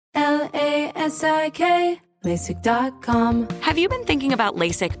LASIK, LASIK.com. Have you been thinking about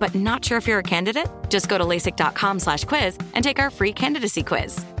LASIK but not sure if you're a candidate? Just go to LASIK.com/quiz and take our free candidacy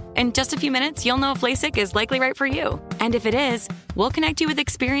quiz. In just a few minutes, you'll know if LASIK is likely right for you. And if it is, we'll connect you with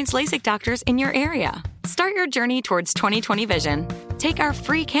experienced LASIK doctors in your area. Start your journey towards 20/20 vision. Take our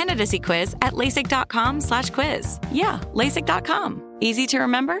free candidacy quiz at LASIK.com/quiz. Yeah, LASIK.com. Easy to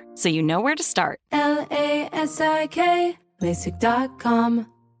remember, so you know where to start. LASIK, LASIK.com.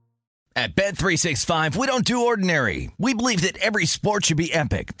 At Bet365, we don't do ordinary. We believe that every sport should be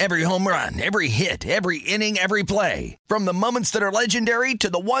epic. Every home run, every hit, every inning, every play. From the moments that are legendary to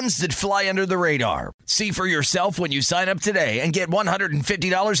the ones that fly under the radar. See for yourself when you sign up today and get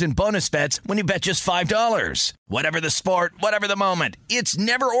 $150 in bonus bets when you bet just $5. Whatever the sport, whatever the moment, it's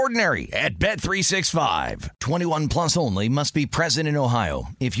never ordinary at Bet365. 21 plus only. Must be present in Ohio.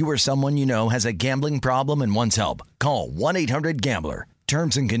 If you or someone you know has a gambling problem and wants help, call 1-800-GAMBLER.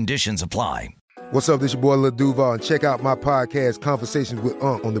 Terms and conditions apply. What's up, this your boy Lil Duval, and check out my podcast, Conversations with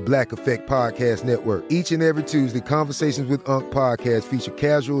Unc, on the Black Effect Podcast Network. Each and every Tuesday, Conversations with Unc podcast feature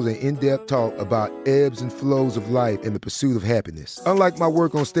casuals and in-depth talk about ebbs and flows of life and the pursuit of happiness. Unlike my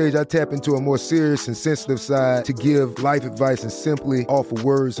work on stage, I tap into a more serious and sensitive side to give life advice and simply offer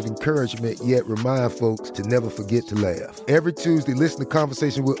words of encouragement, yet remind folks to never forget to laugh. Every Tuesday, listen to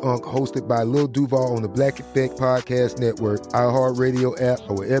Conversation with Unc, hosted by Lil Duval on the Black Effect Podcast Network, iHeartRadio app,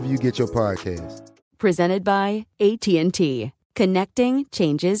 or wherever you get your podcasts. Presented by AT&T. Connecting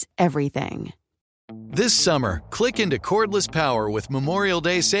changes everything. This summer, click into cordless power with Memorial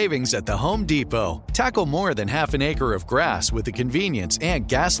Day savings at the Home Depot. Tackle more than half an acre of grass with the convenience and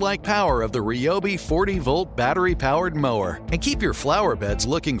gas-like power of the Ryobi 40-volt battery-powered mower. And keep your flower beds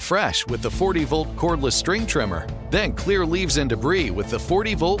looking fresh with the 40-volt cordless string trimmer. Then clear leaves and debris with the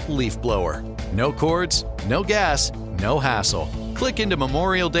 40-volt leaf blower. No cords, no gas, no hassle. Click into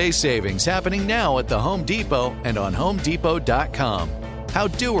Memorial Day savings happening now at the Home Depot and on HomeDepot.com. How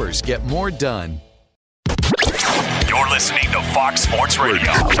doers get more done. You're listening to Fox Sports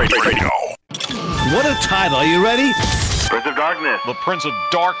Radio. What a title. Are you ready? Prince of Darkness. The Prince of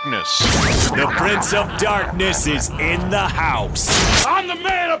Darkness. The Prince of Darkness is in the house. I'm the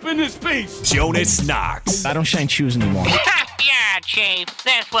man up in this piece. Jonas Knox. I don't shine shoes anymore. Yeah, Chief.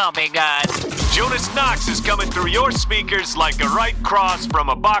 This will be good. Jonas Knox is coming through your speakers like a right cross from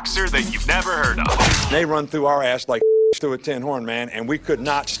a boxer that you've never heard of. They run through our ass like through a tin horn, man, and we could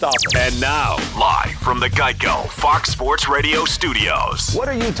not stop it. And now, live from the Geico Fox Sports Radio studios. What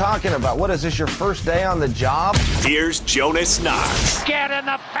are you talking about? What is this, your first day on the job? Here's Jonas Knox. Get in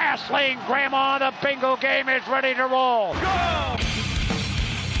the fast lane, Grandma. The bingo game is ready to roll. Go!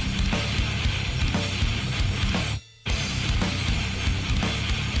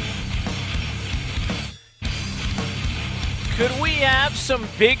 Could we have some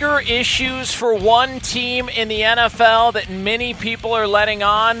bigger issues for one team in the NFL that many people are letting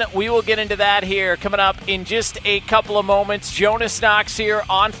on? We will get into that here coming up in just a couple of moments. Jonas Knox here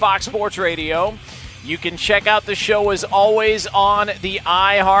on Fox Sports Radio. You can check out the show as always on the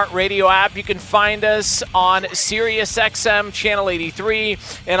iHeartRadio app. You can find us on SiriusXM Channel 83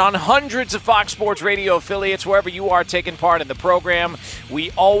 and on hundreds of Fox Sports Radio affiliates wherever you are taking part in the program.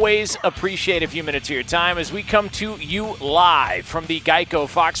 We always appreciate a few minutes of your time as we come to you live from the Geico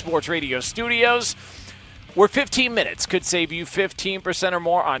Fox Sports Radio studios, where 15 minutes could save you 15% or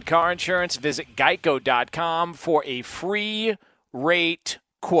more on car insurance. Visit geico.com for a free rate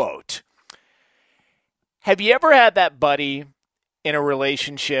quote. Have you ever had that buddy in a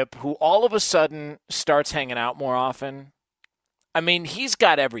relationship who all of a sudden starts hanging out more often? I mean, he's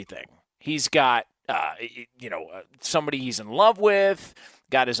got everything. He's got, somebody he's in love with,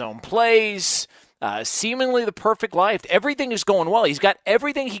 got his own place, seemingly the perfect life. Everything is going well. He's got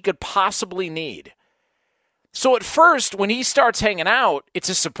everything he could possibly need. So at first, when he starts hanging out, it's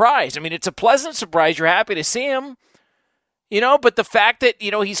a surprise. I mean, it's a pleasant surprise. You're happy to see him. But the fact that,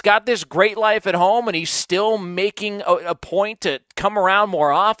 he's got this great life at home and he's still making a point to come around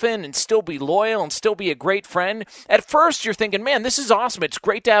more often and still be loyal and still be a great friend. At first, you're thinking, man, this is awesome. It's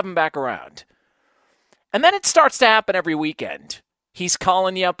great to have him back around. And then it starts to happen every weekend. He's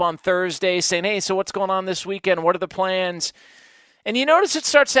calling you up on Thursday saying, hey, so what's going on this weekend? What are the plans? And you notice it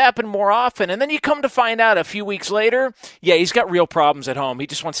starts to happen more often. And then you come to find out a few weeks later, yeah, he's got real problems at home. He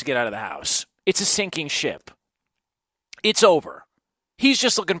just wants to get out of the house. It's a sinking ship. It's over. He's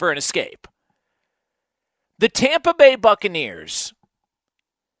just looking for an escape. The Tampa Bay Buccaneers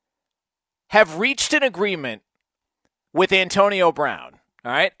have reached an agreement with Antonio Brown.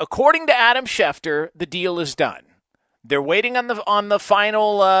 All right. According to Adam Schefter, the deal is done. They're waiting on the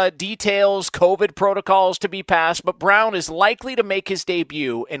final details, COVID protocols to be passed, but Brown is likely to make his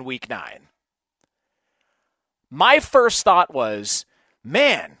debut in Week 9. My first thought was,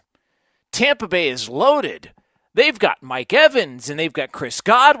 man, Tampa Bay is loaded. They've got Mike Evans, and they've got Chris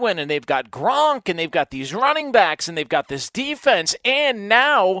Godwin, and they've got Gronk, and they've got these running backs, and they've got this defense, and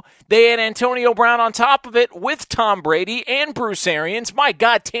now they had Antonio Brown on top of it with Tom Brady and Bruce Arians. My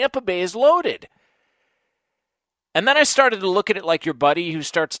God, Tampa Bay is loaded. And then I started to look at it like your buddy who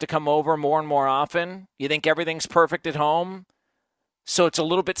starts to come over more and more often. You think everything's perfect at home, so it's a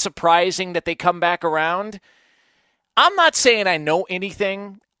little bit surprising that they come back around. I'm not saying I know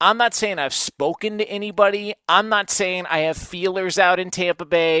anything. I'm not saying I've spoken to anybody. I'm not saying I have feelers out in Tampa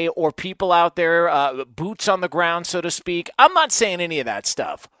Bay or people out there, boots on the ground, so to speak. I'm not saying any of that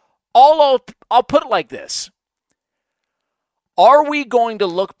stuff. I'll put it like this. Are we going to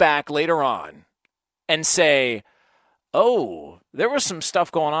look back later on and say, oh, there was some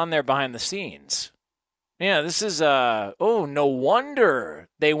stuff going on there behind the scenes? Yeah, this is, no wonder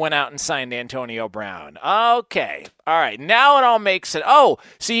they went out and signed Antonio Brown. Okay, all right, now it all makes it. Oh,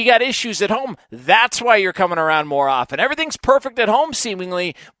 so you got issues at home. That's why you're coming around more often. Everything's perfect at home,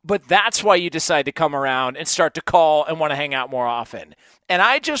 seemingly, but that's why you decide to come around and start to call and want to hang out more often. And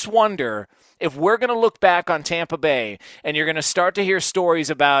I just wonder if we're going to look back on Tampa Bay and you're going to start to hear stories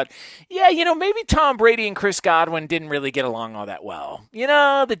about, maybe Tom Brady and Chris Godwin didn't really get along all that well.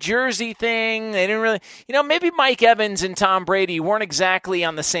 The jersey thing, they didn't really, maybe Mike Evans and Tom Brady weren't exactly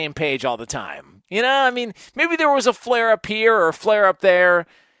on the same page all the time. Maybe there was a flare up here or a flare up there,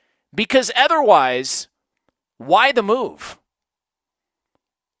 because otherwise, why the move?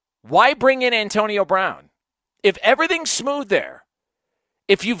 Why bring in Antonio Brown? If everything's smooth there,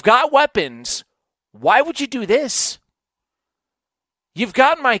 if you've got weapons, why would you do this? You've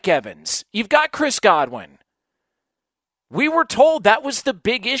got Mike Evans. You've got Chris Godwin. We were told that was the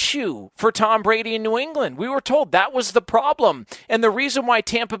big issue for Tom Brady in New England. We were told that was the problem. And the reason why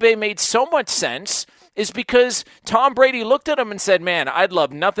Tampa Bay made so much sense is because Tom Brady looked at him and said, man, I'd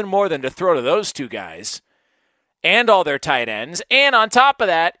love nothing more than to throw to those two guys and all their tight ends. And on top of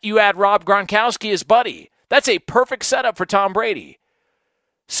that, you add Rob Gronkowski as buddy. That's a perfect setup for Tom Brady.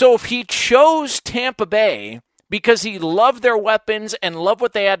 So if he chose Tampa Bay because he loved their weapons and loved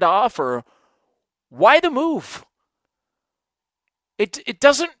what they had to offer, why the move? It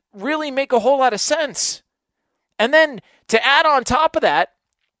doesn't really make a whole lot of sense. And then to add on top of that,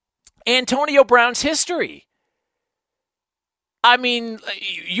 Antonio Brown's history.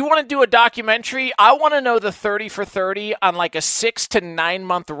 You want to do a documentary? I want to know the 30 for 30 on like a 6 to 9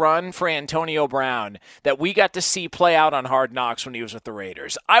 month run for Antonio Brown that we got to see play out on Hard Knocks when he was with the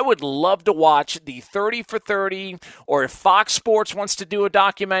Raiders. I would love to watch the 30 for 30, or if Fox Sports wants to do a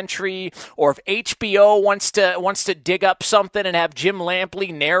documentary, or if HBO wants to dig up something and have Jim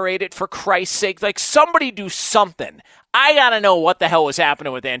Lampley narrate it, for Christ's sake. Like, somebody do something. I got to know what the hell was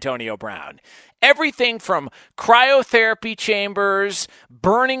happening with Antonio Brown. Everything from cryotherapy chambers,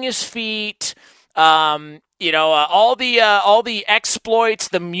 burning his feet, all the exploits,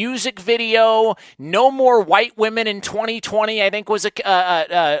 the music video, no more white women in 2020, I think was a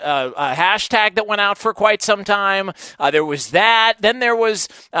hashtag that went out for quite some time. There was that. Then there was,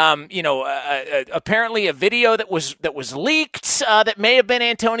 apparently a video that was leaked that may have been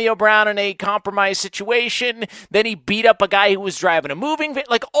Antonio Brown in a compromised situation. Then he beat up a guy who was driving a moving van.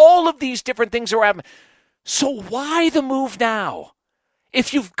 Like, all of these different things are happening. So why the move now?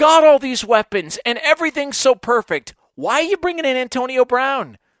 If you've got all these weapons and everything's so perfect, why are you bringing in Antonio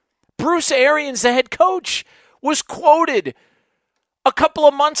Brown? Bruce Arians, the head coach, was quoted a couple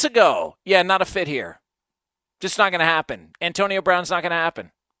of months ago. Yeah, not a fit here. Just not going to happen. Antonio Brown's not going to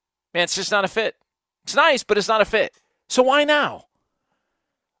happen. Man, it's just not a fit. It's nice, but it's not a fit. So why now?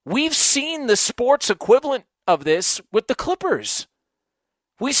 We've seen the sports equivalent of this with the Clippers.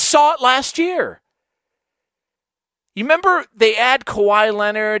 We saw it last year. You remember they add Kawhi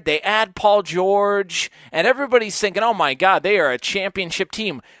Leonard, they add Paul George, and everybody's thinking, oh my God, they are a championship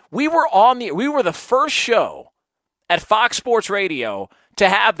team. We were the first show at Fox Sports Radio to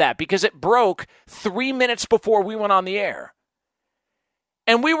have that, because it broke 3 minutes before we went on the air.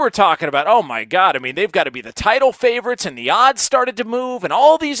 And we were talking about, oh my God, they've got to be the title favorites, and the odds started to move, and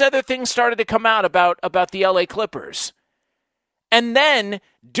all these other things started to come out about the LA Clippers. And then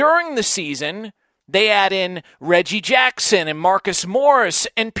during the season, they add in Reggie Jackson and Marcus Morris,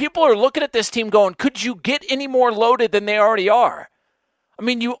 and people are looking at this team going, could you get any more loaded than they already are?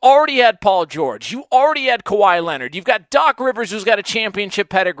 You already had Paul George. You already had Kawhi Leonard. You've got Doc Rivers, who's got a championship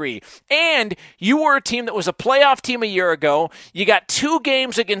pedigree. And you were a team that was a playoff team a year ago. You got 2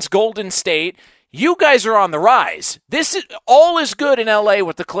 games against Golden State. You guys are on the rise. All is good in LA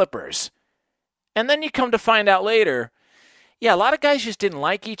with the Clippers. And then you come to find out later, yeah, a lot of guys just didn't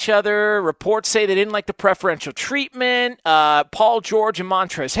like each other. Reports say they didn't like the preferential treatment. Paul George and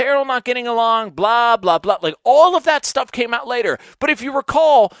Montrezl Harrell not getting along, blah, blah, blah. Like, all of that stuff came out later. But if you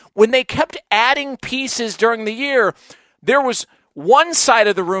recall, when they kept adding pieces during the year, there was one side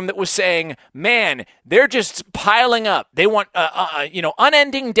of the room that was saying, man, they're just piling up. They want,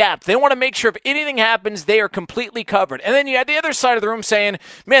 unending depth. They want to make sure if anything happens, they are completely covered. And then you had the other side of the room saying,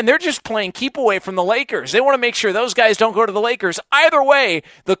 man, they're just playing keep away from the Lakers. They want to make sure those guys don't go to the Lakers. Either way,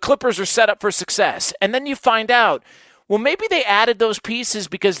 the Clippers are set up for success. And then you find out, well, maybe they added those pieces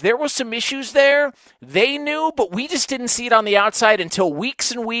because there was some issues there. They knew, but we just didn't see it on the outside until weeks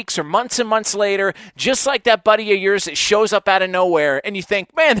and weeks or months and months later, just like that buddy of yours that shows up out of nowhere, and you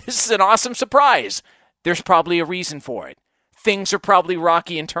think, man, this is an awesome surprise. There's probably a reason for it. Things are probably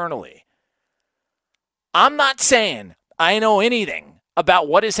rocky internally. I'm not saying I know anything about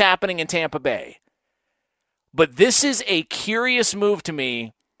what is happening in Tampa Bay, but this is a curious move to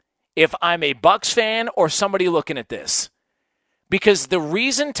me if I'm a Bucs fan or somebody looking at this. Because the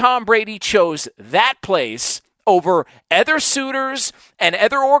reason Tom Brady chose that place over other suitors and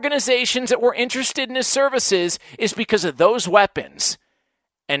other organizations that were interested in his services is because of those weapons.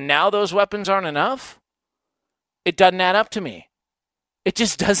 And now those weapons aren't enough? It doesn't add up to me. It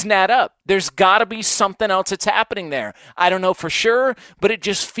just doesn't add up. There's got to be something else that's happening there. I don't know for sure, but it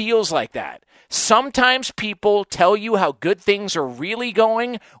just feels like that. Sometimes people tell you how good things are really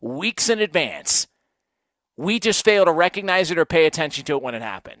going weeks in advance. We just fail to recognize it or pay attention to it when it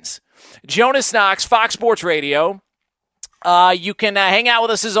happens. Jonas Knox, Fox Sports Radio. You can hang out with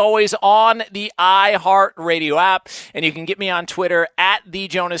us as always on the iHeartRadio app, and you can get me on Twitter at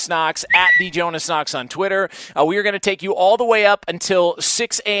 @TheJonasKnox, @TheJonasKnox on Twitter. We are going to take you all the way up until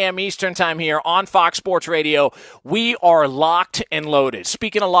 6 a.m. Eastern time here on Fox Sports Radio. We are locked and loaded.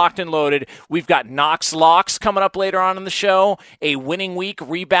 Speaking of locked and loaded, we've got Knox Locks coming up later on in the show. A winning week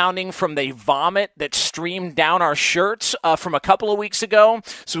rebounding from the vomit that streamed down our shirts from a couple of weeks ago.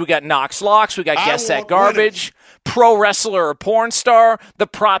 So we got Knox Locks, we got Guess That Garbage. Pro wrestler or porn star, the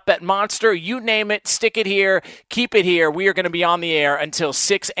prop bet monster, you name it, stick it here, keep it here. We are going to be on the air until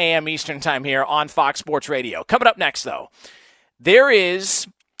 6 a.m. Eastern time here on Fox Sports Radio. Coming up next, though, there is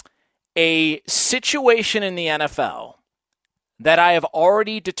a situation in the NFL that I have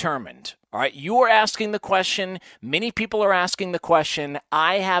already determined. All right, you are asking the question. Many people are asking the question.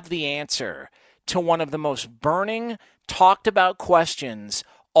 I have the answer to one of the most burning, talked about questions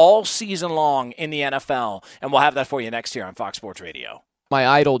all season long in the NFL, and we'll have that for you next year on Fox Sports Radio. My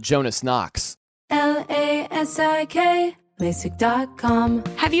idol, Jonas Knox. LASIK, LASIK.com.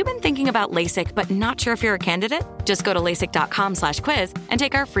 Have you been thinking about LASIK but not sure if you're a candidate? Just go to LASIK.com/quiz and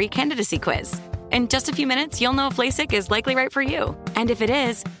take our free candidacy quiz. In just a few minutes, you'll know if LASIK is likely right for you. And if it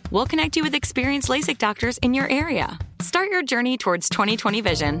is, we'll connect you with experienced LASIK doctors in your area. Start your journey towards 20/20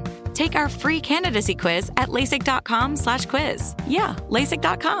 vision. Take our free candidacy quiz at LASIK.com/quiz. Yeah,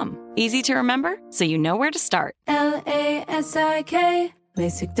 LASIK.com. Easy to remember, so you know where to start. LASIK,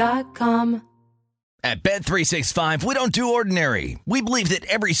 LASIK.com. At Bet365, we don't do ordinary. We believe that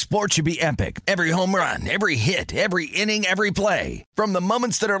every sport should be epic. Every home run, every hit, every inning, every play. From the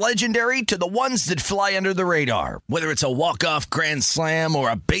moments that are legendary to the ones that fly under the radar. Whether it's a walk-off grand slam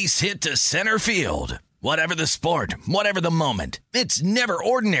or a base hit to center field. Whatever the sport, whatever the moment, it's never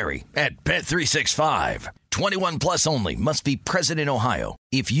ordinary at Bet365. 21 plus only. Must be present in Ohio.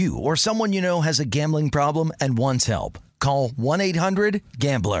 If you or someone you know has a gambling problem and wants help, call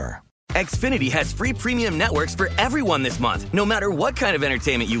 1-800-GAMBLER. Xfinity has free premium networks for everyone this month, no matter what kind of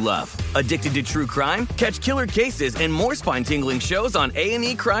entertainment you love. Addicted to true crime? Catch killer cases and more spine-tingling shows on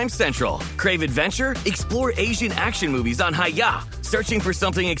A&E Crime Central. Crave adventure? Explore Asian action movies on Hi-YAH. Searching for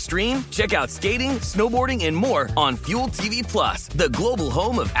something extreme? Check out skating, snowboarding, and more on Fuel TV Plus, the global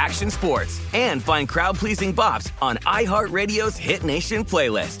home of action sports. And find crowd-pleasing bops on iHeartRadio's Hit Nation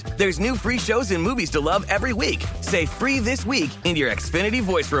playlist. There's new free shows and movies to love every week. Say free this week in your Xfinity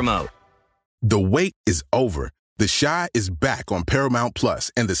voice remote. The wait is over. The Chi is back on Paramount Plus,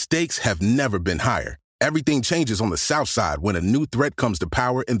 and the stakes have never been higher. Everything changes on the South Side when a new threat comes to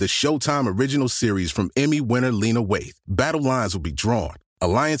power in the Showtime original series from Emmy winner Lena Waithe. Battle lines will be drawn,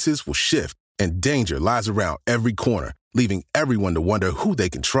 alliances will shift, and danger lies around every corner, leaving everyone to wonder who they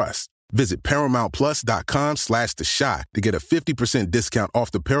can trust. Visit ParamountPlus.com/The Chi to get a 50% discount off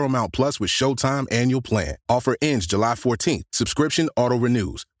the Paramount Plus with Showtime annual plan. Offer ends July 14th. Subscription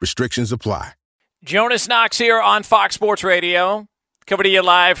auto-renews. Restrictions apply. Jonas Knox here on Fox Sports Radio. Coming to you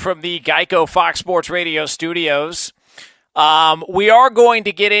live from the Geico Fox Sports Radio studios. We are going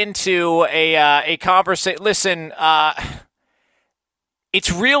to get into a conversation. Listen,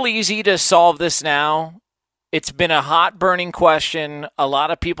 it's real easy to solve this now. It's been a hot burning question. A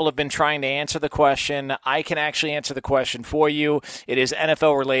lot of people have been trying to answer the question. I can actually answer the question for you. It is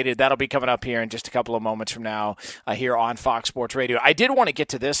NFL related. That'll be coming up here in just a couple of moments from now here on Fox Sports Radio. I did want to get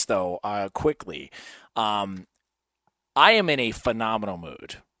to this though quickly. I am in a phenomenal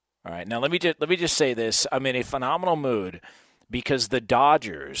mood. All right. Now let me just say this. I'm in a phenomenal mood because the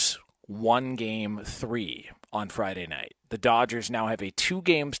Dodgers won Game 3 on Friday night. The Dodgers now have a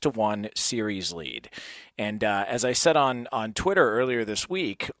 2-1 series lead. And as I said on Twitter earlier this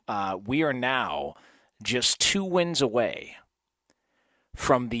week, we are now just 2 wins away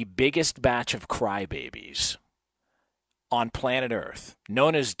from the biggest batch of crybabies on planet Earth,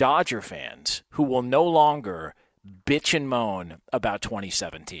 known as Dodger fans, who will no longer bitch and moan about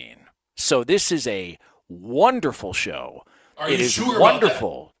 2017. So this is a wonderful show. It is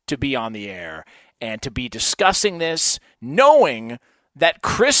wonderful to be on the air and to be discussing this, knowing that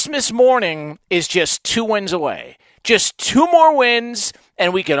Christmas morning is just 2 wins away. Just 2 more wins,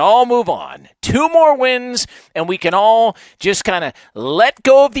 and we can all move on. 2 more wins, and we can all just kind of let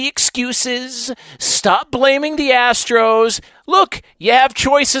go of the excuses, stop blaming the Astros. Look, you have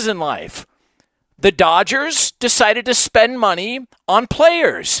choices in life. The Dodgers decided to spend money on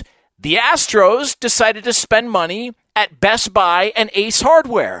players. The Astros decided to spend money at Best Buy and Ace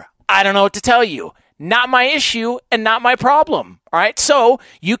Hardware. I don't know what to tell you. Not my issue and not my problem. All right, so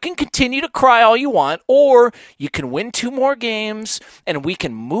you can continue to cry all you want, or you can win 2 more games and we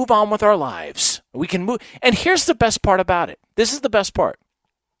can move on with our lives. We can move. And here's the best part about it. This is the best part.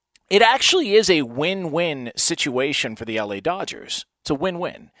 It actually is a win-win situation for the LA Dodgers. It's a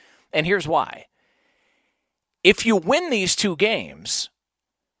win-win. And here's why. If you win these 2 games,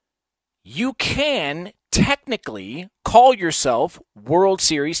 you can technically call yourself World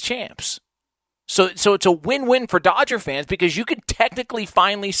Series champs. So it's a win-win for Dodger fans because you could technically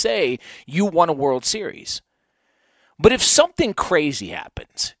finally say you won a World Series. But if something crazy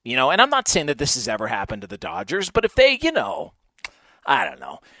happens, and I'm not saying that this has ever happened to the Dodgers, but if they, I don't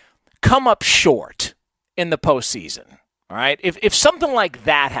know, come up short in the postseason, all right? If something like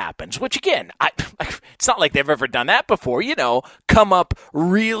that happens, which again, it's not like they've ever done that before, come up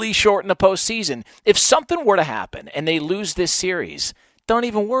really short in the postseason. If something were to happen and they lose this series, don't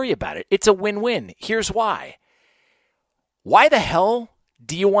even worry about it. It's a win-win. Here's why. Why the hell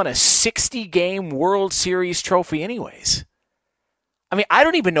do you want a 60-game World Series trophy anyways? I mean, I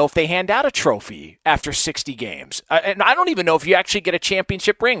don't even know if they hand out a trophy after 60 games. And I don't even know if you actually get a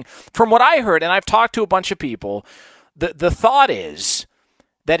championship ring. From what I heard, and I've talked to a bunch of people, the thought is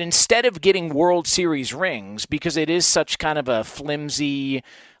that instead of getting World Series rings, because it is such kind of a flimsy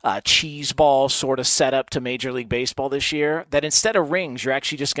cheese ball sort of setup to Major League Baseball this year, that instead of rings, you're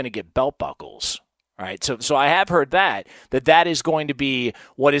actually just going to get belt buckles. All right, so I have heard that is going to be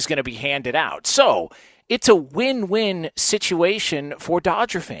what is going to be handed out. So it's a win-win situation for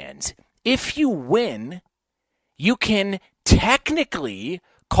Dodger fans. If you win, you can technically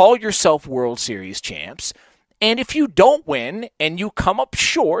call yourself World Series champs. And if you don't win and you come up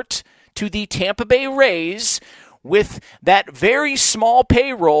short to the Tampa Bay Rays with that very small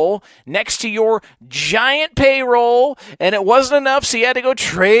payroll next to your giant payroll, and it wasn't enough, so you had to go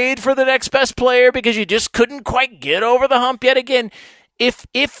trade for the next best player because you just couldn't quite get over the hump yet again. If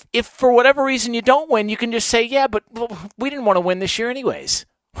for whatever reason you don't win, you can just say, yeah, but we didn't want to win this year anyways.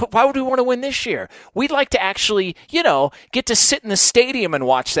 Why would we want to win this year? We'd like to actually, get to sit in the stadium and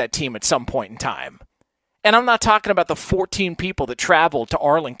watch that team at some point in time. And I'm not talking about the 14 people that traveled to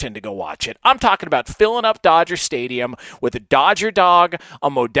Arlington to go watch it. I'm talking about filling up Dodger Stadium with a Dodger dog, a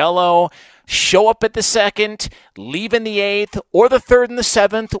Modelo, show up at the 2nd, leave in the 8th, or the 3rd and the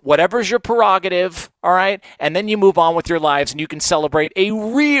 7th, whatever's your prerogative, all right? And then you move on with your lives and you can celebrate a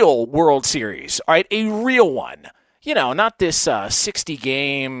real World Series, all right? A real one. Not this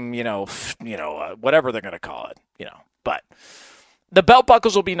 60-game, whatever they're going to call it, But the belt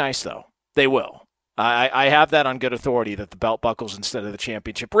buckles will be nice, though. They will. I have that on good authority that the belt buckles instead of the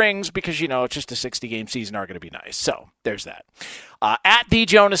championship rings, because, it's just a 60-game season, are going to be nice. So there's that. At The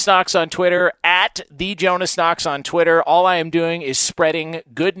Jonas Knox on Twitter, at The Jonas Knox on Twitter. All I am doing is spreading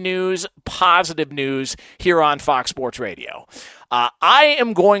good news, positive news here on Fox Sports Radio. I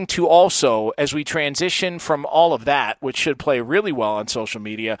am going to also, as we transition from all of that, which should play really well on social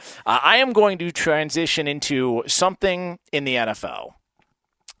media, I am going to transition into something in the NFL.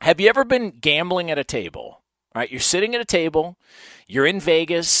 Have you ever been gambling at a table? right? You're sitting at a table, you're in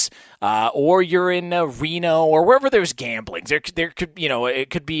Vegas, or you're in Reno, or wherever there's gambling. There could, it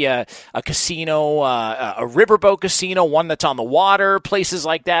could be a casino, a riverboat casino, one that's on the water, places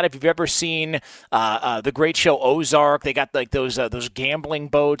like that. If you've ever seen the great show Ozark, they got like those gambling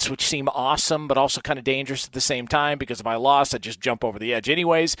boats, which seem awesome, but also kind of dangerous at the same time, because if I lost, I'd just jump over the edge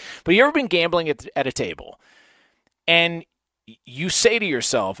anyways. But you ever been gambling at a table? And you say to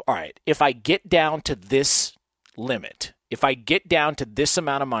yourself, all right, if I get down to this limit, if I get down to this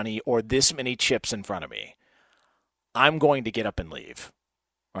amount of money or this many chips in front of me, I'm going to get up and leave.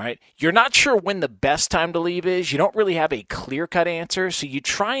 All right? You're not sure when the best time to leave is. You don't really have a clear-cut answer, so you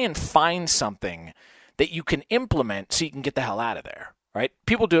try and find something that you can implement so you can get the hell out of there. Right?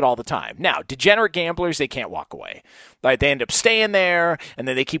 People do it all the time. Now, degenerate gamblers, they can't walk away. Right? They end up staying there, and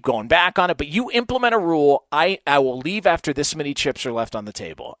then they keep going back on it. But you implement a rule, I will leave after this many chips are left on the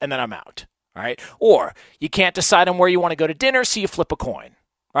table, and then I'm out. All right? Or you can't decide on where you want to go to dinner, so you flip a coin.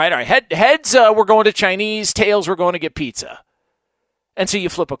 All right? Heads, we're going to Chinese. Tails, we're going to get pizza. And so you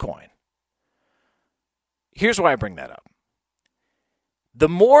flip a coin. Here's why I bring that up. The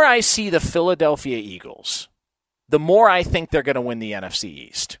more I see the Philadelphia Eagles, the more I think they're going to win the NFC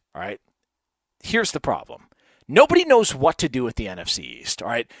East, all right? Here's the problem. Nobody knows what to do with the NFC East, all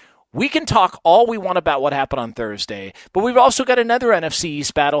right? We can talk all we want about what happened on Thursday, but we've also got another NFC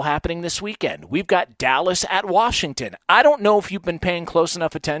East battle happening this weekend. We've got Dallas at Washington. I don't know if you've been paying close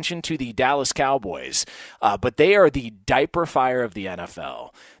enough attention to the Dallas Cowboys, but they are the diaper fire of the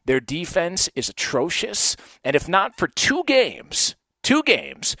NFL. Their defense is atrocious, and if not for two games,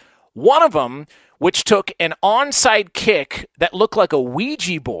 one of them which took an onside kick that looked like a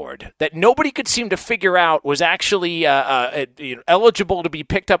Ouija board that nobody could seem to figure out was actually eligible to be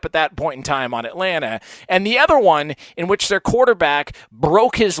picked up at that point in time on Atlanta, and the other one in which their quarterback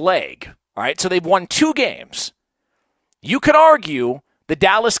broke his leg. All right, so they've won two games. You could argue the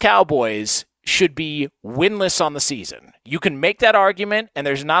Dallas Cowboys should be winless on the season. You can make that argument, and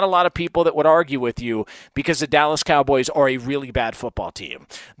there's not a lot of people that would argue with you because the Dallas Cowboys are a really bad football team.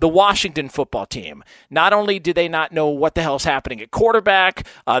 The Washington football team, not only do they not know what the hell's happening at quarterback,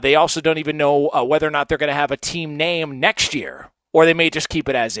 they also don't even know whether or not they're going to have a team name next year, or they may just keep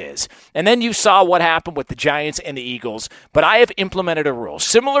it as is. And then you saw what happened with the Giants and the Eagles, but I have implemented a rule.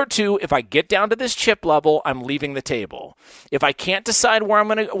 Similar to if I get down to this chip level, I'm leaving the table. If I can't decide where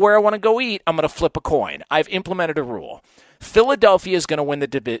I want to go eat, I'm going to flip a coin. I've implemented a rule. Philadelphia is going to win the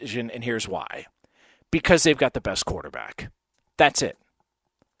division, and here's why. Because they've got the best quarterback. That's it.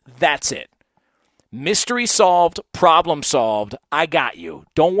 That's it. Mystery solved, problem solved. I got you.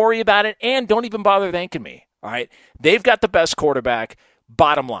 Don't worry about it, and don't even bother thanking me. All right, they've got the best quarterback,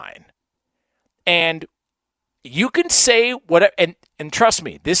 bottom line. And you can say whatever, and trust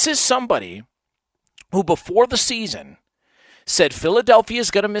me, this is somebody who before the season said Philadelphia is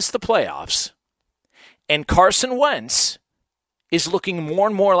going to miss the playoffs, and Carson Wentz is looking more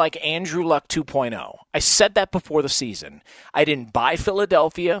and more like Andrew Luck 2.0. I said that before the season. I didn't buy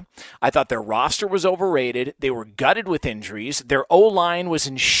Philadelphia. I thought their roster was overrated. They were gutted with injuries. Their O-line was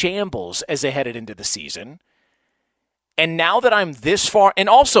in shambles as they headed into the season. And now that I'm this far, and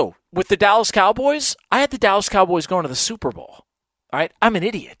also with the Dallas Cowboys, I had the Dallas Cowboys going to the Super Bowl. All right, I'm an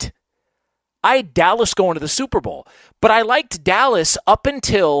idiot. I had Dallas going to the Super Bowl, but I liked Dallas up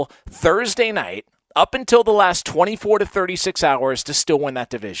until Thursday night, up until the last 24 to 36 hours to still win that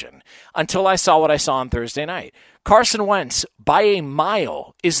division, until I saw what I saw on Thursday night. Carson Wentz, by a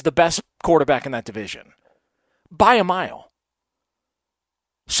mile, is the best quarterback in that division. By a mile.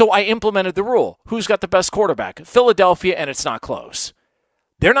 So I implemented the rule. Who's got the best quarterback? Philadelphia, and it's not close.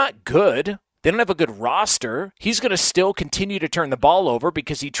 They're not good. They don't have a good roster. He's going to still continue to turn the ball over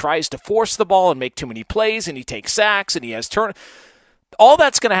because he tries to force the ball and make too many plays, and he takes sacks, and he has turn. All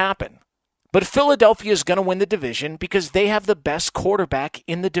that's going to happen. But Philadelphia is going to win the division because they have the best quarterback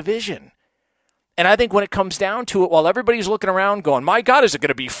in the division. And I think when it comes down to it, while everybody's looking around going, my God, is it going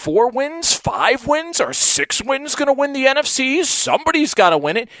to be 4 wins, 5 wins, or 6 wins going to win the NFC? Somebody's got to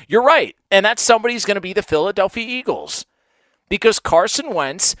win it. You're right. And that somebody's going to be the Philadelphia Eagles. Because Carson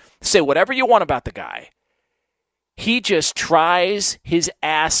Wentz, say whatever you want about the guy, he just tries his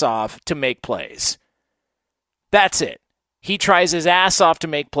ass off to make plays. That's it. He tries his ass off to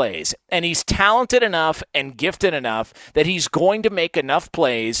make plays, and he's talented enough and gifted enough that he's going to make enough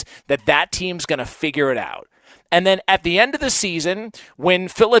plays that team's going to figure it out. And then at the end of the season, when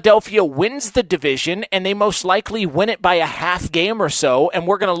Philadelphia wins the division, and they most likely win it by a half game or so, and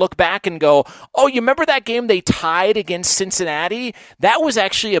we're going to look back and go, oh, you remember that game they tied against Cincinnati? That was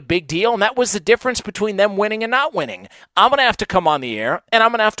actually a big deal, and that was the difference between them winning and not winning. I'm going to have to come on the air, and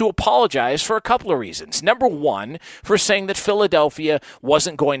I'm going to have to apologize for a couple of reasons. Number one, for saying that Philadelphia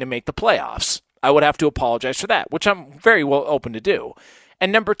wasn't going to make the playoffs. I would have to apologize for that, which I'm very well open to do.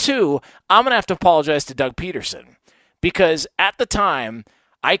 And number two, I'm going to have to apologize to Doug Peterson because at the time,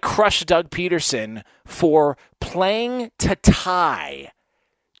 I crushed Doug Peterson for playing to tie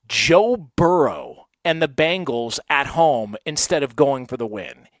Joe Burrow and the Bengals at home instead of going for the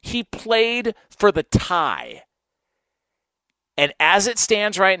win. He played for the tie. And as it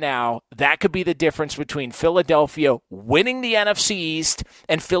stands right now, that could be the difference between Philadelphia winning the NFC East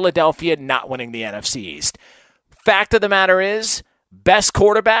and Philadelphia not winning the NFC East. Fact of the matter is, best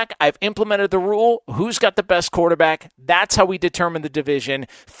quarterback, I've implemented the rule. Who's got the best quarterback? That's how we determine the division.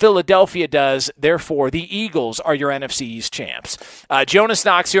 Philadelphia does. Therefore, the Eagles are your NFC East champs. Jonas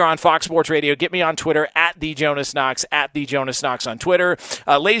Knox here on Fox Sports Radio. Get me on Twitter at @TheJonasKnox, @TheJonasKnox on Twitter.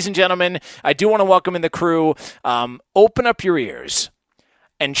 Ladies and gentlemen, I do want to welcome in the crew. Open up your ears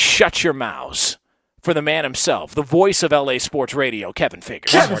and shut your mouths for the man himself, the voice of LA Sports Radio, Kevin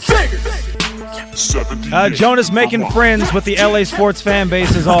Figures. Jonas making friends with the LA Sports fan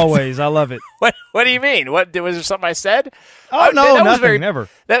base as always. I love it. What do you mean? What was there something I said? Oh no, that nothing. Never.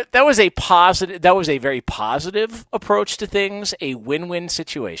 That was a positive. That was a very positive approach to things. A win-win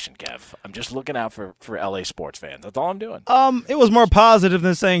situation, Kev. I'm just looking out for LA sports fans. That's all I'm doing. It was more positive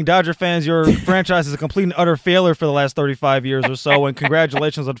than saying, Dodger fans, your franchise is a complete and utter failure for the last 35 years or so, and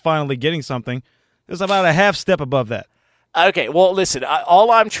congratulations on finally getting something. It's about a half step above that. Okay, well, listen,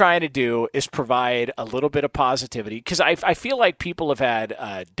 all I'm trying to do is provide a little bit of positivity because I feel like people have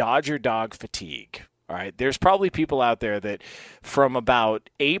had Dodger dog fatigue, all right? There's probably people out there that from about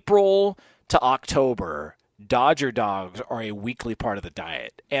April to October, Dodger dogs are a weekly part of the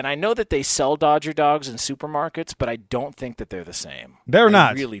diet. And I know that they sell Dodger dogs in supermarkets, but I don't think that they're the same. They're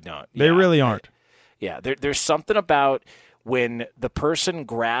not. They really don't. They really aren't. Yeah, there's something about when the person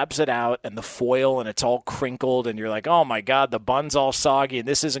grabs it out and the foil and it's all crinkled and you're like, oh, my God, the bun's all soggy and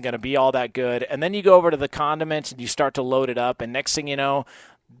this isn't going to be all that good. And then you go over to the condiments and you start to load it up, and next thing you know,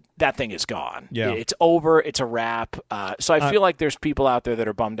 that thing is gone. Yeah. It's over. It's a wrap. So I feel like there's people out there that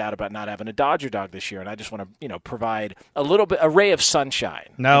are bummed out about not having a Dodger dog this year, and I just want to provide a ray of sunshine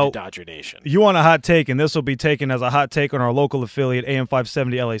now, in the Dodger Nation. You want a hot take, and this will be taken as a hot take on our local affiliate, AM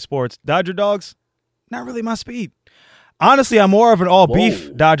 570 LA Sports. Dodger dogs, not really my speed. Honestly, I'm more of an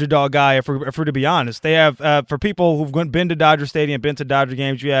all-beef Dodger dog guy, if we're to be honest. They have, for people who've been to Dodger Stadium, been to Dodger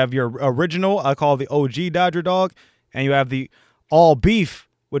games, you have your original, I call the OG Dodger dog, and you have the all-beef,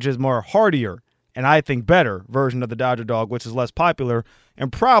 which is more heartier and I think better version of the Dodger dog, which is less popular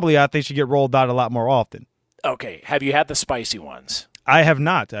and probably I think should get rolled out a lot more often. Okay, have you had the spicy ones? I have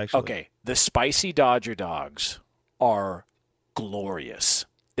not, actually. Okay, the spicy Dodger dogs are glorious.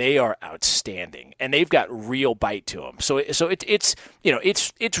 They are outstanding, and they've got real bite to them. So it's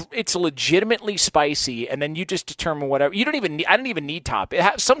legitimately spicy, and then you just determine whatever. I don't even need top.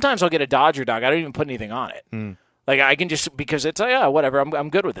 Sometimes I'll get a Dodger dog. I don't even put anything on it. Like I can just because it's whatever. I'm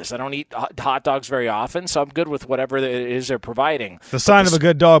good with this. I don't eat hot dogs very often, so I'm good with whatever it is they're providing. The sign of a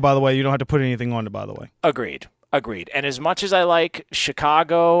good dog, by the way. You don't have to put anything on it, by the way. Agreed. And as much as I like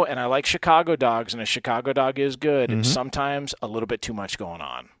Chicago and I like Chicago dogs, and a Chicago dog is good, and sometimes a little bit too much going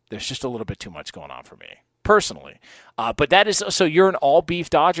on. There's just a little bit too much going on for me personally. But that is so you're an all beef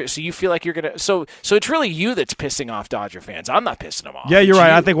Dodger, so you feel like you're gonna. So it's really you that's pissing off Dodger fans. I'm not pissing them off. Yeah, you're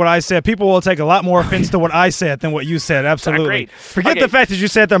right. I think what I said, people will take a lot more offense to what I said than what you said. Absolutely. Great. Forget the fact that you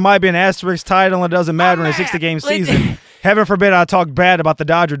said there might be an asterisk title and it doesn't matter in a 60-game season. Heaven forbid I talk bad about the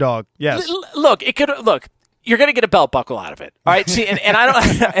Dodger dog. Yes. Look. You're going to get a belt buckle out of it. All right. See, and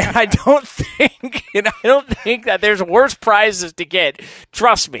I don't think that there's worse prizes to get.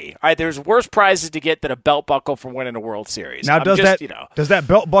 Trust me. All right. There's worse prizes to get than a belt buckle from winning a World Series. Now, does that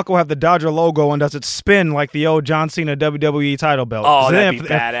belt buckle have the Dodger logo, and does it spin like the old John Cena WWE title belt? Oh, that'd be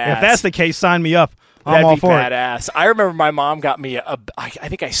badass. If that's the case, sign me up. I'm all for badass. I remember my mom got me I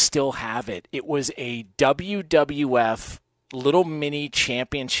think I still have it. It was a WWF little mini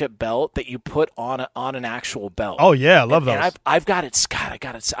championship belt that you put on an actual belt. Oh yeah, I love those. And I've got it, Scott.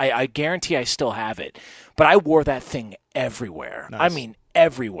 I guarantee I still have it. But I wore that thing everywhere. Nice. I mean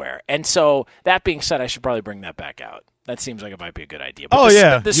everywhere. And so that being said, I should probably bring that back out. That seems like it might be a good idea.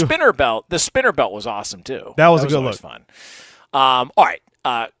 But the spinner belt was awesome too. That was a good look. Fun. All right.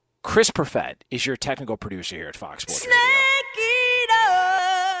 Chris Perfett is your technical producer here at Fox Sports Radio.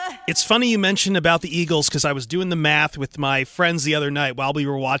 It's funny you mentioned about the Eagles because I was doing the math with my friends the other night while we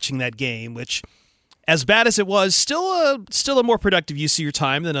were watching that game, which, as bad as it was, still a more productive use of your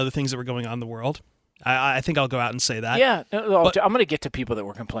time than other things that were going on in the world. I think I'll go out and say that. Yeah, I'm going to get to people that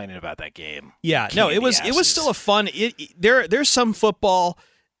were complaining about that game. Yeah, no, it was still a fun. There's some football.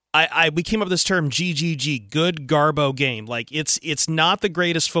 We came up with this term GGG, good Garbo game. Like it's not the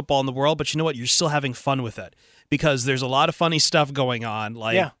greatest football in the world, but you know what? You're still having fun with it because there's a lot of funny stuff going on,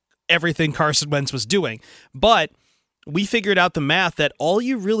 like everything Carson Wentz was doing. But we figured out the math that all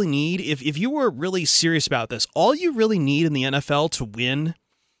you really need, if you were really serious about this, all you really need in the NFL to win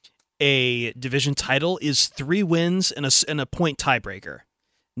a division title is 3 wins and a point tiebreaker.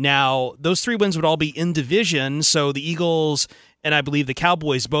 Now, those 3 wins would all be in division, so the Eagles and I believe the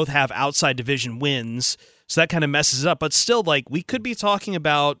Cowboys both have outside division wins, so that kind of messes it up. But still, like, we could be talking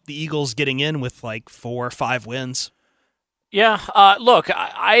about the Eagles getting in with like 4 or 5 wins. Yeah, look,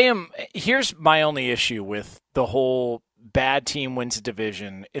 here's my only issue with the whole bad team wins a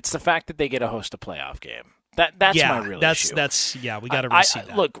division. It's the fact that they get to host a playoff game. That's my real issue. We got to re-see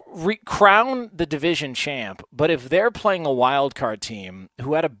that. Look, crown the division champ, but if they're playing a wild card team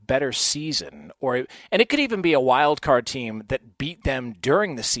who had a better season, and it could even be a wild card team that beat them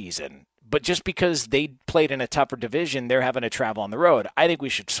during the season, but just because they played in a tougher division, they're having to travel on the road. I think we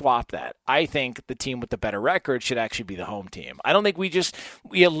should swap that. I think the team with the better record should actually be the home team. I don't think we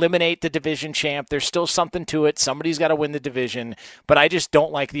eliminate the division champ. There's still something to it. Somebody's got to win the division, but I just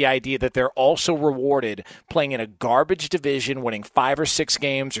don't like the idea that they're also rewarded playing in a garbage division, winning 5 or 6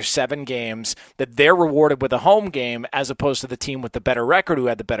 games or 7 games, that they're rewarded with a home game as opposed to the team with the better record who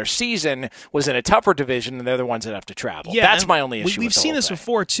had the better season was in a tougher division and they're the ones that have to travel. Yeah, that's my only issue. We've seen this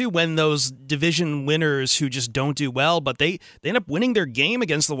before too when those division winners who just don't do well, but they end up winning their game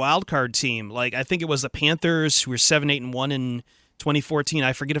against the wild card team. Like I think it was the Panthers who were 7-8-1 in 2014.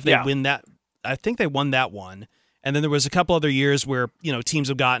 I forget if they win that. I think they won that one. And then there was a couple other years where teams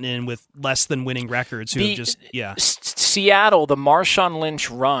have gotten in with less than winning records who Seattle, the Marshawn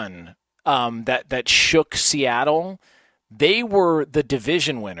Lynch run that shook Seattle. They were the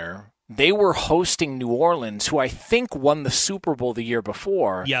division winner. They were hosting New Orleans, who I think won the Super Bowl the year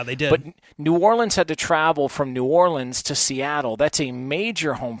before. Yeah, they did. But New Orleans had to travel from New Orleans to Seattle. That's a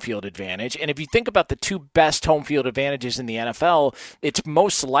major home field advantage. And if you think about the 2 best home field advantages in the NFL, it's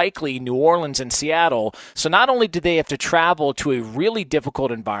most likely New Orleans and Seattle. So not only did they have to travel to a really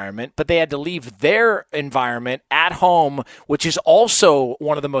difficult environment, but they had to leave their environment at home, which is also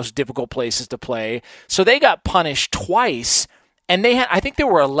one of the most difficult places to play. So they got punished twice. And I think they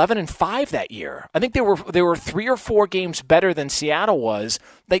were 11-5 that year. I think they were 3 or 4 games better than Seattle was.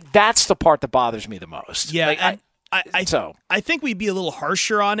 Like that's the part that bothers me the most. Yeah, I think we'd be a little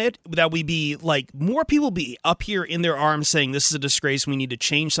harsher on it. That we'd be like more people be up here in their arms saying this is a disgrace. We need to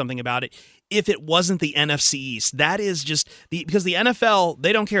change something about it. If it wasn't the NFC East, that is just because the NFL,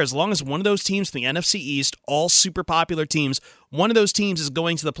 they don't care as long as one of those teams from the NFC East, all super popular teams, one of those teams is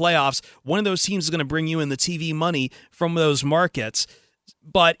going to the playoffs. One of those teams is going to bring you in the TV money from those markets.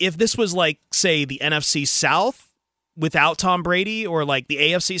 But if this was like, say, the NFC South without Tom Brady or like the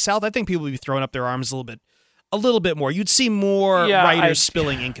AFC South, I think people would be throwing up their arms a little bit more. You'd see more writers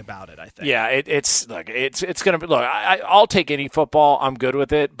spilling ink about it, I think. Yeah, it's going to be. Look, I'll take any football. I'm good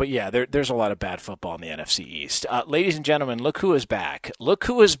with it. But yeah, there's a lot of bad football in the NFC East. Ladies and gentlemen, look who is back. Look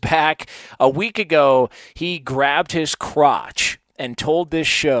who is back. A week ago, he grabbed his crotch and told this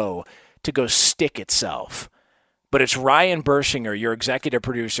show to go stick itself. But it's Ryan Bershinger, your executive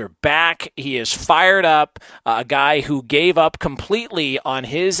producer, back. He is fired up, a guy who gave up completely on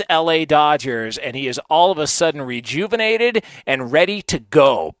his L.A. Dodgers, and he is all of a sudden rejuvenated and ready to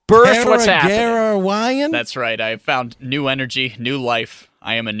go. Bursch, what's happening? That's right. I found new energy, new life.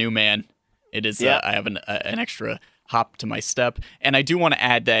 I am a new man. It is. I have an extra hop to my step. And I do want to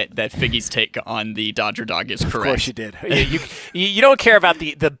add that Figgy's take on the Dodger dog is correct. Of course you did. You don't care about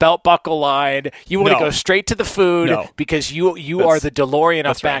the belt buckle line. You want to go straight to the food because you are the DeLorean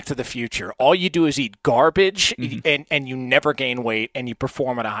of Back to the Future. All you do is eat garbage and you never gain weight and you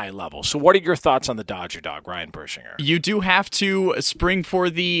perform at a high level. So what are your thoughts on the Dodger dog, Ryan Bershinger? You do have to spring for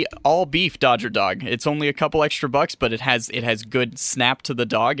the all beef Dodger dog. It's only a couple extra bucks, but it has good snap to the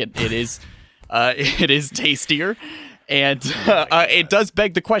dog. It is tastier. And it does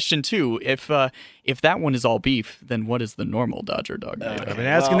beg the question, too, if that one is all beef, then what is the normal Dodger dog? I've been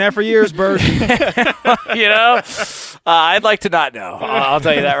asking that for years, Bert. I'd like to not know. I'll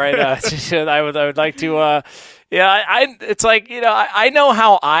tell you that right now. I would like to, Yeah, it's like, I know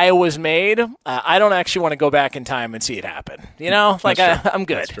how I was made. I don't actually want to go back in time and see it happen. Like I'm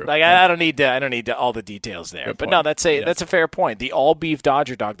good. Like I don't need to all the details there. But no, that's a fair point. The all beef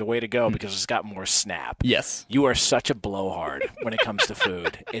Dodger dog, the way to go because it's got more snap. Yes. You are such a blowhard when it comes to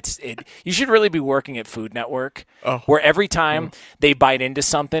food. You should really be working at Food Network, where every time they bite into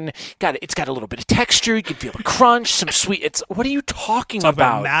something, it's got a little bit of texture. You can feel the crunch, some sweet. What are you talking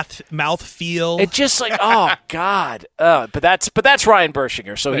about? Mouth feel. It's just like, oh God. But that's Ryan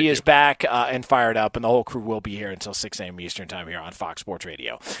Bershinger. So he is back and fired up, and the whole crew will be here until 6 a.m. Eastern time here on Fox Sports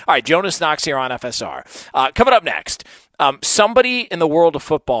Radio. All right, Jonas Knox here on FSR. Coming up next, somebody in the world of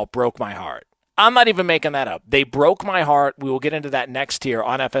football broke my heart. I'm not even making that up. They broke my heart. We will get into that next here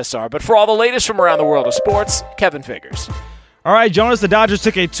on FSR. But for all the latest from around the world of sports, Kevin Figures. All right, Jonas, the Dodgers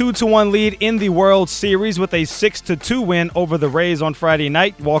took a 2-1 lead in the World Series with a 6-2 win over the Rays on Friday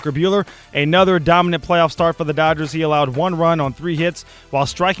night. Walker Buehler, another dominant playoff start for the Dodgers. He allowed 1 run on 3 hits while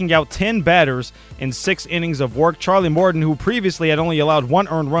striking out 10 batters in 6 innings of work. Charlie Morton, who previously had only allowed 1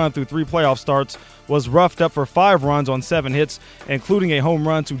 earned run through 3 playoff starts, was roughed up for 5 runs on 7 hits, including a home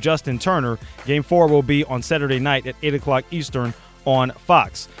run to Justin Turner. Game 4 will be on Saturday night at 8 o'clock Eastern on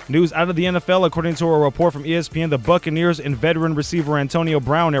Fox. News out of the NFL, according to a report from ESPN, the Buccaneers and veteran receiver Antonio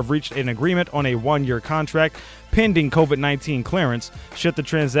Brown have reached an agreement on a 1-year contract pending COVID-19 clearance. Should the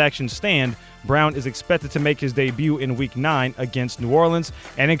transaction stand, Brown is expected to make his debut in Week 9 against New Orleans.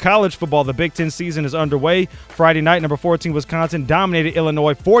 And in college football, the Big Ten season is underway. Friday night, number 14 Wisconsin dominated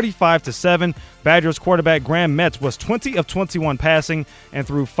Illinois 45-7. Badgers quarterback Graham Metz was 20 of 21 passing and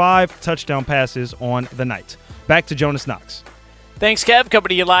threw 5 touchdown passes on the night. Back to Jonas Knox. Thanks, Kev. Coming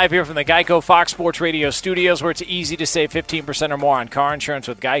to you live here from the Geico Fox Sports Radio studios, where it's easy to save 15% or more on car insurance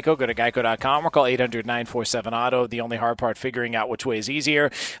with Geico. Go to geico.com or call 800-947-AUTO. The only hard part, figuring out which way is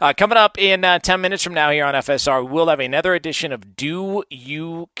easier. Coming up in 10 minutes from now here on FSR, we will have another edition of Do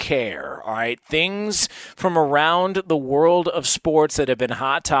You Care? All right, things from around the world of sports that have been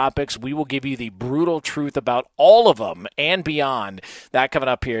hot topics. We will give you the brutal truth about all of them and beyond. That coming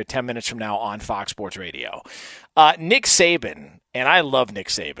up here 10 minutes from now on Fox Sports Radio. Nick Saban, and I love Nick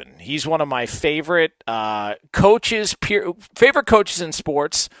Saban. He's one of my favorite coaches in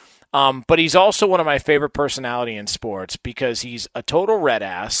sports, but he's also one of my favorite personality in sports because he's a total red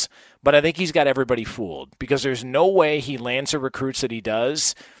ass, but I think he's got everybody fooled because there's no way he lands the recruits that he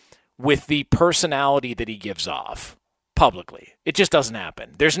does with the personality that he gives off publicly. It just doesn't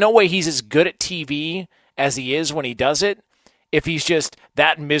happen. There's no way he's as good at TV as he is when he does it if he's just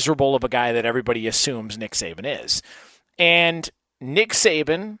that miserable of a guy that everybody assumes Nick Saban is. And Nick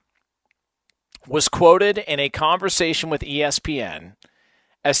Saban was quoted in a conversation with ESPN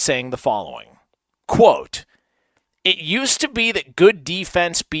as saying the following, quote, "It used to be that good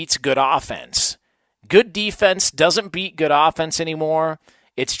defense beats good offense. Good defense doesn't beat good offense anymore.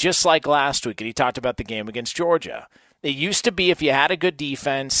 It's just like last week." And he talked about the game against Georgia. It used to be if you had a good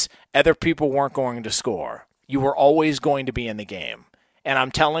defense, other people weren't going to score. You were always going to be in the game. And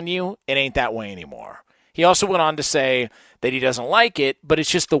I'm telling you, it ain't that way anymore. He also went on to say that he doesn't like it, but it's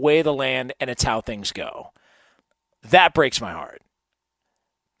just the way of the land and it's how things go. That breaks my heart.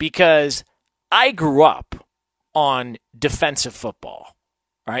 Because I grew up on defensive football.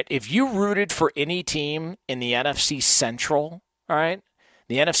 All right. If you rooted for any team in the NFC Central, all right,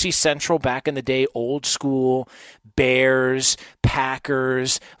 the NFC Central back in the day, old school, Bears,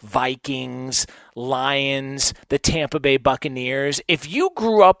 Packers, Vikings, Lions, the Tampa Bay Buccaneers. If you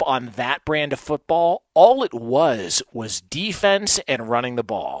grew up on that brand of football, all it was defense and running the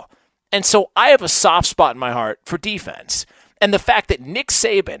ball. And so I have a soft spot in my heart for defense. And the fact that Nick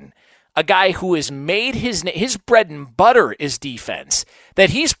Saban, a guy who has made his bread and butter is defense,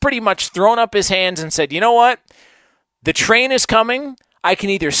 that he's pretty much thrown up his hands and said, you know what? The train is coming. I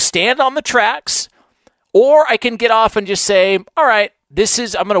can either stand on the tracks or I can get off and just say, all right,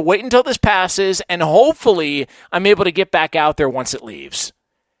 I'm going to wait until this passes and hopefully I'm able to get back out there once it leaves.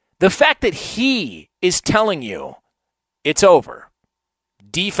 The fact that he is telling you it's over.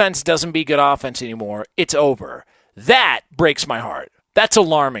 Defense doesn't beat good offense anymore. It's over. That breaks my heart. That's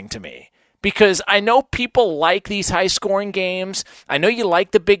alarming to me because I know people like these high-scoring games. I know you like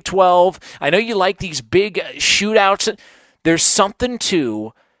the Big 12. I know you like these big shootouts. There's something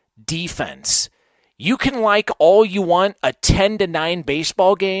to defense. You can like all you want a 10-9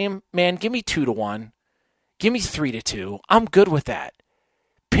 baseball game. Man, give me 2-1. Give me 3-2. I'm good with that.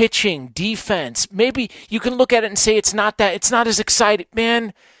 Pitching, defense. Maybe you can look at it and say it's not as exciting.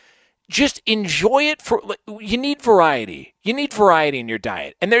 Man, just enjoy it. You need variety. You need variety in your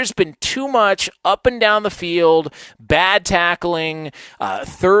diet. And there's been too much up and down the field, bad tackling,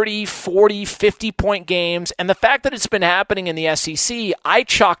 30, 40, 50-point games. And the fact that it's been happening in the SEC, I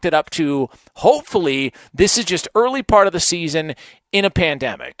chalked it up to, hopefully, this is just early part of the season in a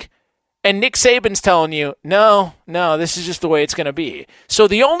pandemic. And Nick Saban's telling you, no, this is just the way it's going to be. So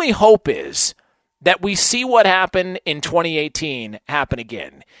the only hope is that we see what happened in 2018 happen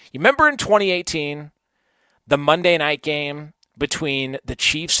again. You remember in 2018, the Monday night game between the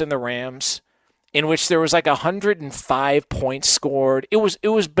Chiefs and the Rams, in which there was like 105 points scored? It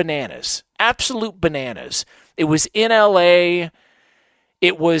was bananas, absolute bananas. It was in LA.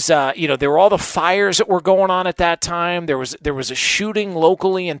 It was, there were all the fires that were going on at that time. There was a shooting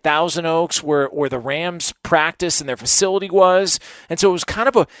locally in Thousand Oaks where the Rams practice and their facility was. And so it was kind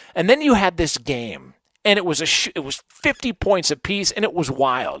of and then you had this game, and it was it was 50 points apiece, and it was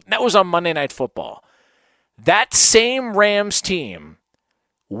wild. And that was on Monday Night Football. That same Rams team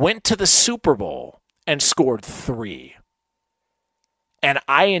went to the Super Bowl and scored 3. And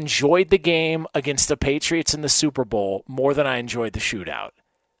I enjoyed the game against the Patriots in the Super Bowl more than I enjoyed the shootout,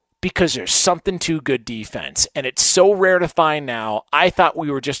 because there's something to good defense. And it's so rare to find now. I thought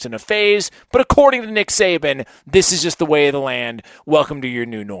we were just in a phase, but according to Nick Saban, this is just the way of the land. Welcome to your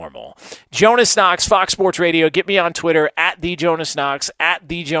new normal. Jonas Knox, Fox Sports Radio. Get me on Twitter, @TheJonasKnox,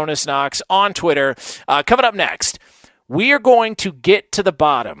 @TheJonasKnox on Twitter. Coming up next, we are going to get to the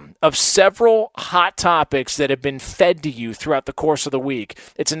bottom of several hot topics that have been fed to you throughout the course of the week.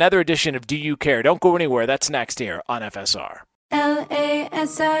 It's another edition of Do You Care? Don't go anywhere. That's next here on FSR.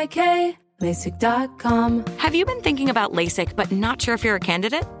 LASIK, LASIK.com. Have you been thinking about LASIK but not sure if you're a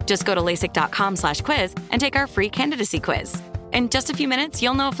candidate? Just go to LASIK.com/quiz and take our free candidacy quiz. In just a few minutes,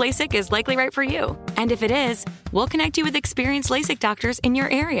 you'll know if LASIK is likely right for you. And if it is, we'll connect you with experienced LASIK doctors in your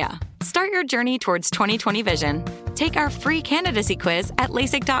area. Start your journey towards 20/20 vision. Take our free candidacy quiz at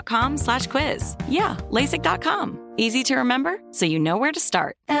LASIK.com/quiz. Yeah, LASIK.com. Easy to remember, so you know where to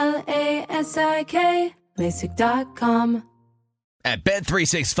start. LASIK, LASIK.com. At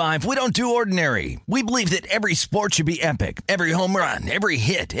Bet365, we don't do ordinary. We believe that every sport should be epic. Every home run, every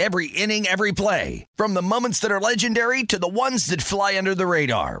hit, every inning, every play. From the moments that are legendary to the ones that fly under the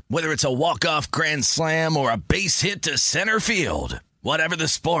radar. Whether it's a walk-off grand slam or a base hit to center field. Whatever the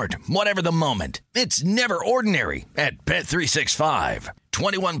sport, whatever the moment. It's never ordinary at Bet365.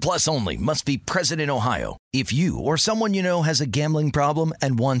 21 plus only. Must be present in Ohio. If you or someone you know has a gambling problem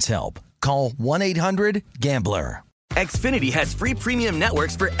and wants help, call 1-800-GAMBLER. Xfinity has free premium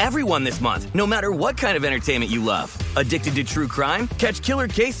networks for everyone this month, no matter what kind of entertainment you love. Addicted to true crime? Catch killer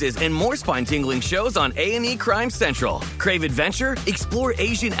cases and more spine-tingling shows on A&E Crime Central. Crave adventure? Explore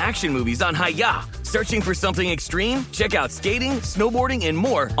Asian action movies on Hi-YAH. Searching for something extreme? Check out skating, snowboarding, and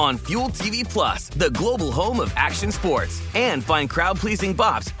more on Fuel TV Plus, the global home of action sports. And find crowd-pleasing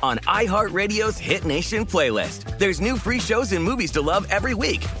bops on iHeartRadio's Hit Nation playlist. There's new free shows and movies to love every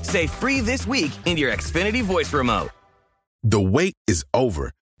week. Say free this week in your Xfinity voice remote. The wait is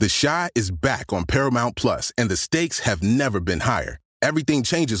over. The Chi is back on Paramount Plus, and the stakes have never been higher. Everything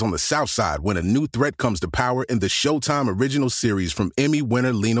changes on the South Side when a new threat comes to power in the Showtime original series from Emmy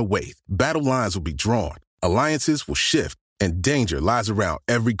winner Lena Waithe. Battle lines will be drawn, alliances will shift, and danger lies around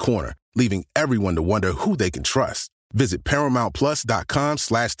every corner, leaving everyone to wonder who they can trust. Visit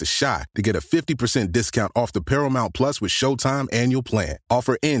ParamountPlus.com/The Chi to get a 50% discount off the Paramount Plus with Showtime annual plan.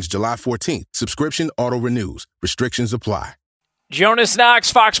 Offer ends July 14th. Subscription auto-renews. Restrictions apply. Jonas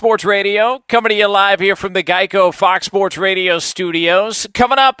Knox, Fox Sports Radio, coming to you live here from the Geico Fox Sports Radio studios.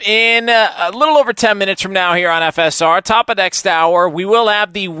 Coming up in a little over 10 minutes from now here on FSR, top of next hour, we will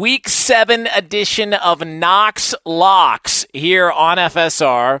have the Week 7 edition of Knox Locks here on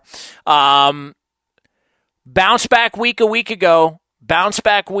FSR. Bounce back week a week ago, bounce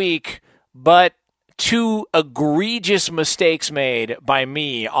back week, but 2 egregious mistakes made by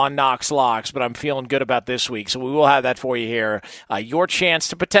me on Knox Locks, but I'm feeling good about this week, so we will have that for you here. Your chance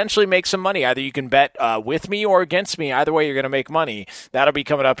to potentially make some money. Either you can bet with me or against me. Either way, you're going to make money. That'll be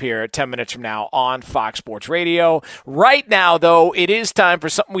coming up here 10 minutes from now on Fox Sports Radio. Right now, though, it is time for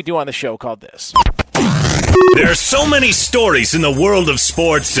something we do on the show called this. There are so many stories in the world of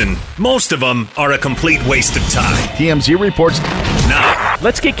sports, and most of them are a complete waste of time. TMZ reports. Now,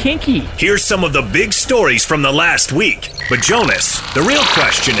 let's get kinky. Here's some of the big stories from the last week. But Jonas, the real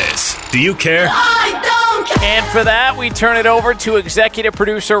question is, do you care? I don't care! And for that, we turn it over to executive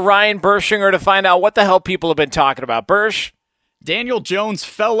producer Ryan Bershinger to find out what the hell people have been talking about. Bersh? Daniel Jones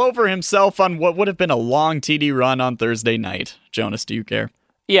fell over himself on what would have been a long TD run on Thursday night. Jonas, do you care?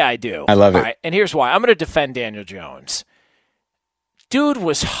 Yeah, I do. I love it. All right, and here's why. I'm going to defend Daniel Jones. Dude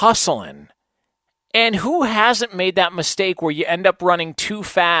was hustling. And who hasn't made that mistake where you end up running too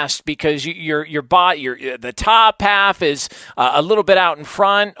fast because the top half is a little bit out in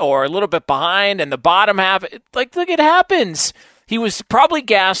front or a little bit behind, and the bottom half, look, it happens. He was probably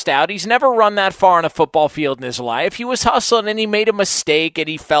gassed out. He's never run that far on a football field in his life. He was hustling and he made a mistake and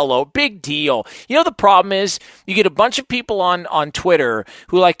he fell over. Big deal. You know, the problem is you get a bunch of people on Twitter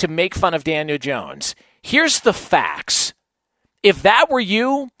who like to make fun of Daniel Jones. Here's the facts. If that were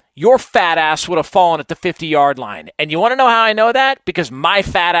you, your fat ass would have fallen at the 50-yard line. And you want to know how I know that? Because my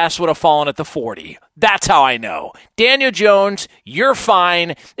fat ass would have fallen at the 40. That's how I know. Daniel Jones, you're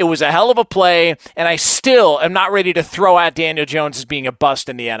fine. It was a hell of a play, and I still am not ready to throw out Daniel Jones as being a bust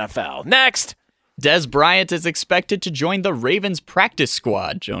in the NFL. Next. Des Bryant is expected to join the Ravens practice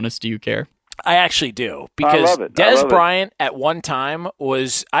squad. Jonas, do you care? I actually do, because Des Bryant at one time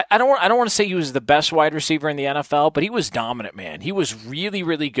was I don't want to say he was the best wide receiver in the NFL, but he was dominant, man. He was really,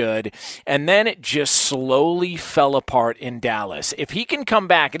 really good, and then it just slowly fell apart in Dallas. If he can come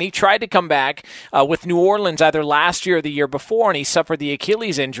back, and he tried to come back with New Orleans either last year or the year before, and he suffered the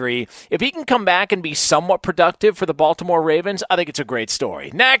Achilles injury, if he can come back and be somewhat productive for the Baltimore Ravens, I think it's a great story.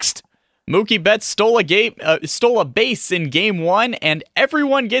 Next. Mookie Betts stole a base in Game 1, and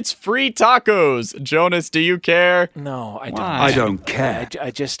everyone gets free tacos. Jonas, do you care? No, I don't. I don't care.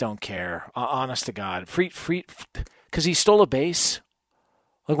 I just don't care. Honest to God, free, because he stole a base.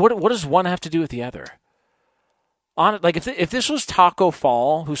 Like, what does one have to do with the other? If this was Taco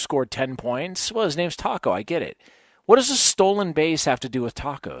Fall who scored 10 points, well, his name's Taco. I get it. What does a stolen base have to do with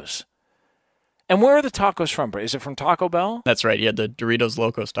tacos? And where are the tacos from? Is it from Taco Bell? That's right. Yeah, the Doritos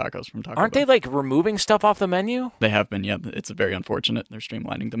Locos tacos from Taco Bell. Aren't they removing stuff off the menu? They have been. Yeah, it's very unfortunate. They're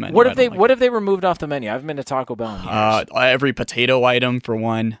streamlining the menu. What have they removed off the menu? I haven't been to Taco Bell in years. Every potato item for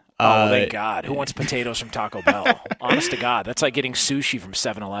one. Oh, thank God. Who wants potatoes from Taco Bell? Honest to God, that's like getting sushi from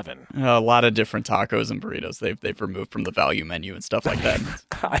 7-Eleven. A lot of different tacos and burritos they've removed from the value menu and stuff like that.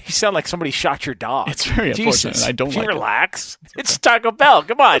 You sound like somebody shot your dog. It's very unfortunate. I don't like relax. It's Taco Bell.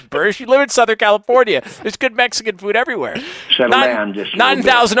 Come on, Bursch. You live in Southern California. There's good Mexican food everywhere. Not in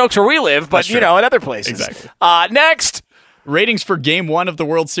Thousand Oaks where we live, but, in other places. Exactly. Next. Ratings for Game 1 of the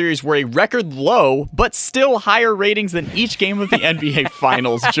World Series were a record low, but still higher ratings than each game of the NBA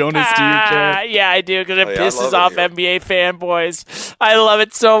Finals. Jonas, do you care? Yeah, I do, because it pisses off NBA fanboys. I love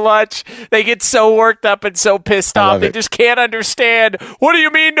it so much. They get so worked up and so pissed off. They just can't understand. What do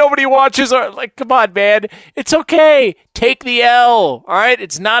you mean nobody watches? Come on, man. It's okay. Take the L, all right?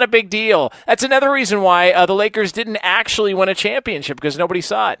 It's not a big deal. That's another reason why the Lakers didn't actually win a championship, because nobody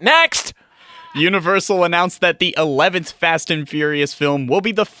saw it. Next! Universal announced that the 11th Fast and Furious film will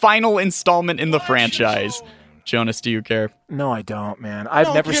be the final installment in the franchise. Jonas, do you care? No, I don't, man.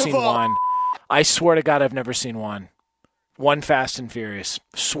 I've never seen one. I swear to God, I've never seen one. One Fast and Furious.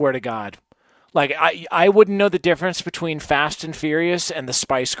 Swear to God. I wouldn't know the difference between Fast and Furious and the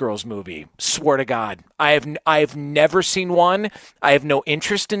Spice Girls movie. Swear to God. I've never seen one. I have no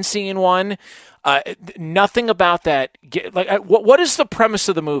interest in seeing one. Nothing about that. What is the premise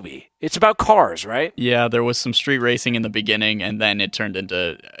of the movie? It's about cars, right? Yeah, there was some street racing in the beginning, and then it turned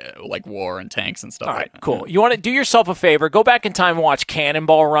into war and tanks and stuff. All right, cool. You want to do yourself a favor? Go back in time and watch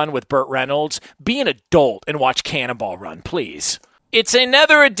Cannonball Run with Burt Reynolds. Be an adult and watch Cannonball Run, please. It's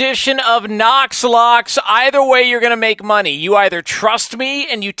another edition of Knox Locks. Either way, you're going to make money. You either trust me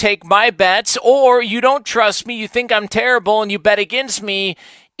and you take my bets, or you don't trust me, you think I'm terrible, and you bet against me.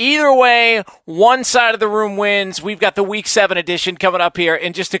 Either way, one side of the room wins. We've got the Week 7 edition coming up here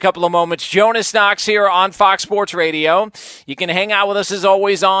in just a couple of moments. Jonas Knox here on Fox Sports Radio. You can hang out with us as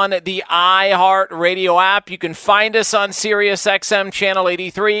always on the iHeart Radio app. You can find us on Sirius XM Channel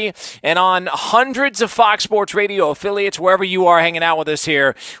 83 and on hundreds of Fox Sports Radio affiliates wherever you are hanging out with us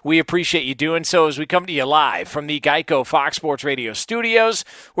here. We appreciate you doing so as we come to you live from the Geico Fox Sports Radio studios,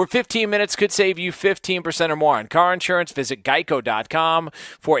 where 15 minutes could save you 15% or more on car insurance. Visit geico.com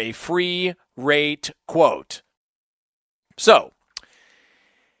for a free rate quote. So,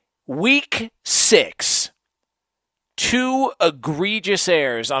 Week 6, 2 egregious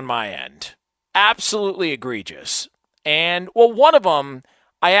errors on my end. Absolutely egregious. And, one of them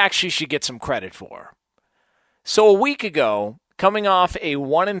I actually should get some credit for. So a week ago, coming off a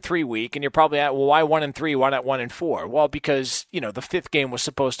 1-3 week, and you're probably at, why 1-3? Why not 1-4? Well, because, the fifth game was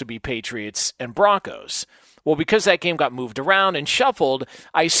supposed to be Patriots and Broncos. Well, because that game got moved around and shuffled,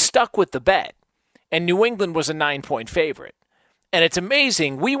 I stuck with the bet. And New England was a 9-point favorite. And it's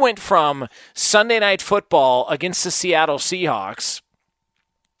amazing. We went from Sunday Night Football against the Seattle Seahawks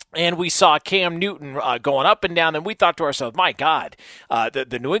And we saw Cam Newton going up and down, and we thought to ourselves, my God,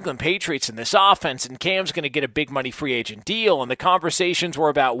 the New England Patriots in this offense, and Cam's going to get a big money free agent deal. And the conversations were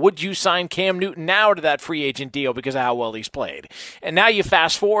about, would you sign Cam Newton now to that free agent deal because of how well he's played? And now you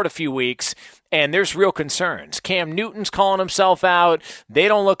fast forward a few weeks, and there's real concerns. Cam Newton's calling himself out. They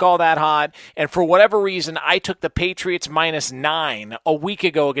don't look all that hot. And for whatever reason, I took the Patriots -9 a week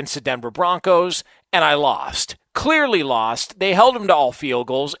ago against the Denver Broncos, and I lost. Clearly lost. They held him to all field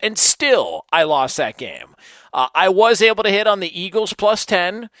goals, and still I lost that game. I was able to hit on the Eagles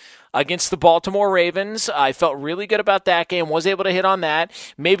 +10 against the Baltimore Ravens. I felt really good about that game, was able to hit on that.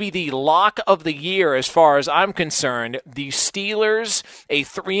 Maybe the lock of the year as far as I'm concerned, the Steelers, a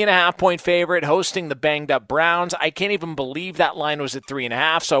 3.5-point favorite, hosting the banged-up Browns. I can't even believe that line was at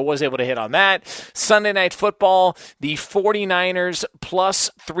 3.5, so I was able to hit on that. Sunday Night Football, the 49ers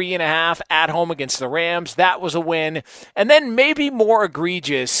 +3.5 at home against the Rams. That was a win. And then maybe more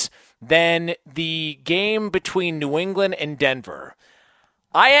egregious than the game between New England and Denver.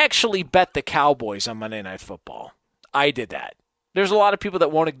 I actually bet the Cowboys on Monday Night Football. I did that. There's a lot of people that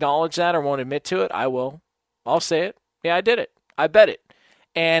won't acknowledge that or won't admit to it. I will. I'll say it. Yeah, I did it. I bet it.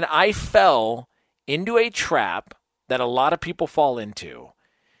 And I fell into a trap that a lot of people fall into.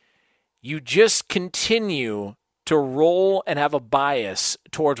 You just continue to roll and have a bias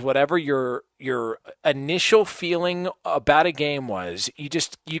towards whatever your initial feeling about a game was.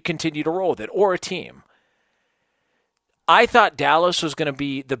 You continue to roll with it, or a team. I thought Dallas was going to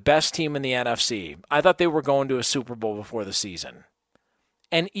be the best team in the NFC. I thought they were going to a Super Bowl before the season.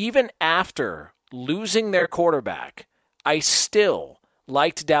 And even after losing their quarterback, I still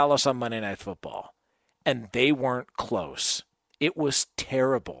liked Dallas on Monday Night Football. And they weren't close. It was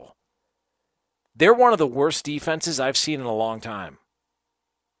terrible. They're one of the worst defenses I've seen in a long time.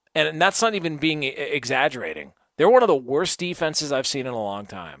 And that's not even being exaggerating. They're one of the worst defenses I've seen in a long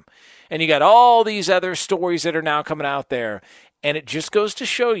time. And you got all these other stories that are now coming out there. And it just goes to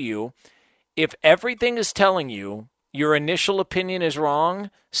show you, if everything is telling you your initial opinion is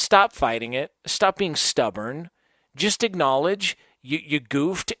wrong, stop fighting it. Stop being stubborn. Just acknowledge you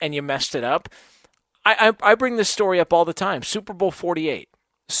goofed and you messed it up. I bring this story up all the time. Super Bowl 48.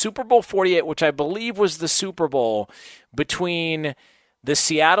 Super Bowl 48, which I believe was the Super Bowl between the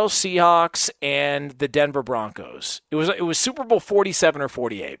Seattle Seahawks and the Denver Broncos. It was Super Bowl 47 or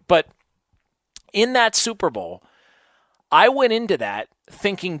 48. But in that Super Bowl, I went into that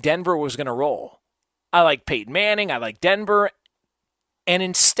thinking Denver was going to roll. I like Peyton Manning. I like Denver. And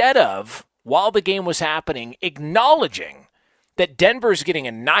instead of, while the game was happening, acknowledging that Denver's getting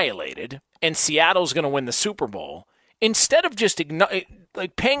annihilated and Seattle's going to win the Super Bowl, instead of just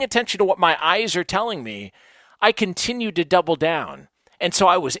paying attention to what my eyes are telling me, I continued to double down. And so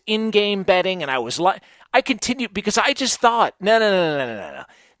I was in-game betting, and I continued because I just thought, no.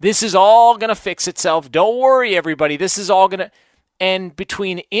 This is all going to fix itself. Don't worry, everybody. This is all going to... And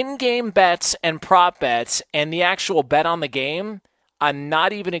between in-game bets and prop bets and the actual bet on the game, I'm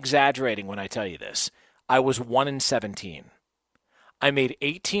not even exaggerating when I tell you this. I was 1-17. I made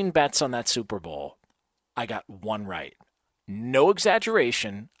 18 bets on that Super Bowl. I got one right. No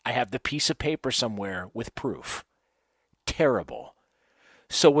exaggeration. I have the piece of paper somewhere with proof. Terrible.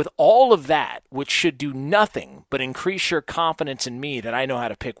 So with all of that, which should do nothing but increase your confidence in me that I know how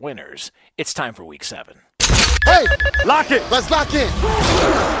to pick winners, it's time for Week 7. Hey, lock it. Let's lock in.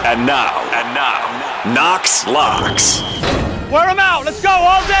 And now, Knox Locks. Wear them out. Let's go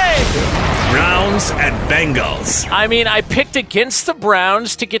all day. Browns and Bengals. I mean, I picked against the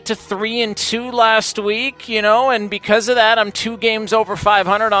Browns to get to 3-2 last week, and because of that, I'm 2 games over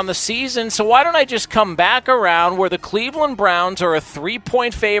 500 on the season. So why don't I just come back around where the Cleveland Browns are a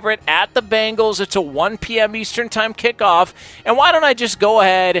 3-point favorite at the Bengals? It's a 1 p.m. Eastern time kickoff. And why don't I just go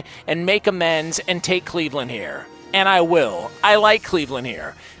ahead and make amends and take Cleveland here? And I will. I like Cleveland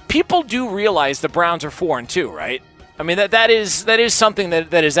here. People do realize the Browns are 4-2, right? I mean, that is something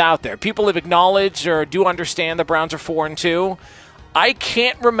that is out there. People have acknowledged or do understand the Browns are 4-2. I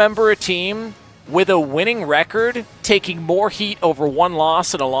can't remember a team with a winning record taking more heat over one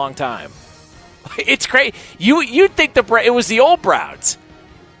loss in a long time. It's great. You'd think it was the old Browns.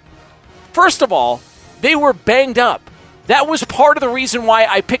 First of all, they were banged up. That was part of the reason why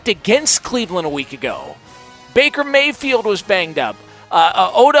I picked against Cleveland a week ago. Baker Mayfield was banged up.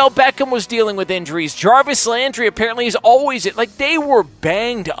 Odell Beckham was dealing with injuries. Jarvis Landry apparently is always it. Like, they were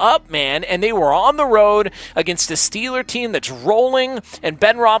banged up, man, and they were on the road against a Steeler team that's rolling, and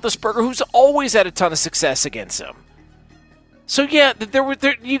Ben Roethlisberger, who's always had a ton of success against them. So yeah,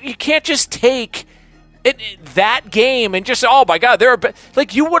 you can't just take that game and just, oh my God,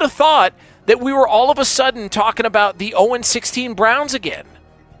 like, you would have thought that we were all of a sudden talking about the 0-16 Browns again.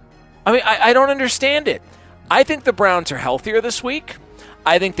 I mean, I don't understand it. I think the Browns are healthier this week.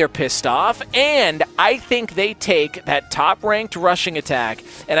 I think they're pissed off, and I think they take that top-ranked rushing attack,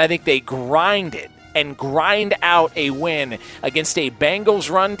 and I think they grind it and grind out a win against a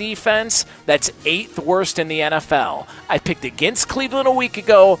Bengals run defense that's 8th worst in the NFL. I picked against Cleveland a week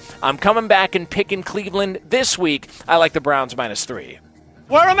ago. I'm coming back and picking Cleveland this week. I like the Browns -3.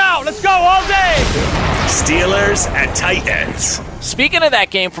 Wear them out. Let's go all day. Steelers at Titans. Speaking of that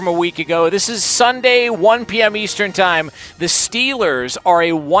game from a week ago, this is Sunday, 1 p.m. Eastern Time. The Steelers are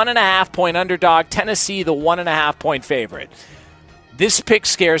a 1.5-point underdog. Tennessee, the 1.5-point favorite. This pick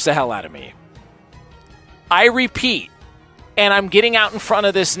scares the hell out of me. I repeat, and I'm getting out in front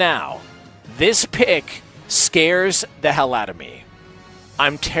of this now. This pick scares the hell out of me.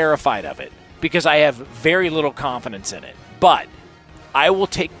 I'm terrified of it because I have very little confidence in it. But I will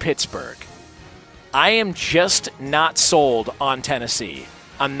take Pittsburgh. I am just not sold on Tennessee.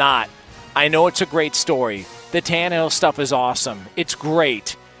 I'm not. I know it's a great story. The Tannehill stuff is awesome. It's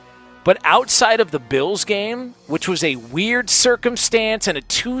great. But outside of the Bills game, which was a weird circumstance and a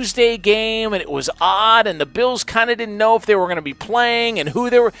Tuesday game, and it was odd, and the Bills kind of didn't know if they were going to be playing and who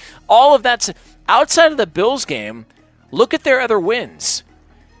they were, all of that's outside of the Bills game. Look at their other wins.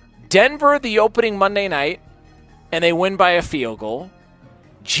 Denver, the opening Monday night, and they win by a field goal.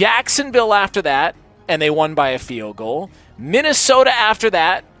 Jacksonville after that, and they won by a field goal. Minnesota after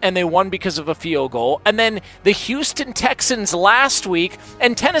that, and they won because of a field goal. And then the Houston Texans last week,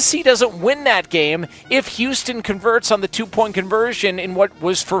 and Tennessee doesn't win that game if Houston converts on the 2-point conversion in what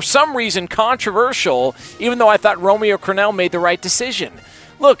was for some reason controversial, even though I thought Romeo Crennel made the right decision.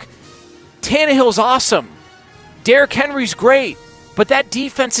 Look, Tannehill's awesome. Derrick Henry's great, but that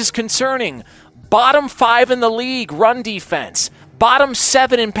defense is concerning. Bottom 5 in the league run defense. Bottom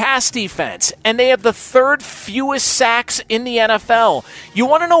 7 in pass defense, and they have the 3rd fewest sacks in the NFL. You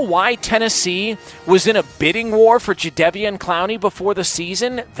want to know why Tennessee was in a bidding war for Jadeveon Clowney before the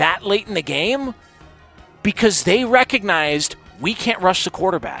season that late in the game? Because they recognized we can't rush the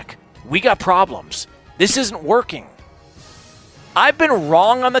quarterback. We got problems. This isn't working. I've been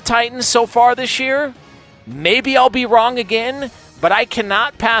wrong on the Titans so far this year. Maybe I'll be wrong again, but I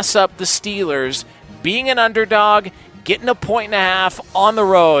cannot pass up the Steelers being an underdog, getting a 1.5 on the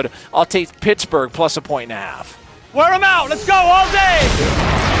road. I'll take Pittsburgh plus a 1.5. Wear them out. Let's go all day.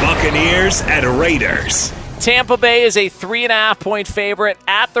 Buccaneers at Raiders. Tampa Bay is a 3.5-point favorite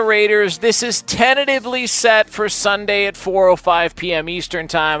at the Raiders. This is tentatively set for Sunday at 4:05 p.m. Eastern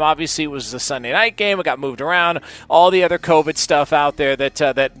Time. Obviously, it was the Sunday night game. It got moved around. All the other COVID stuff out there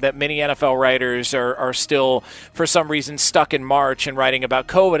that many NFL writers are still, for some reason, stuck in March and writing about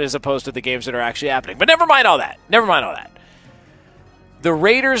COVID as opposed to the games that are actually happening. But never mind all that. The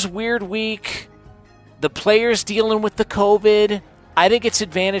Raiders' weird week, the players dealing with the COVID, I think it's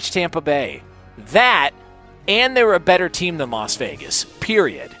advantage Tampa Bay. That, and they're a better team than Las Vegas,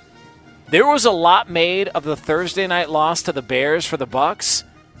 period. There was a lot made of the Thursday night loss to the Bears for the Bucs,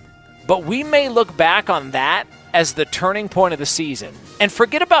 but we may look back on that as the turning point of the season. And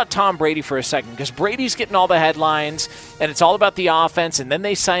forget about Tom Brady for a second, because Brady's getting all the headlines, and it's all about the offense, and then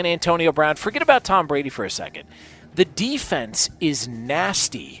they sign Antonio Brown. Forget about Tom Brady for a second. The defense is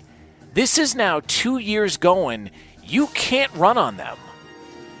nasty. This is now 2 years going. You can't run on them.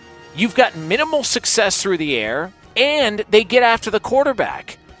 You've got minimal success through the air, and they get after the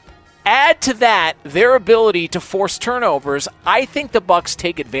quarterback. Add to that their ability to force turnovers. I think the Bucs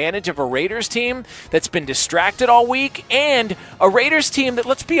take advantage of a Raiders team that's been distracted all week, and a Raiders team that,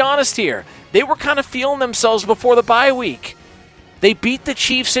 let's be honest here, they were kind of feeling themselves before the bye week. They beat the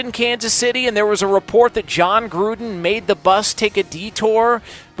Chiefs in Kansas City, and there was a report that John Gruden made the bus take a detour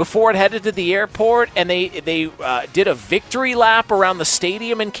before it headed to the airport, and they did a victory lap around the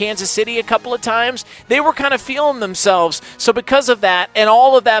stadium in Kansas City a couple of times. They were kind of feeling themselves. So because of that, and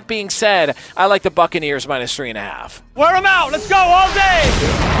all of that being said, I like the Buccaneers minus 3.5. Wear them out. Let's go all day.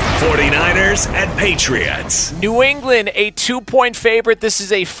 49ers at Patriots. New England, a 2-point favorite. This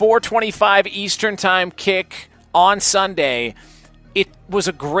is a 4:25 Eastern Time kick on Sunday. It was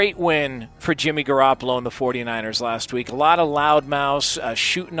a great win for Jimmy Garoppolo and the 49ers last week. A lot of loudmouths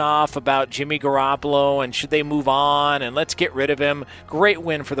shooting off about Jimmy Garoppolo and should they move on and let's get rid of him. Great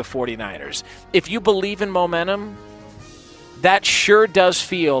win for the 49ers. If you believe in momentum, that sure does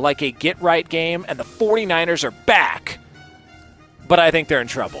feel like a get-right game, and the 49ers are back. But I think they're in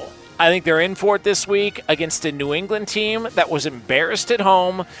trouble. I think they're in for it this week against a New England team that was embarrassed at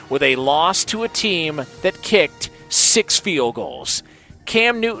home with a loss to a team that kicked 6 field goals.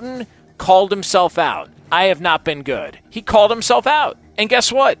 Cam Newton called himself out. I have not been good. He called himself out. And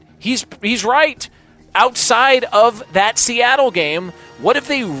guess what? He's right. outside of that Seattle game, what have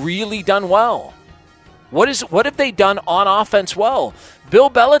they really done well? What have they done on offense well? Bill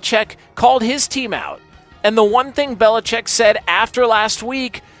Belichick called his team out. And the one thing Belichick said after last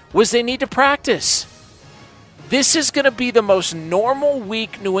week was they need to practice. This is going to be the most normal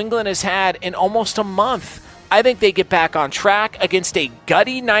week New England has had in almost a month. I think they get back on track against a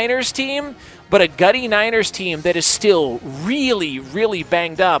gutty Niners team, but a gutty Niners team that is still really, really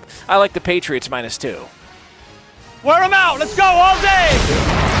banged up. I like the Patriots -2. Wear them out. Let's go all day.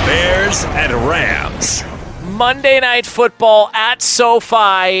 Bears and Rams. Monday Night Football at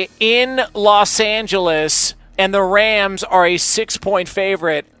SoFi in Los Angeles, and the Rams are a 6-point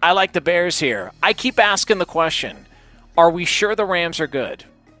favorite. I like the Bears here. I keep asking the question, are we sure the Rams are good?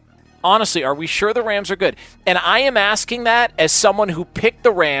 Honestly, are we sure the Rams are good? And I am asking that as someone who picked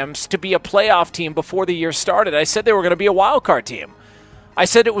the Rams to be a playoff team before the year started. I said they were going to be a wild card team. I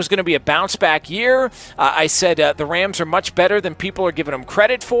said it was going to be a bounce-back year. I said the Rams are much better than people are giving them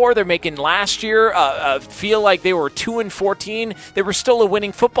credit for. They're making last year feel like they were 2-14. They were still a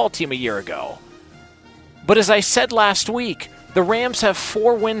winning football team a year ago. But as I said last week, the Rams have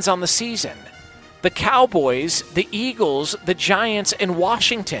 4 wins on the season. The Cowboys, the Eagles, the Giants, and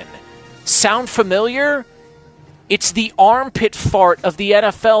Washington. Sound familiar? It's the armpit fart of the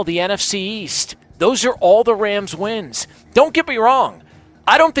NFL, the NFC East. Those are all the Rams' wins. Don't get me wrong.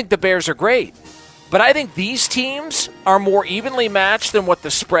 I don't think the Bears are great. But I think these teams are more evenly matched than what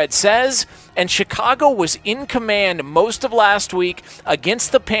the spread says. And Chicago was in command most of last week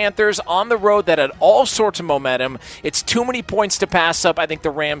against the Panthers on the road that had all sorts of momentum. It's too many points to pass up. I think the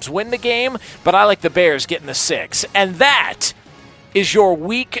Rams win the game, but I like the Bears getting the 6. And that is your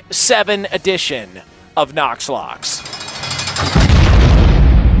Week 7 edition of Knox Locks.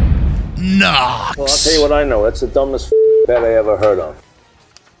 Knox. Well, I'll tell you what I know. That's the dumbest bet I ever heard of.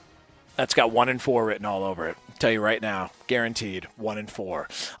 That's got 1 and 4 written all over it. I'll tell you right now, guaranteed 1 and 4.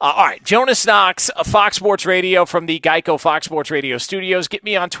 All right, Jonas Knox, Fox Sports Radio from the Geico Fox Sports Radio studios. Get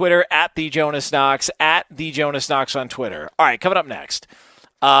me on Twitter at the Jonas Knox, at the Jonas Knox on Twitter. All right, coming up next,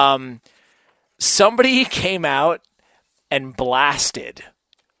 somebody came out and blasted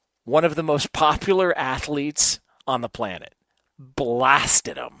one of the most popular athletes on the planet.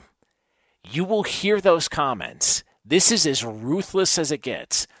 Blasted him. You will hear those comments. This is as ruthless as it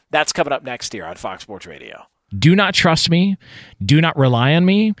gets. That's coming up next here on Fox Sports Radio. Do not trust me. Do not rely on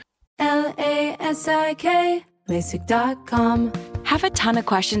me. LASIK, LASIK.com. Have a ton of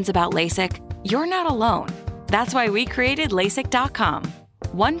questions about LASIK? You're not alone. That's why we created LASIK.com.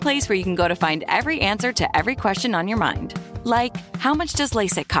 One place where you can go to find every answer to every question on your mind. Like, how much does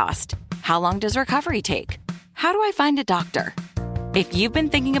LASIK cost? How long does recovery take? How do I find a doctor? If you've been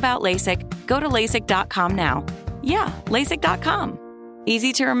thinking about LASIK, go to LASIK.com now. Yeah, LASIK.com.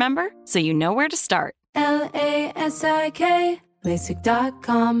 Easy to remember, so you know where to start. LASIK,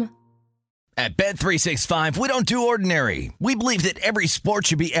 LASIK.com. At Bet365, we don't do ordinary. We believe that every sport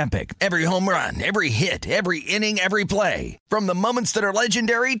should be epic. Every home run, every hit, every inning, every play. From the moments that are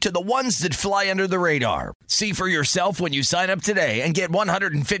legendary to the ones that fly under the radar. See for yourself when you sign up today and get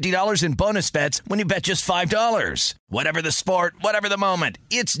 $150 in bonus bets when you bet just $5. Whatever the sport, whatever the moment,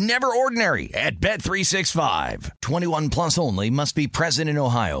 it's never ordinary at Bet365. 21 plus only. Must be present in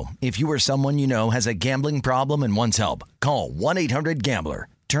Ohio. If you or someone you know has a gambling problem and wants help, call 1-800-GAMBLER.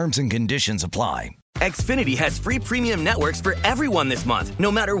 Terms and conditions apply. Xfinity has free premium networks for everyone this month,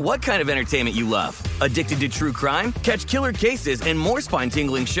 no matter what kind of entertainment you love. Addicted to true crime? Catch killer cases and more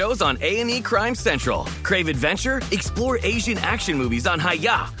spine-tingling shows on A&E Crime Central. Crave adventure? Explore Asian action movies on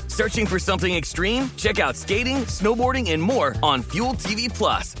Hi-YAH. Searching for something extreme? Check out skating, snowboarding, and more on Fuel TV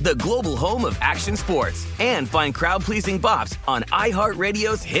Plus, the global home of action sports. And find crowd-pleasing bops on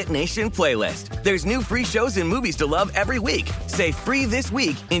iHeartRadio's Hit Nation playlist. There's new free shows and movies to love every week. Say free this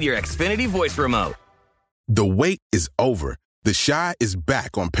week in your Xfinity voice remote. The wait is over. The Chi is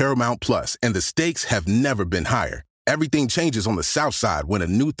back on Paramount Plus, and the stakes have never been higher. Everything changes on the South Side when a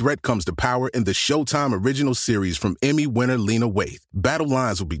new threat comes to power in the Showtime original series from Emmy winner Lena Waithe. Battle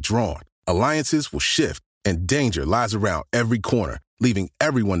lines will be drawn, alliances will shift, and danger lies around every corner, leaving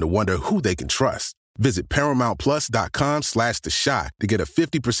everyone to wonder who they can trust. Visit ParamountPlus.com/The Chi to get a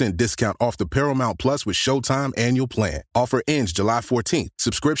 50% discount off the Paramount Plus with Showtime annual plan. Offer ends July 14th.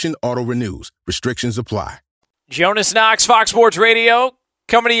 Subscription auto-renews. Restrictions apply. Jonas Knox, Fox Sports Radio,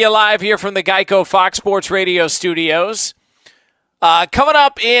 coming to you live here from the Geico Fox Sports Radio studios. Coming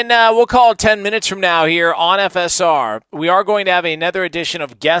up in, we'll call it 10 minutes from now here on FSR, we are going to have another edition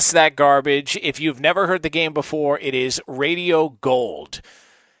of Guess That Garbage. If you've never heard the game before, it is Radio Gold.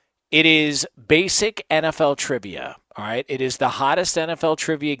 It is basic NFL trivia. All right. It is the hottest NFL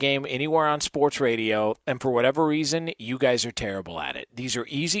trivia game anywhere on sports radio. And for whatever reason, you guys are terrible at it. These are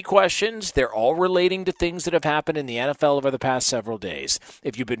easy questions. They're all relating to things that have happened in the NFL over the past several days.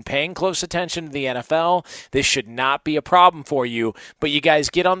 If you've been paying close attention to the NFL, this should not be a problem for you. But you guys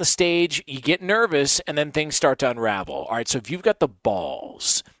get on the stage, you get nervous, and then things start to unravel. All right. So if you've got the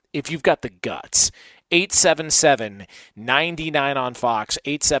balls, if you've got the guts, 877-99 on Fox,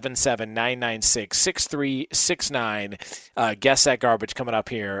 877-996-6369. Guess That Garbage coming up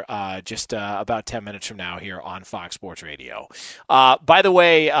here just about 10 minutes from now here on Fox Sports Radio. By the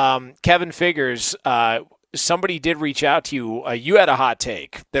way, Kevin Figures, somebody did reach out to you. You had a hot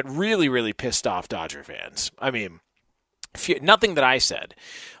take that really, really pissed off Dodger fans. I mean, nothing that I said,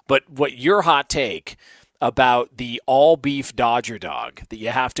 but what your hot take about the all-beef Dodger dog, that you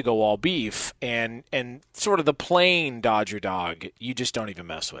have to go all beef, and sort of the plain Dodger dog, you just don't even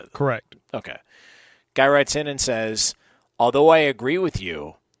mess with. Correct. Okay. Guy writes in and says, although I agree with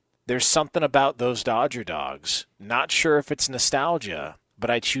you, there's something about those Dodger dogs. Not sure if it's nostalgia, but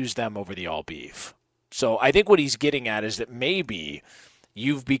I choose them over the all-beef. So I think what he's getting at is that maybe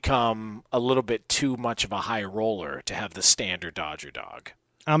you've become a little bit too much of a high roller to have the standard Dodger dog.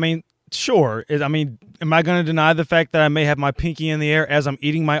 I mean, sure. I mean, am I going to deny the fact that I may have my pinky in the air as I'm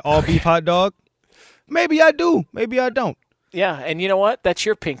eating my all-beef hot dog? Maybe I do. Maybe I don't. Yeah, and you know what? That's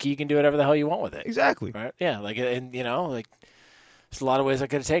your pinky. You can do whatever the hell you want with it. Exactly. Right? Yeah, and there's a lot of ways I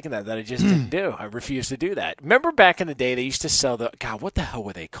could have taken that I just didn't do. I refused to do that. Remember back in the day, they used to sell God, what the hell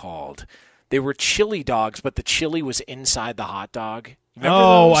were they called? They were chili dogs, but the chili was inside the hot dog. Remember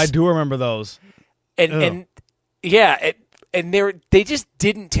those? I do remember those. And they just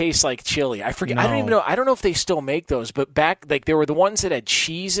didn't taste like chili. I forget. No. I don't even know. I don't know if they still make those, but back there were the ones that had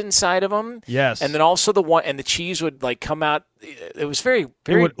cheese inside of them. Yes. And then also the cheese would come out. It was very,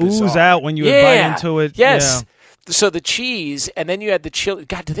 very It would bizarre. ooze out when you would bite into it. Yes. Yeah. So the cheese, and then you had the chili.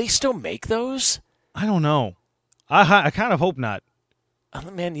 God, do they still make those? I don't know. I kind of hope not.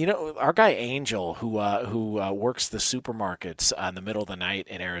 Man, our guy Angel, who works the supermarkets in the middle of the night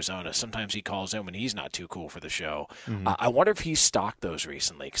in Arizona, sometimes he calls in when he's not too cool for the show. Mm-hmm. I wonder if he's stocked those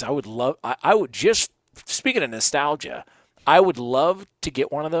recently, because I would just, speaking of nostalgia, I would love to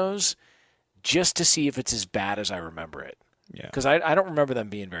get one of those just to see if it's as bad as I remember it. Yeah, because I don't remember them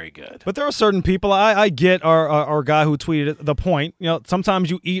being very good. But there are certain people. I get our guy who tweeted the point. Sometimes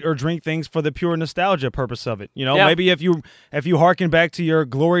you eat or drink things for the pure nostalgia purpose of it. Maybe if you harken back to your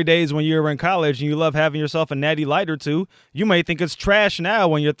glory days when you were in college and you love having yourself a natty light or two, you may think it's trash now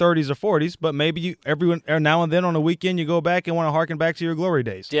when you're 30s or 40s. But maybe every now and then on a weekend you go back and want to harken back to your glory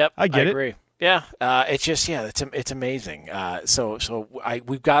days. Yep, I agree. Yeah, it's just it's amazing. So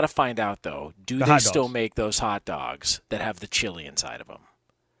we've got to find out though. Do they still make those hot dogs that have the chili inside of them?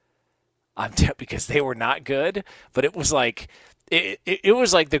 Because they were not good, but it was like it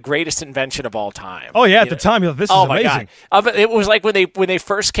was like the greatest invention of all time. Oh yeah, at the time, this is amazing. My God. It was like when they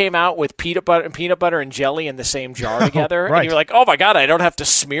first came out with peanut butter and jelly in the same jar together, right. And you're like, oh my God, I don't have to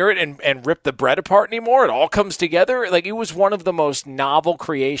smear it and rip the bread apart anymore. It all comes together. Like, it was one of the most novel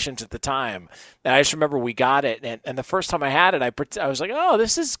creations at the time. And I just remember we got it, and the first time I had it, I was like, oh,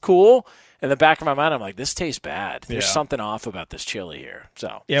 this is cool. In the back of my mind, I'm like, this tastes bad. There's something off about this chili here.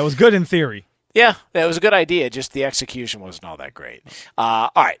 So yeah, it was good in theory. Yeah, it was a good idea. Just the execution wasn't all that great.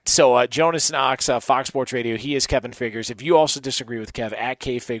 All right, so Jonas Knox, Fox Sports Radio, he is Kevin Figures. If you also disagree with Kev, at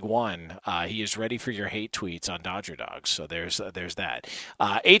KFig1, he is ready for your hate tweets on Dodger Dogs. So there's that.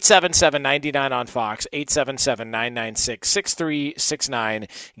 877-99 on Fox, 877-996-6369.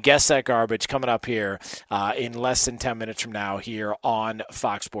 Guess That Garbage coming up here in less than 10 minutes from now here on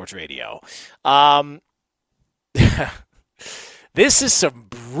Fox Sports Radio. This is some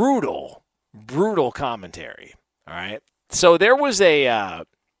brutal commentary. All right. So there was a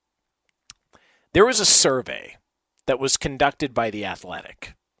survey that was conducted by The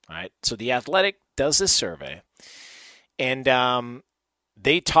Athletic. All right. So The Athletic does this survey, and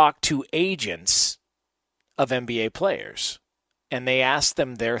they talk to agents of NBA players, and they ask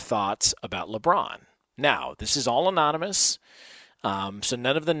them their thoughts about LeBron. Now, this is all anonymous, so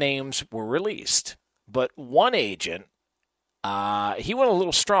none of the names were released. But one agent, he went a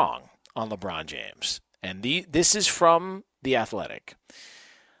little strong on LeBron James. And this is from The Athletic.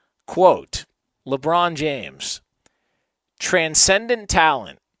 Quote, LeBron James, transcendent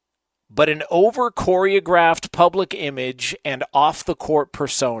talent, but an over-choreographed public image and off-the-court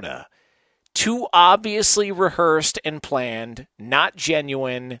persona. Too obviously rehearsed and planned, not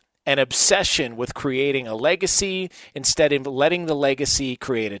genuine, an obsession with creating a legacy instead of letting the legacy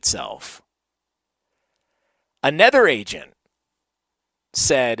create itself. Another agent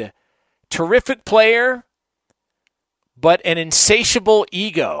said, terrific player, but an insatiable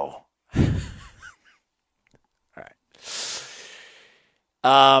ego. All right.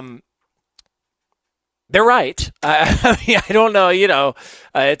 They're right. I mean, I don't know.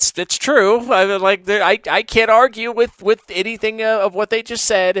 It's true. I can't argue with anything of what they just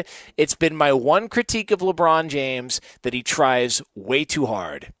said. It's been my one critique of LeBron James that he tries way too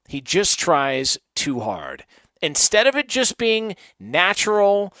hard. He just tries too hard instead of it just being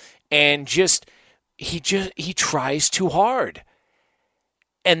natural and he tries too hard.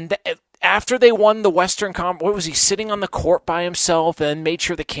 And after they won the Western Conference, what was he, sitting on the court by himself and made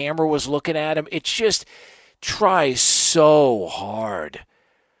sure the camera was looking at him? It's just tries so hard.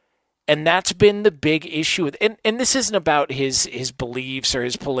 And that's been the big issue. And this isn't about his beliefs or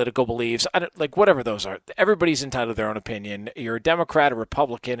his political beliefs. Whatever those are. Everybody's entitled to their own opinion. You're a Democrat, a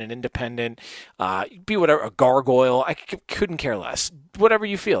Republican, an independent, be whatever, a gargoyle. I couldn't care less. Whatever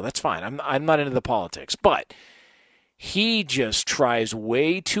you feel, that's fine. I'm not into the politics. But he just tries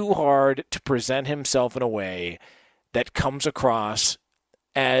way too hard to present himself in a way that comes across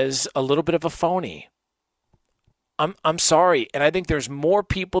as a little bit of a phony. I'm sorry, and I think there's more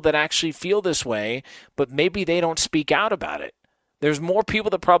people that actually feel this way, but maybe they don't speak out about it. There's more people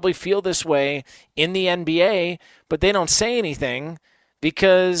that probably feel this way in the NBA, but they don't say anything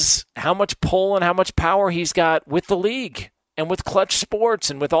because how much pull and how much power he's got with the league and with Clutch Sports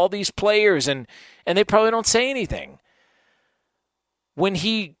and with all these players, and they probably don't say anything. When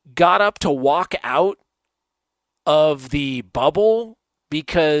he got up to walk out of the bubble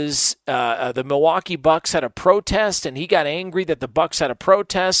because the Milwaukee Bucks had a protest and he got angry that the Bucks had a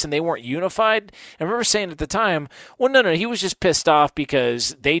protest and they weren't unified, I remember saying at the time, well, no, he was just pissed off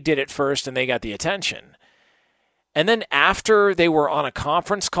because they did it first and they got the attention. And then after they were on a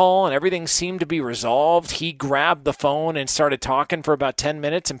conference call and everything seemed to be resolved, he grabbed the phone and started talking for about 10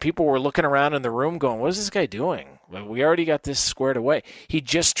 minutes, and people were looking around in the room going, what is this guy doing? We already got this squared away. He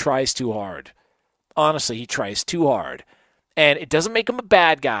just tries too hard. Honestly, he tries too hard. And it doesn't make him a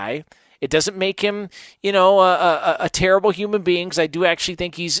bad guy. It doesn't make him, a terrible human being, because I do actually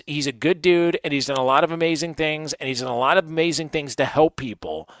think he's a good dude, and he's done a lot of amazing things, and he's done a lot of amazing things to help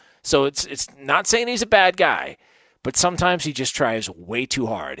people. So it's not saying he's a bad guy. But sometimes he just tries way too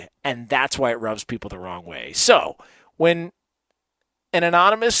hard, and that's why it rubs people the wrong way. So when an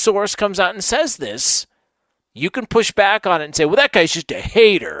anonymous source comes out and says this, you can push back on it and say, well, that guy's just a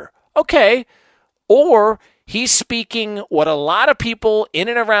hater. Okay. Or he's speaking what a lot of people in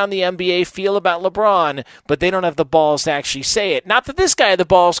and around the NBA feel about LeBron, but they don't have the balls to actually say it. Not that this guy had the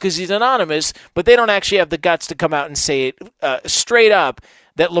balls because he's anonymous, but they don't actually have the guts to come out and say it straight up,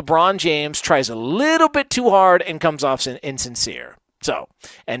 that LeBron James tries a little bit too hard and comes off insincere. So,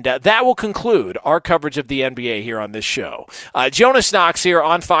 and that will conclude our coverage of the NBA here on this show. Jonas Knox here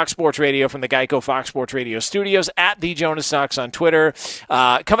on Fox Sports Radio from the Geico Fox Sports Radio studios, at the Jonas Knox on Twitter.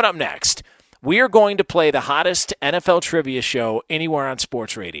 Coming up next, we are going to play the hottest NFL trivia show anywhere on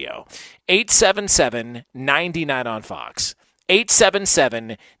sports radio. 877-99 on Fox.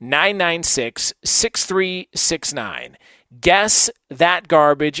 877-996-6369. Guess That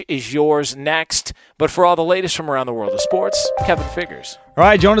Garbage is yours next. But for all the latest from around the world of sports, Kevin Figures. All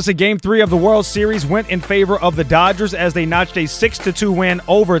right, Jonas, a Game 3 of the World Series went in favor of the Dodgers as they notched a 6-2 win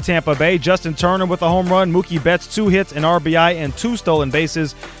over Tampa Bay. Justin Turner with a home run, Mookie Betts 2 hits, an RBI, and 2 stolen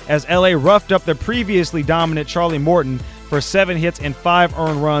bases as L.A. roughed up the previously dominant Charlie Morton for 7 hits and 5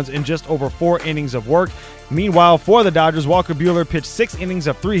 earned runs in just over 4 innings of work. Meanwhile, for the Dodgers, Walker Buehler pitched 6 innings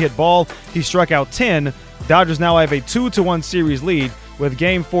of 3-hit ball. He struck out 10. Dodgers now have a 2-1 series lead, with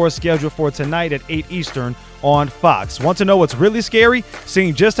Game 4 scheduled for tonight at 8 Eastern on Fox. Want to know what's really scary?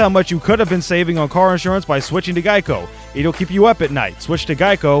 Seeing just how much you could have been saving on car insurance by switching to Geico. It'll keep you up at night. Switch to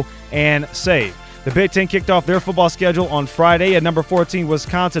Geico and save. The Big Ten kicked off their football schedule on Friday. At number 14,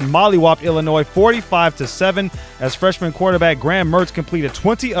 Wisconsin mollywopped Illinois 45-7 as freshman quarterback Graham Mertz completed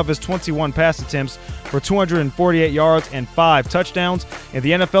 20 of his 21 pass attempts for 248 yards and 5 touchdowns. In the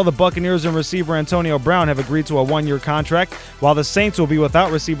NFL, the Buccaneers and receiver Antonio Brown have agreed to a 1-year contract, while the Saints will be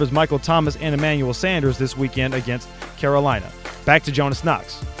without receivers Michael Thomas and Emmanuel Sanders this weekend against Carolina. Back to Jonas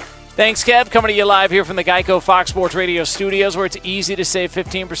Knox. Thanks, Kev. Coming to you live here from the Geico Fox Sports Radio studios, where it's easy to save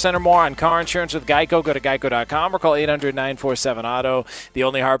 15% or more on car insurance with Geico. Go to geico.com or call 800-947-AUTO. The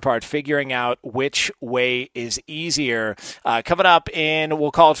only hard part, figuring out which way is easier. Coming up in,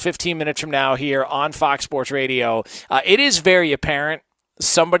 we'll call it 15 minutes from now here on Fox Sports Radio. It is very apparent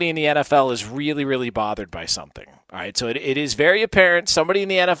somebody in the NFL is really, really bothered by something. All right, so it is very apparent somebody in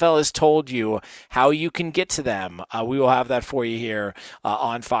the NFL has told you how you can get to them. We will have that for you here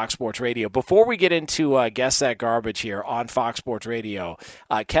on Fox Sports Radio. Before we get into Guess That Garbage here on Fox Sports Radio,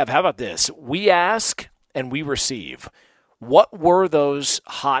 Kev, how about this? We ask and we receive. what were those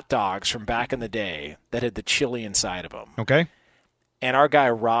hot dogs from back in the day that had the chili inside of them? Okay. And our guy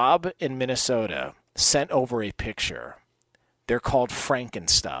Rob in Minnesota sent over a picture. They're called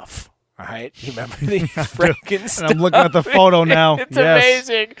Frankenstuff. All right, you remember the Frankenstuff? And I'm looking at the photo now. It's yes.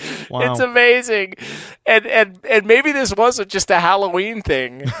 amazing. Wow. It's amazing. And maybe this wasn't just a Halloween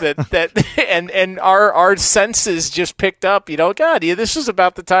thing that and our senses just picked up. God, yeah, this was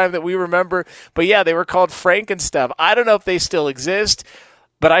about the time that we remember. But yeah, they were called Frankenstuff. I don't know if they still exist,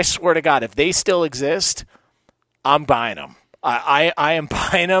 but I swear to God, if they still exist, I'm buying them. I am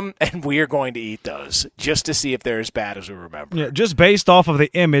buying them, and we are going to eat those just to see if they're as bad as we remember. Yeah, just based off of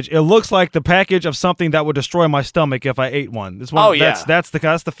the image, it looks like the package of something that would destroy my stomach if I ate one. That's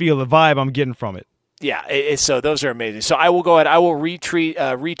the feel, the vibe I'm getting from it. Yeah, so those are amazing. So I will go ahead. I will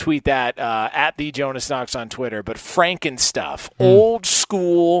retweet that at the Jonas Knox on Twitter. But Frankenstuff, old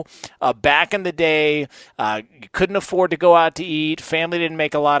school, back in the day, you couldn't afford to go out to eat. Family didn't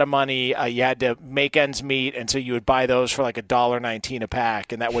make a lot of money. You had to make ends meet, and so you would buy those for like $1.19 a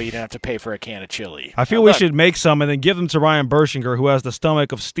pack, and that way you didn't have to pay for a can of chili. I feel we should make some and then give them to Ryan Bershinger, who has the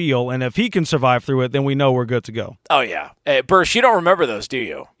stomach of steel, and if he can survive through it, then we know we're good to go. Oh yeah, Bersh, you don't remember those, do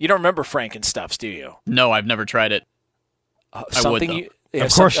you? You don't remember Frankenstuffs, do you? No, I've never tried it. I would, though.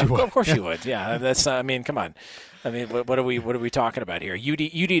 Of course you would. Of course you would. Yeah, that's. I mean, come on. I mean, what are we talking about here? You'd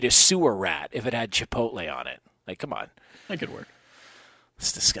eat a sewer rat if it had Chipotle on it. Like, come on. That could work.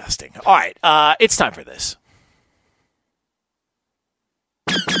 It's disgusting. All right, it's time for this.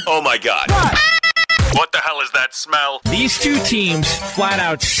 Oh my God. What the hell is that smell? These two teams flat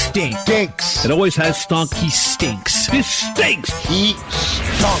out stink. Stinks. It always has stunk. He stinks. This stinks. He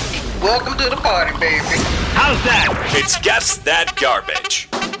stunk. Welcome to the party, baby. How's that? It's Guess That Garbage.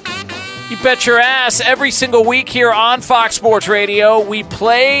 You bet your ass. Every single week here on Fox Sports Radio, we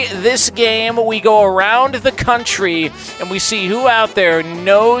play this game. We go around the country, and we see who out there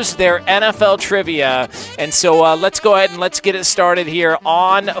knows their NFL trivia. And so let's go ahead and let's get it started here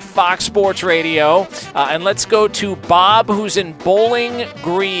on Fox Sports Radio. And let's go to Bob, who's in Bowling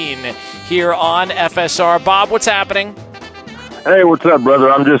Green here on FSR. Bob, what's happening? Hey, what's up,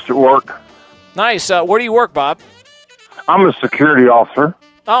 brother? I'm just at work. Nice. Where do you work, Bob? I'm a security officer.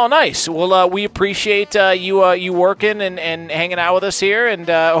 Oh, nice. Well, we appreciate you working and hanging out with us here, and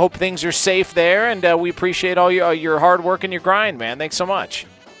hope things are safe there. And we appreciate all your hard work and your grind, man. Thanks so much.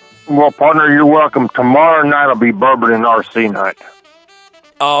 Well, partner, you're welcome. Tomorrow night will be bourbon and RC night.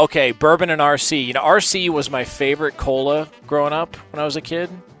 Oh, okay. Bourbon and RC. RC was my favorite cola growing up when I was a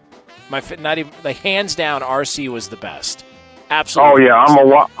kid. Hands down, RC was the best. Absolutely. Oh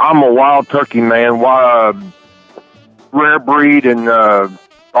yeah, I'm a wild turkey man. Rare breed and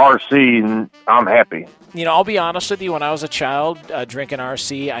RC, and I'm happy. I'll be honest with you. When I was a child drinking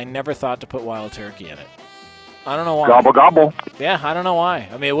RC, I never thought to put wild turkey in it. I don't know why. Gobble gobble. Yeah, I don't know why.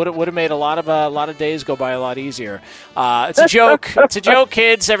 I mean, it would have made a lot of days go by a lot easier. It's a joke. It's a joke,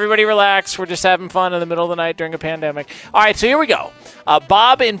 kids. Everybody relax. We're just having fun in the middle of the night during a pandemic. All right, so here we go.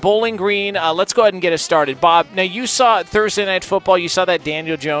 Bob in Bowling Green. Let's go ahead and get us started. Bob, now you saw Thursday Night Football. You saw that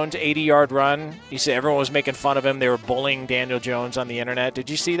Daniel Jones 80-yard run. You said everyone was making fun of him. They were bullying Daniel Jones on the internet. Did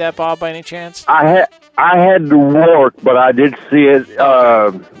you see that, Bob, by any chance? I had to work, but I did see it.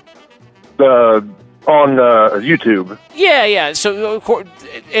 On YouTube. Yeah. So,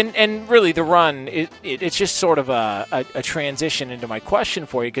 and really, the run it's just sort of a transition into my question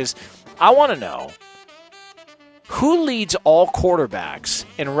for you, because I want to know who leads all quarterbacks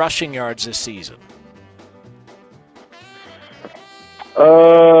in rushing yards this season.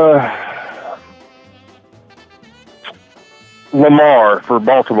 Lamar for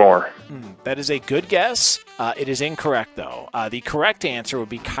Baltimore. That is a good guess. It is incorrect, though. The correct answer would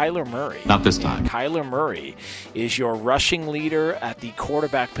be Kyler Murray. Not this time. Kyler Murray is your rushing leader at the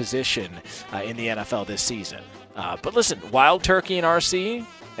quarterback position in the NFL this season. But listen, Wild Turkey and RC,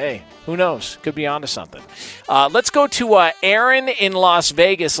 hey, who knows? Could be onto something. Let's go to Aaron in Las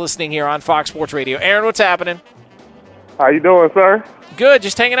Vegas listening here on Fox Sports Radio. Aaron, what's happening? How you doing, sir? Good,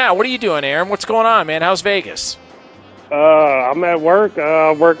 just hanging out. What are you doing, Aaron? What's going on, man? How's Vegas? I'm at work.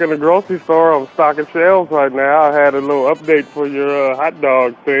 I work in the grocery store. I'm stocking shelves right now. I had a little update for your hot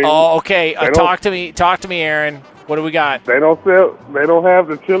dog thing. Oh, okay. Talk to me, Aaron. What do we got? They don't have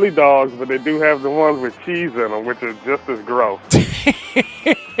the chili dogs, but they do have the ones with cheese in them, which are just as gross.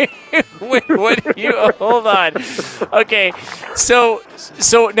 Wait, what? Hold on. Okay, so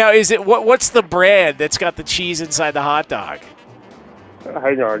now is it what's the brand that's got the cheese inside the hot dog?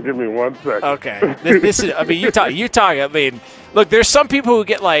 Hang on, give me 1 second. Okay, this is. I mean, you talking. I mean, look, there's some people who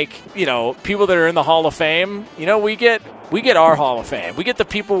get people that are in the Hall of Fame. We get We get our Hall of Fame. We get the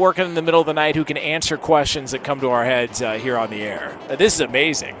people working in the middle of the night who can answer questions that come to our heads here on the air. This is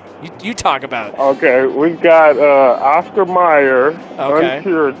amazing. You talk about it. Okay, we've got Oscar Mayer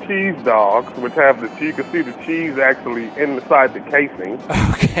uncured cheese dogs, which have you can see the cheese actually inside the casing.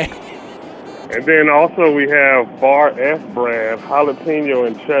 Okay. And then also we have Bar F brand jalapeno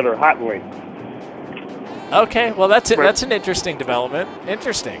and cheddar hot links. Okay, well that's it. That's an interesting development.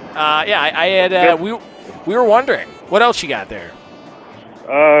 Interesting. I had we were wondering what else you got there.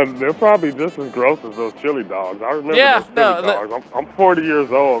 They're probably just as gross as those chili dogs. I remember those chili dogs. I'm 40 years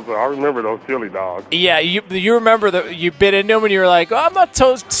old, so I remember those chili dogs. Yeah, you remember that you bit into them and you were like, oh, I'm not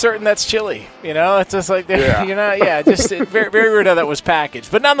so certain that's chili. You know, it's just like, just very, very weird how that was packaged.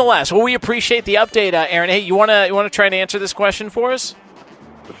 But nonetheless, well, we appreciate the update, Aaron. Hey, you wanna try and answer this question for us?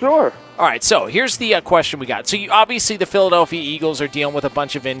 Sure. All right, so here's the question we got. So obviously the Philadelphia Eagles are dealing with a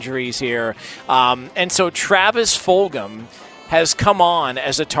bunch of injuries here. And so Travis Fulgham has come on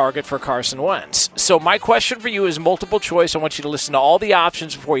as a target for Carson Wentz. So my question for you is multiple choice. I want you to listen to all the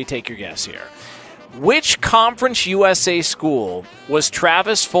options before you take your guess here. Which Conference USA school was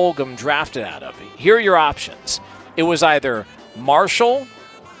Travis Fulgham drafted out of? Here are your options. It was either Marshall,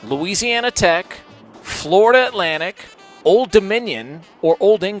 Louisiana Tech, Florida Atlantic, Old Dominion, or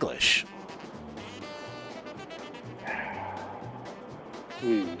Old English.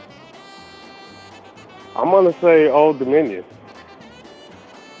 I'm going to say Old Dominion.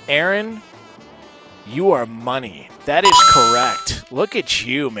 Aaron, you are money. That is correct. Look at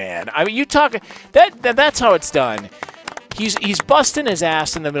you, man. I mean, you talk that's how it's done. He's busting his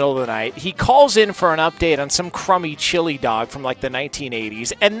ass in the middle of the night. He calls in for an update on some crummy chili dog from like the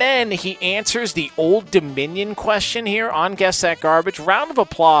 1980s, and then he answers the Old Dominion question here on Guess That Garbage. Round of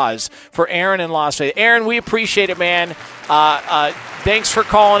applause for Aaron in Las Vegas. Aaron, we appreciate it, man. Thanks for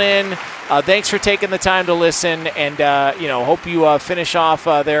calling in. Thanks for taking the time to listen, and hope you finish off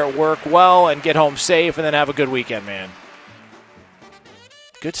there at work well and get home safe, and then have a good weekend, man.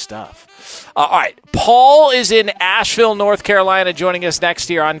 Good stuff. All right, Paul is in Asheville, North Carolina, joining us next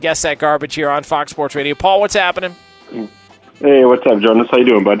year on Guess That Garbage here on Fox Sports Radio. Paul, what's happening? Hey, what's up, Jonas? How you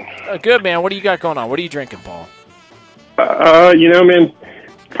doing, bud? Good, man. What do you got going on? What are you drinking, Paul? Man,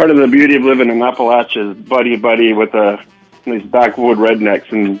 part of the beauty of living in Appalachia is buddy with these backwood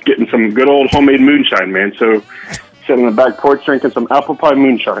rednecks and getting some good old homemade moonshine, man. So sitting on the back porch drinking some apple pie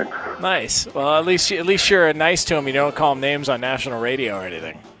moonshine. Nice. Well, at least you're nice to them. You don't call them names on national radio or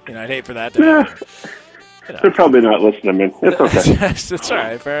anything. I'd hate for that to happen. They're probably not listening, man. It's okay. That's all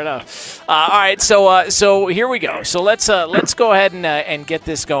right. Fair enough. All right. So here we go. So let's go ahead and get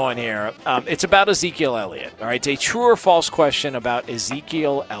this going here. It's about Ezekiel Elliott. All right. It's a true or false question about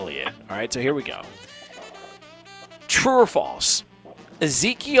Ezekiel Elliott. All right. So here we go. True or false?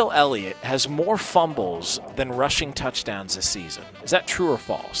 Ezekiel Elliott has more fumbles than rushing touchdowns this season. Is that true or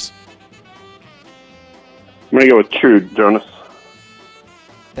false? I'm going to go with true, Jonas.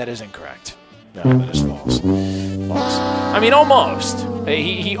 That is incorrect. No, that is false. I mean, almost.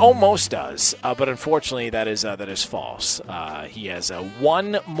 He almost does, but unfortunately, that is false. He has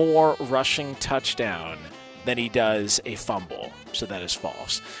one more rushing touchdown than he does a fumble, so that is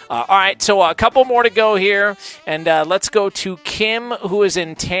false. All right, so a couple more to go here, and let's go to Kim, who is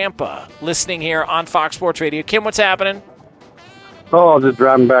in Tampa, listening here on Fox Sports Radio. Kim, what's happening? Oh, just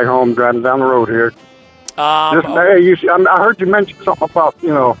driving back home, driving down the road here. I heard you mention something about,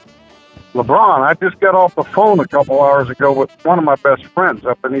 LeBron. I just got off the phone a couple hours ago with one of my best friends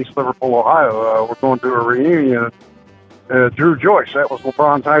up in East Liverpool, Ohio. We're going to a reunion. Drew Joyce, that was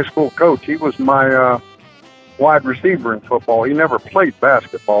LeBron's high school coach. He was my wide receiver in football. He never played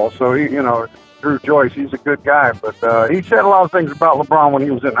basketball, so Drew Joyce, he's a good guy. But he said a lot of things about LeBron when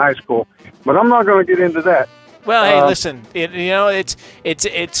he was in high school. But I'm not going to get into that. Well, hey, listen. Hey,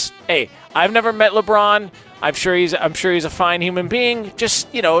 I've never met LeBron. I'm sure he's a fine human being. Just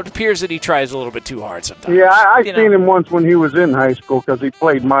it appears that he tries a little bit too hard sometimes. Yeah, I seen him once when he was in high school because he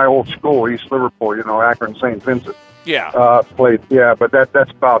played my old school, East Liverpool. Akron St. Vincent. Yeah. Played. Yeah, but that's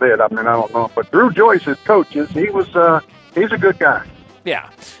about it. I mean, I don't know. But Drew Joyce's coaches, he's a good guy. Yeah.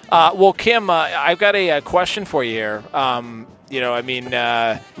 Well, Kim, I've got a question for you here.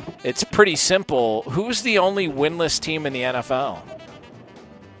 It's pretty simple. Who's the only winless team in the NFL?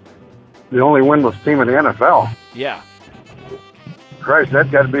 The only winless team in the NFL? Yeah. Christ, that's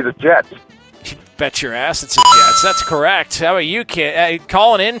got to be the Jets. Bet your ass it's the Jets. That's correct. How about you, kid?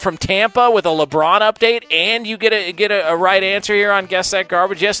 Calling in from Tampa with a LeBron update, and you get a right answer here on Guess That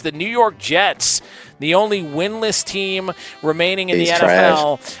Garbage. Yes, the New York Jets, the only winless team remaining in the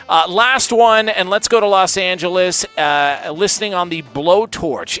NFL. Last one, and let's go to Los Angeles. Listening on the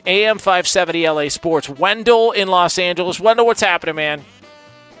Blowtorch, AM 570 LA Sports. Wendell in Los Angeles. Wendell, what's happening, man?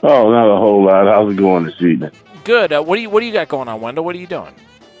 Oh, not a whole lot. How's it going this evening? Good. What do you got going on, Wendell? What are you doing?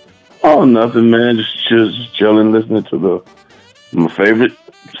 Oh, nothing, man. Just chilling, listening to my favorite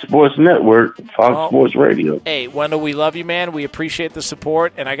sports network, Fox Sports Radio. Hey, Wendell, we love you, man. We appreciate the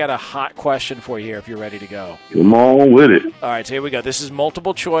support, and I got a hot question for you here if you're ready to go. Come on with it. All right, so here we go. This is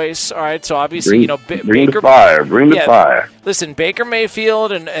multiple choice. All right, so obviously, bring the fire. Bring the fire. Listen, Baker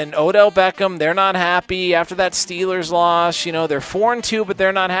Mayfield and Odell Beckham, they're not happy after that Steelers loss. You know, they're 4-2, but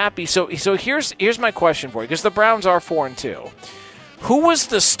they're not happy. So here's my question for you, because the Browns are 4-2. Who was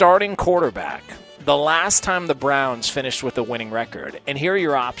the starting quarterback the last time the Browns finished with a winning record? And here are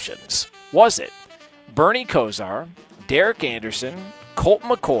your options. Was it Bernie Kosar, Derek Anderson, Colt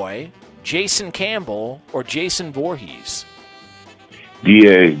McCoy, Jason Campbell, or Jason Voorhees?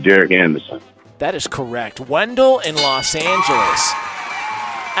 D.A. Derek Anderson. That is correct. Wendell in Los Angeles.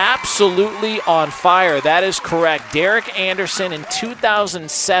 Absolutely on fire. That is correct. Derek Anderson in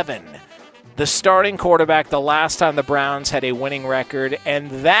 2007. The starting quarterback the last time the Browns had a winning record, and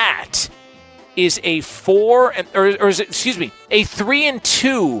that is a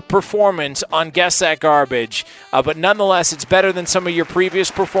 3-2 performance on Guess That Garbage. But nonetheless, it's better than some of your previous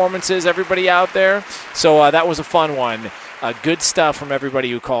performances, everybody out there. So that was a fun one. Good stuff from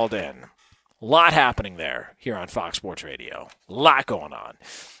everybody who called in. A lot happening there here on Fox Sports Radio. A lot going on.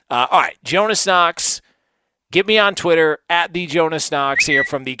 All right, Jonas Knox. Get me on Twitter, at the Jonas Knox here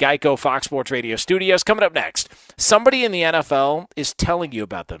from the Geico Fox Sports Radio studios. Coming up next, somebody in the NFL is telling you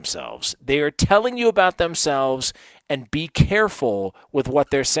about themselves. They are telling you about themselves, and be careful with what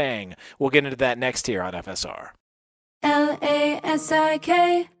they're saying. We'll get into that next here on FSR.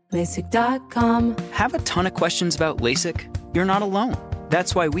 LASIK, LASIK.com. Have a ton of questions about LASIK? You're not alone.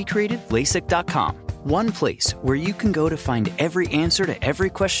 That's why we created LASIK.com. One place where you can go to find every answer to every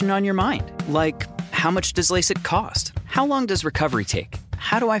question on your mind. Like, how much does LASIK cost? How long does recovery take?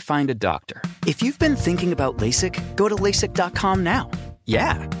 How do I find a doctor? If you've been thinking about LASIK, go to LASIK.com now.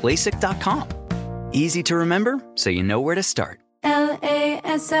 Yeah, LASIK.com. Easy to remember, so you know where to start.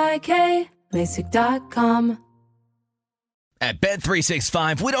 LASIK, LASIK.com. At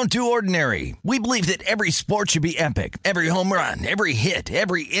Bet365, we don't do ordinary. We believe that every sport should be epic. Every home run, every hit,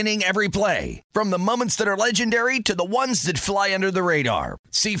 every inning, every play. From the moments that are legendary to the ones that fly under the radar.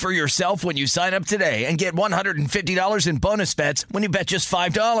 See for yourself when you sign up today and get $150 in bonus bets when you bet just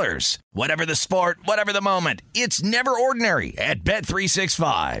 $5. Whatever the sport, whatever the moment, it's never ordinary at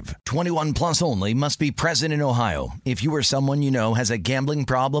Bet365. 21 plus only. Must be present in Ohio. If you or someone you know has a gambling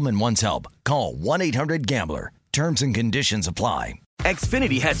problem and wants help, call 1-800-GAMBLER. Terms and conditions apply.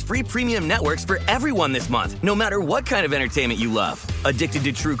 Xfinity has free premium networks for everyone this month, no matter what kind of entertainment you love. Addicted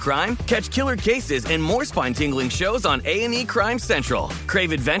to true crime? Catch killer cases and more spine-tingling shows on A&E Crime Central.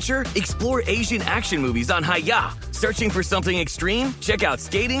 Crave adventure? Explore Asian action movies on Hi-YAH. Searching for something extreme? Check out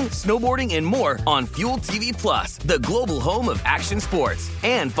skating, snowboarding, and more on Fuel TV Plus, the global home of action sports.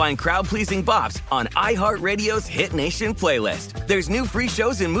 And find crowd-pleasing bops on iHeartRadio's Hit Nation playlist. There's new free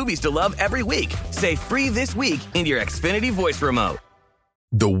shows and movies to love every week. Say free this week in your Xfinity voice remote.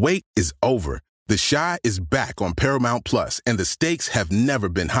 The wait is over. The Chi is back on Paramount Plus, and the stakes have never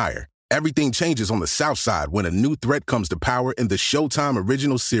been higher. Everything changes on the South Side when a new threat comes to power in the Showtime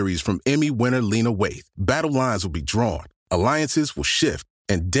original series from Emmy winner Lena Waithe. Battle lines will be drawn, alliances will shift,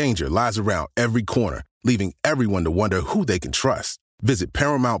 and danger lies around every corner, leaving everyone to wonder who they can trust. Visit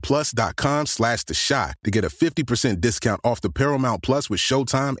ParamountPlus.com/The Chi to get a 50% discount off the Paramount Plus with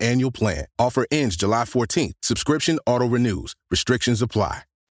Showtime annual plan. Offer ends July 14th. Subscription auto-renews. Restrictions apply.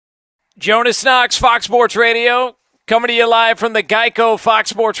 Jonas Knox, Fox Sports Radio, coming to you live from the Geico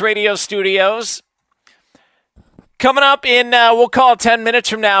Fox Sports Radio studios. Coming up in, we'll call it 10 minutes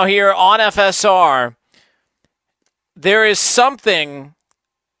from now here on FSR, there is something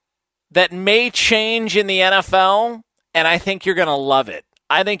that may change in the NFL, and I think you're going to love it.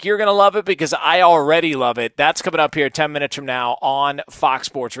 I think you're going to love it because I already love it. That's coming up here 10 minutes from now on Fox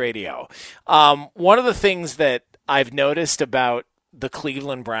Sports Radio. One of the things that I've noticed about the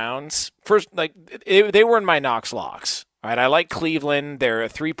Cleveland Browns, first, they were in my Knox locks. All right, I like Cleveland. They're a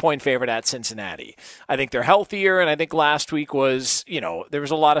 3-point favorite at Cincinnati. I think they're healthier, and I think last week was, there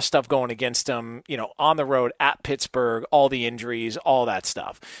was a lot of stuff going against them, on the road at Pittsburgh, all the injuries, all that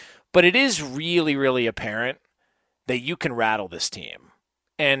stuff. But it is really, really apparent that you can rattle this team.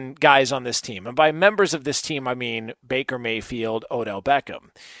 and guys on this team. And by members of this team, I mean Baker Mayfield, Odell Beckham.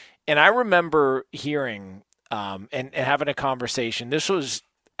 And I remember hearing and having a conversation. This was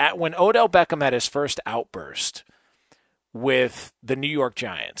when Odell Beckham had his first outburst with the New York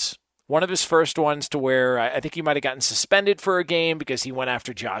Giants. One of his first ones to where I think he might have gotten suspended for a game because he went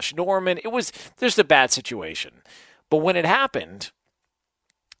after Josh Norman. It was just a bad situation. But when it happened,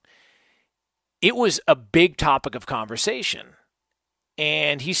 it was a big topic of conversation.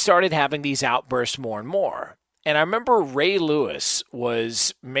 And he started having these outbursts more and more. And I remember Ray Lewis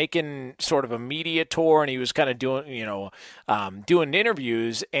was making sort of a media tour, and he was kind of doing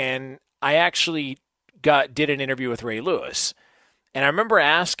interviews. And I actually did an interview with Ray Lewis. And I remember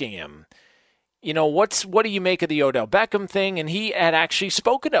asking him, what do you make of the Odell Beckham thing? And he had actually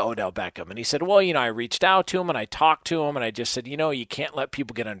spoken to Odell Beckham. And he said, well, I reached out to him and I talked to him and I just said, you can't let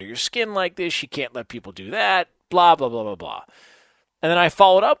people get under your skin like this. You can't let people do that, blah, blah, blah, blah, blah. And then I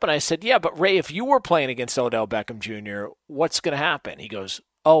followed up and I said, yeah, but Ray, if you were playing against Odell Beckham Jr., what's going to happen? He goes,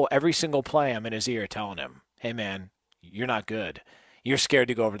 every single play I'm in his ear telling him, hey, man, you're not good. You're scared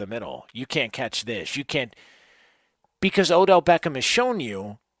to go over the middle. You can't catch this. You can't. Because Odell Beckham has shown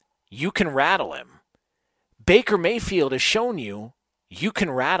you can rattle him. Baker Mayfield has shown you can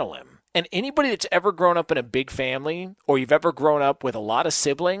rattle him. And anybody that's ever grown up in a big family or you've ever grown up with a lot of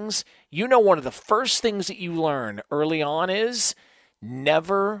siblings, one of the first things that you learn early on is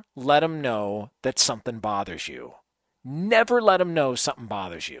never let them know that something bothers you. Never let them know something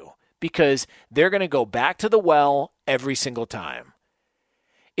bothers you because they're going to go back to the well every single time.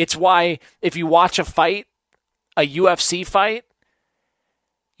 It's why if you watch a fight, a UFC fight,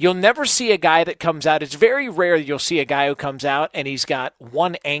 you'll never see a guy that comes out. It's very rare that you'll see a guy who comes out and he's got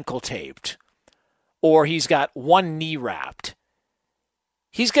one ankle taped or he's got one knee wrapped.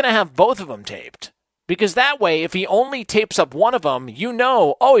 He's going to have both of them taped because that way, if he only tapes up one of them,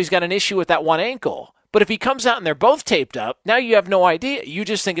 he's got an issue with that one ankle. But if he comes out and they're both taped up, now you have no idea. You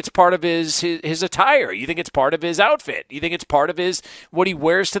just think it's part of his attire. You think it's part of his outfit. You think it's part of what he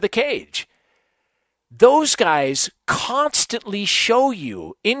wears to the cage. Those guys constantly show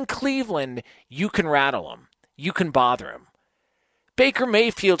you in Cleveland, you can rattle them. You can bother him. Baker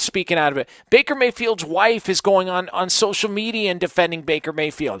Mayfield speaking out of it. Baker Mayfield's wife is going on social media and defending Baker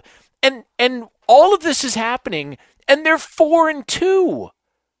Mayfield. And all of this is happening, and they're 4-2.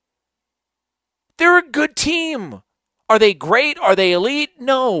 They're a good team. Are they great? Are they elite?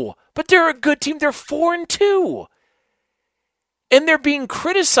 No. But they're a good team. They're 4-2. And they're being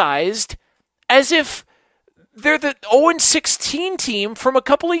criticized as if they're the 0-16 team from a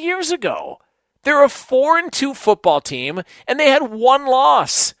couple of years ago. They're a 4-2 football team, and they had one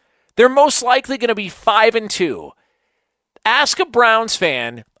loss. They're most likely going to be 5-2. Ask a Browns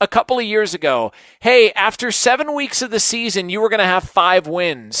fan a couple of years ago, hey, after 7 weeks of the season, you were going to have 5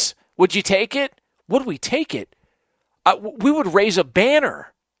 wins. Would you take it? Would we take it? We would raise a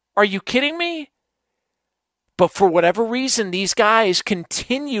banner. Are you kidding me? But for whatever reason, these guys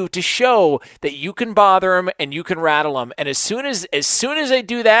continue to show that you can bother them and you can rattle them. And as soon as they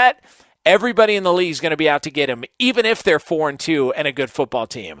do that, everybody in the league is going to be out to get them, even if they're 4-2 and a good football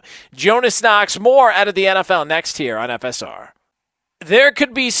team. Jonas Knox, more out of the NFL next here on FSR. There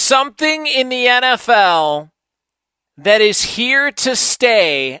could be something in the NFL that is here to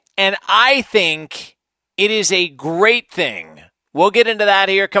stay, and I think it is a great thing. We'll get into that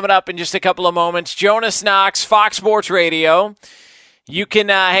here coming up in just a couple of moments. Jonas Knox, Fox Sports Radio. You can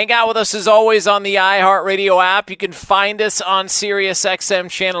hang out with us as always on the iHeartRadio app. You can find us on SiriusXM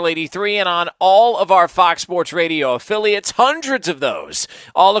Channel 83 and on all of our Fox Sports Radio affiliates, hundreds of those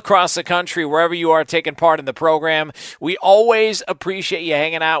all across the country, wherever you are taking part in the program. We always appreciate you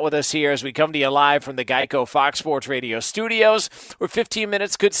hanging out with us here as we come to you live from the Geico Fox Sports Radio studios, where 15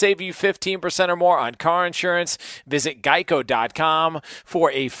 minutes could save you 15% or more on car insurance. Visit geico.com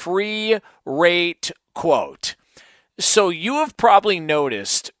for a free rate quote. So you have probably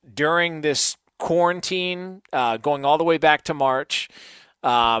noticed during this quarantine, going all the way back to March,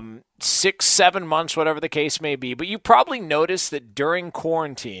 6-7 months, whatever the case may be, but you probably noticed that during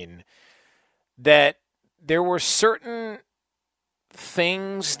quarantine that there were certain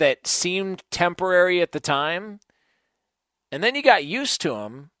things that seemed temporary at the time, and then you got used to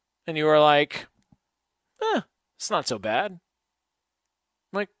them, and you were like, it's not so bad.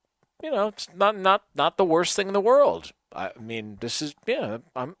 It's not the worst thing in the world. I mean, this is,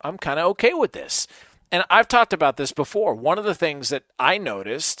 I'm kind of okay with this. And I've talked about this before. One of the things that I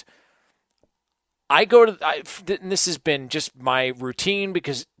noticed, and this has been just my routine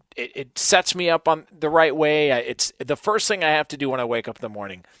because it sets me up on the right way. It's the first thing I have to do when I wake up in the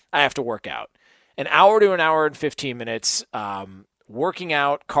morning. I have to work out. An hour to an hour and 15 minutes working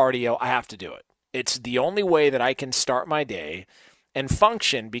out, cardio, I have to do it. It's the only way that I can start my day and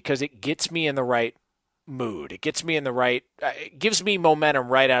function because it gets me in the right mood. It gets me in the right, it gives me momentum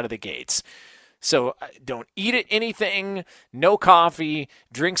right out of the gates. So don't eat anything, no coffee,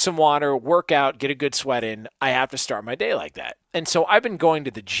 drink some water, work out, get a good sweat in. I have to start my day like that. And so I've been going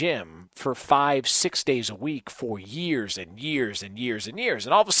to the gym for 5-6 days a week for years and years and years and years.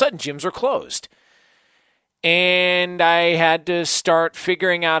 And all of a sudden, gyms are closed. And I had to start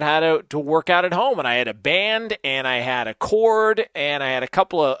figuring out how to work out at home. And I had a band, and I had a cord, and I had a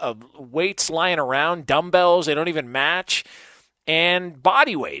couple of weights lying around, dumbbells, they don't even match, and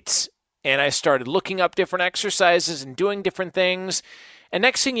body weights. And I started looking up different exercises and doing different things. And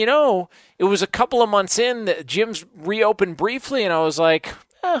next thing you know, it was a couple of months in, the gyms reopened briefly, and I was like,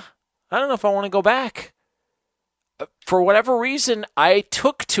 I don't know if I want to go back. For whatever reason, I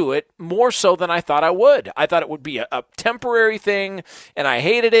took to it more so than I thought I would. I thought it would be a temporary thing, and I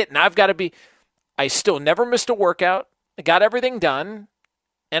hated it, and I still never missed a workout. I got everything done,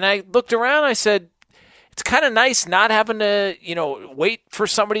 and I looked around, I said, it's kind of nice not having to, wait for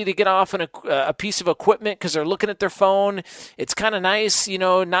somebody to get off a piece of equipment because they're looking at their phone. It's kind of nice,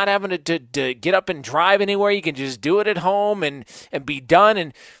 not having to get up and drive anywhere. You can just do it at home and be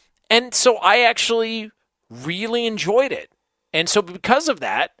done. And so I actually really enjoyed it. And so because of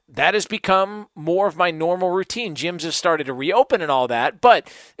that, that has become more of my normal routine. Gyms have started to reopen and all that,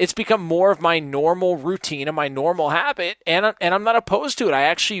 but it's become more of my normal routine and my normal habit, and I'm not opposed to it. I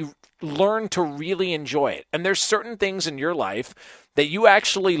actually learn to really enjoy it. And there's certain things in your life that you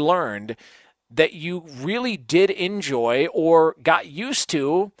actually learned that you really did enjoy or got used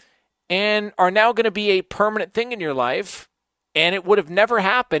to and are now going to be a permanent thing in your life. And it would have never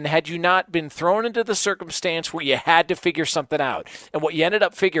happened had you not been thrown into the circumstance where you had to figure something out. And what you ended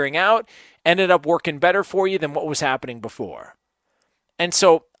up figuring out ended up working better for you than what was happening before. And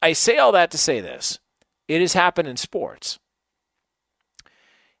so I say all that to say this. It has happened in sports.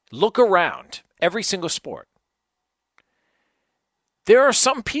 Look around every single sport. There are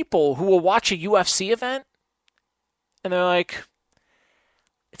some people who will watch a UFC event and they're like,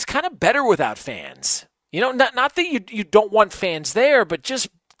 it's kind of better without fans. Not that you don't want fans there, but just,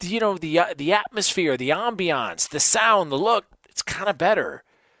 the atmosphere, the ambiance, the sound, the look, it's kind of better.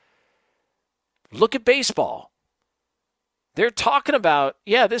 Look at baseball. They're talking about,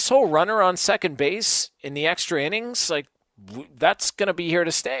 this whole runner on second base in the extra innings, that's going to be here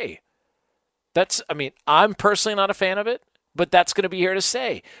to stay. I'm personally not a fan of it, but that's going to be here to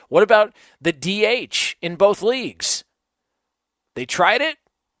stay. What about the DH in both leagues? They tried it.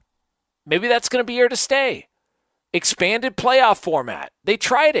 Maybe that's going to be here to stay. Expanded playoff format. They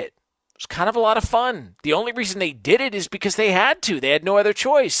tried it. It was kind of a lot of fun. The only reason they did it is because they had to. They had no other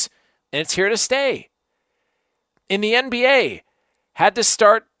choice. And it's here to stay. In the NBA, had to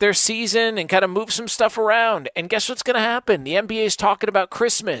start their season and kind of move some stuff around. And guess what's going to happen? The NBA is talking about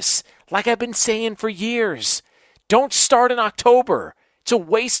Christmas, like I've been saying for years. Don't start in October. It's a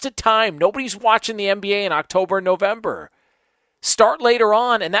waste of time. Nobody's watching the NBA in October and November. Start later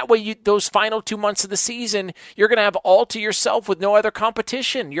on, and that way those final 2 months of the season, you're going to have all to yourself with no other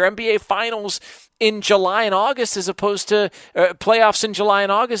competition. Your NBA finals in July and August as opposed to playoffs in July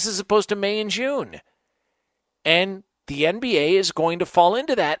and August as opposed to May and June. And the NBA is going to fall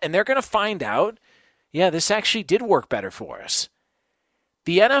into that, and they're going to find out, this actually did work better for us.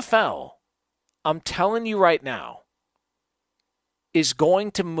 The NFL, I'm telling you right now, is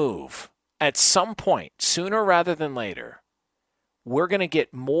going to move at some point, sooner rather than later. We're going to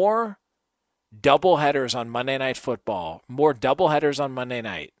get more doubleheaders on Monday Night Football, more doubleheaders on Monday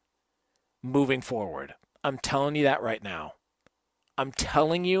night moving forward. I'm telling you that right now. I'm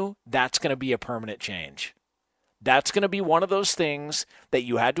telling you that's going to be a permanent change. That's going to be one of those things that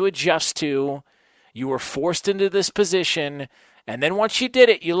you had to adjust to. You were forced into this position, and then once you did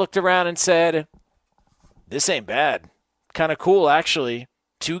it, you looked around and said, this ain't bad. Kind of cool, actually.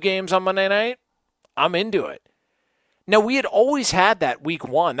 2 games on Monday night? I'm into it. Now, we had always had that week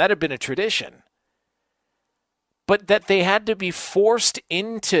 1. That had been a tradition. But that they had to be forced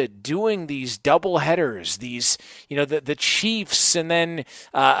into doing these double headers, these, the Chiefs, and then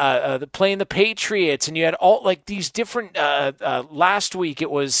playing the Patriots, and you had all these different. Last week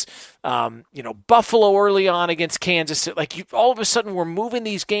it was, Buffalo early on against Kansas. All of a sudden we're moving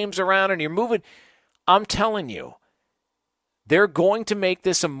these games around, and you're moving. I'm telling you, they're going to make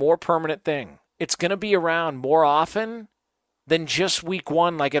this a more permanent thing. It's going to be around more often than just week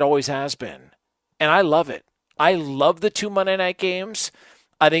 1 like it always has been. And I love it. I love the 2 Monday night games.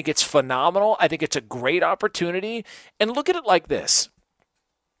 I think it's phenomenal. I think it's a great opportunity. And look at it like this.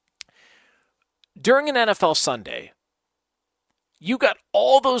 During an NFL Sunday, you got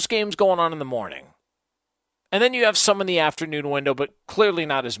all those games going on in the morning. And then you have some in the afternoon window, but clearly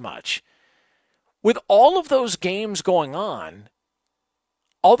not as much. With all of those games going on,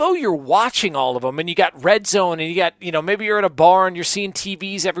 although you're watching all of them and you got Red Zone and you got, maybe you're at a bar and you're seeing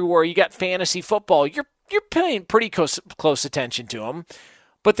TVs everywhere, you got fantasy football, you're paying pretty close attention to them,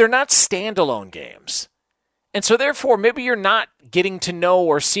 but they're not standalone games. And so therefore, maybe you're not getting to know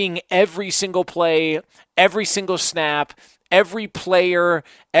or seeing every single play, every single snap, every player,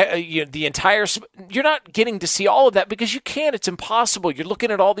 the entire. You're not getting to see all of that because you can't. It's impossible. You're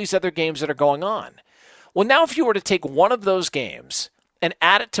looking at all these other games that are going on. Well, now if you were to take one of those games and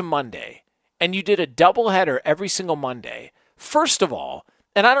add it to Monday, and you did a doubleheader every single Monday, first of all,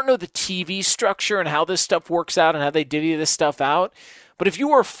 and I don't know the TV structure and how this stuff works out and how they divvy this stuff out, but if you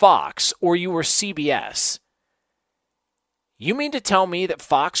were Fox or you were CBS, you mean to tell me that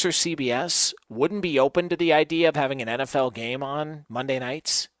Fox or CBS wouldn't be open to the idea of having an NFL game on Monday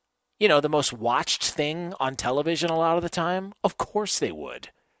nights? The most watched thing on television a lot of the time? Of course they would.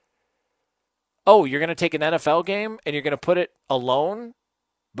 Oh, you're going to take an NFL game and you're going to put it alone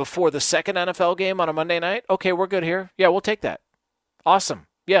before the second NFL game on a Monday night? Okay, we're good here. Yeah, we'll take that. Awesome.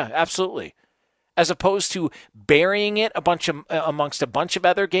 Yeah, absolutely. As opposed to burying it amongst a bunch of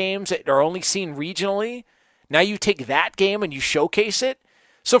other games that are only seen regionally. Now you take that game and you showcase it.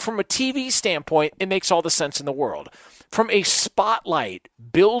 So from a TV standpoint, it makes all the sense in the world. From a spotlight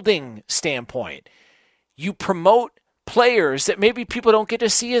building standpoint, you promote players that maybe people don't get to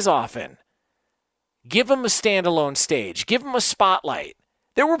see as often. Give them a standalone stage. Give them a spotlight.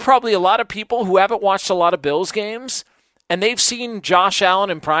 There were probably a lot of people who haven't watched a lot of Bills games, and they've seen Josh Allen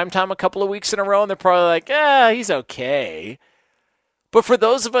in primetime a couple of weeks in a row, and they're probably like, he's okay. But for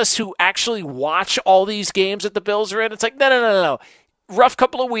those of us who actually watch all these games that the Bills are in, it's like, no. Rough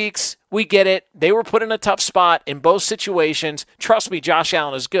couple of weeks. We get it. They were put in a tough spot in both situations. Trust me, Josh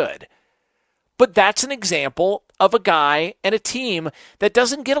Allen is good. But that's an example of a guy and a team that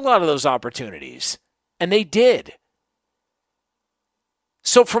doesn't get a lot of those opportunities. And they did.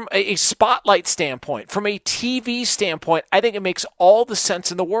 So from a spotlight standpoint, from a TV standpoint, I think it makes all the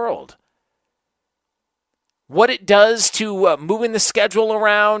sense in the world. What it does to moving the schedule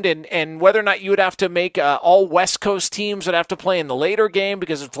around and whether or not you would have to make all West Coast teams would have to play in the later game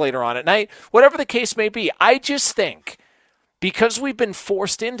because it's later on at night, whatever the case may be, I just think because we've been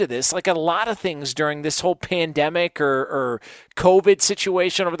forced into this, like a lot of things during this whole pandemic or COVID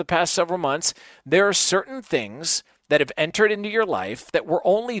situation over the past several months, there are certain things that have entered into your life that were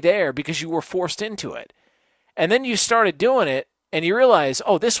only there because you were forced into it. And then you started doing it and you realize,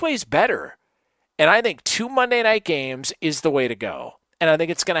 this way's better. And I think 2 Monday night games is the way to go. And I think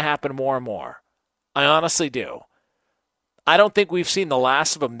it's going to happen more and more. I honestly do. I don't think we've seen the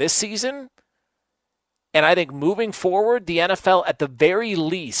last of them this season. And I think moving forward, the NFL at the very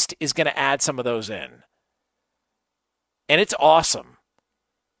least is going to add some of those in. And it's awesome.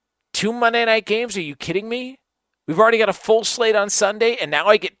 2 Monday night games? Are you kidding me? We've already got a full slate on Sunday, and now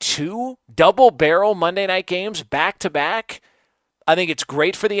I get 2 double-barrel Monday night games back-to-back. I think it's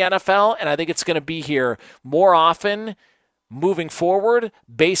great for the NFL, and I think it's going to be here more often moving forward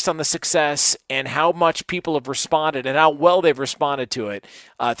based on the success and how much people have responded and how well they've responded to it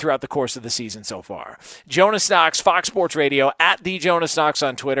throughout the course of the season so far. Jonas Knox, Fox Sports Radio, at The Jonas Knox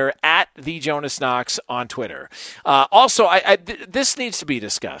on Twitter, at The Jonas Knox on Twitter. Also, this needs to be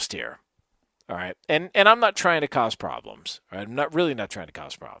discussed here. All right, and I'm not trying to cause problems. Right? I'm not trying to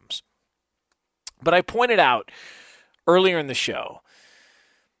cause problems. But I pointed out earlier in the show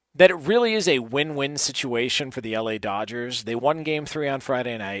that it really is a win-win situation for the LA Dodgers. They won Game 3 on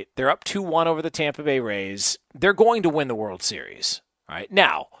Friday night. They're up 2-1 over the Tampa Bay Rays. They're going to win the World Series. All right,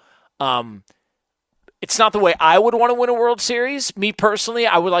 now, it's not the way I would want to win a World Series. Me personally,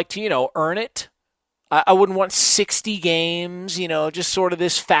 I would like to, earn it. I wouldn't want 60 games, just sort of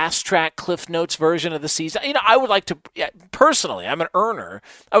this fast-track Cliff Notes version of the season. I would like to, personally, I'm an earner.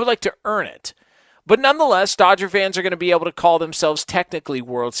 I would like to earn it. But nonetheless, Dodger fans are going to be able to call themselves technically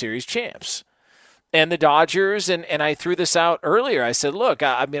World Series champs. And the Dodgers, and I threw this out earlier, I said, look,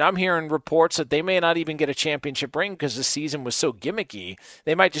 I'm hearing reports that they may not even get a championship ring because the season was so gimmicky,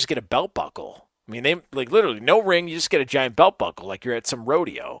 they might just get a belt buckle. They literally no ring, you just get a giant belt buckle like you're at some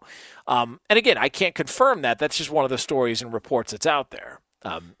rodeo. And again, I can't confirm that. That's just one of the stories and reports that's out there.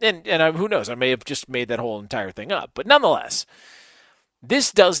 And who knows, I may have just made that whole entire thing up. But nonetheless,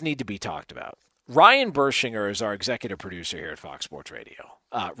 this does need to be talked about. Ryan Bershinger is our executive producer here at Fox Sports Radio.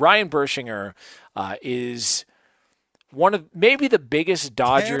 Ryan Bershinger is one of maybe the biggest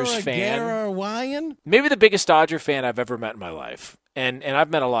Dodgers fan. Maybe the biggest Dodger fan I've ever met in my life. and I've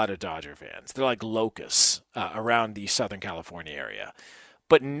met a lot of Dodger fans. They're like locusts around the Southern California area.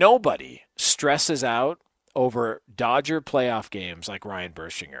 But nobody stresses out over Dodger playoff games like Ryan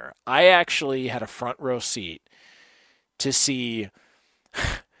Bershinger. I actually had a front row seat to see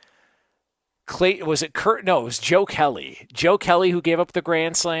it was Joe Kelly. Joe Kelly who gave up the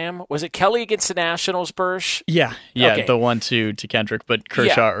grand slam. Was it Kelly against the Nationals, Bersh? Yeah, Okay. The one to Kendrick, but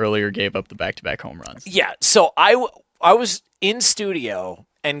Kershaw earlier gave up the back-to-back home runs. Yeah, so I was in studio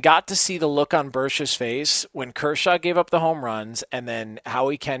and got to see the look on Bersh's face when Kershaw gave up the home runs and then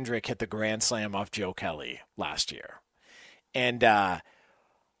Howie Kendrick hit the grand slam off Joe Kelly last year. And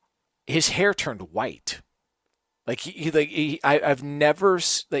his hair turned white. I've never,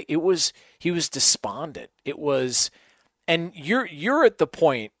 he was despondent. It was, and you're at the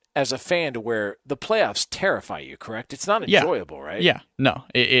point as a fan to where the playoffs terrify you, correct? It's not enjoyable, right? Yeah, no,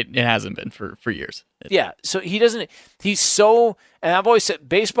 it hasn't been for years. So and I've always said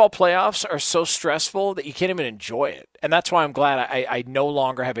baseball playoffs are so stressful that you can't even enjoy it. And that's why I'm glad I no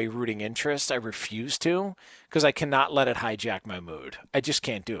longer have a rooting interest. I refuse to, because I cannot let it hijack my mood. I just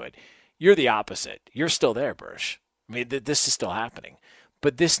can't do it. You're the opposite. You're still there, Bersh. I mean, this is still happening.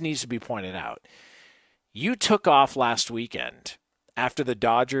 But this needs to be pointed out. You took off last weekend after the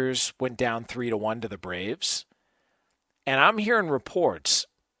Dodgers went down 3-1 to the Braves. And I'm hearing reports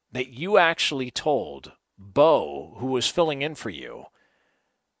that you actually told Bo, who was filling in for you,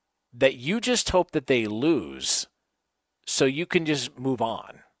 that you just hope that they lose so you can just move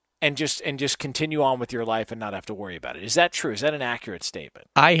on and just continue on with your life and not have to worry about it. Is that true? Is that an accurate statement?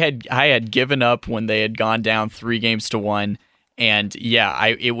 I had given up when they had gone down 3-1, and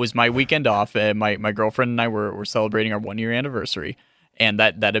it was my weekend off. My girlfriend and I were celebrating our 1-year anniversary, and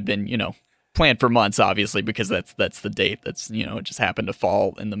that had been planned for months, obviously, because that's the date. That's it just happened to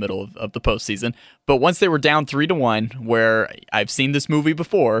fall in the middle of the postseason. But once they were down 3-1, where I've seen this movie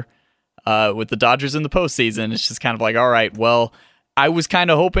before, with the Dodgers in the postseason, it's just kind of like, all right, well, I was kind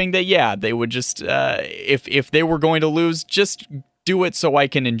of hoping that they would just if they were going to lose, just do it so I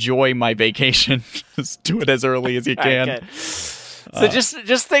can enjoy my vacation. Just do it as early as you can. So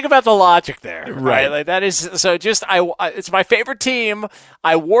just think about the logic there, right? Like that is so. Just it's my favorite team.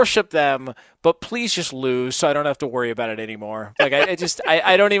 I worship them, but please just lose so I don't have to worry about it anymore. Like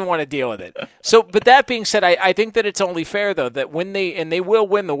I don't even want to deal with it. So, but that being said, I think that it's only fair though that when they will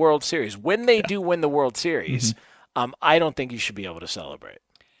win the World Series, when they do win the World Series, I don't think you should be able to celebrate.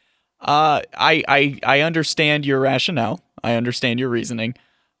 I understand your rationale. I understand your reasoning.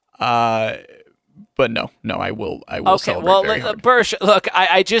 But no, I will celebrate very hard. Bersh, look,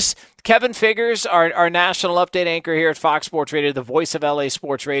 Kevin Figures, our national update anchor here at Fox Sports Radio, the voice of LA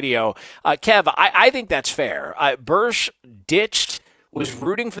Sports Radio. Kev, I think that's fair. Bersh was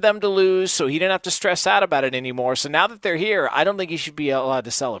rooting for them to lose, so he didn't have to stress out about it anymore. So now that they're here, I don't think he should be allowed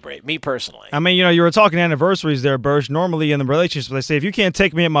to celebrate, me personally. I mean, you were talking anniversaries there, Bersh. Normally in the relationship, they say, if you can't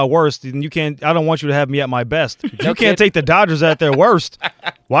take me at my worst, then I don't want you to have me at my best. If you can't take the Dodgers at their worst,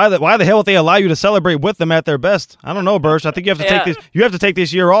 why the hell would they allow you to celebrate with them at their best? I don't know, Bersh. I think you have to take this. You have to take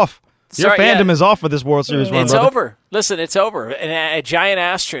this year off. Your fandom is off for this World Series run, It's brother. over. Listen, it's over. And a giant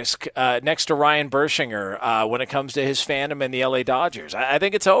asterisk next to Ryan Bershinger when it comes to his fandom and the LA Dodgers. I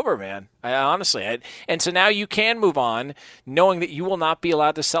think it's over, man. Honestly. And so now you can move on knowing that you will not be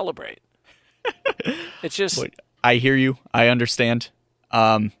allowed to celebrate. It's just... Look, I hear you. I understand.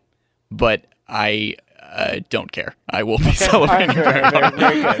 But I don't care. I will be celebrating very hard.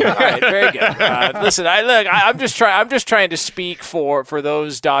 Very good. All right, very good. Listen, I'm just trying to speak for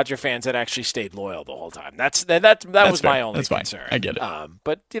those Dodger fans that actually stayed loyal the whole time. That was fair. my only That's concern. Fine. I get it.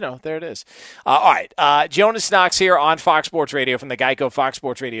 But there it is. All right, Jonas Knox here on Fox Sports Radio from the Geico Fox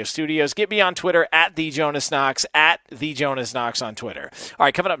Sports Radio studios. Get me on Twitter at the Jonas Knox, at the Jonas Knox on Twitter. All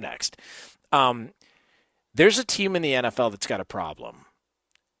right, coming up next, there's a team in the NFL that's got a problem.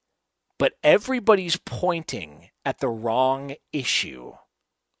 But everybody's pointing at the wrong issue.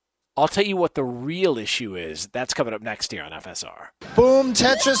 I'll tell you what the real issue is. That's coming up next here on FSR. Boom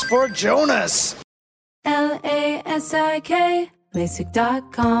Tetris for Jonas. LASIK,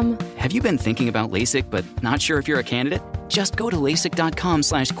 LASIK.com. Have you been thinking about LASIK but not sure if you're a candidate? Just go to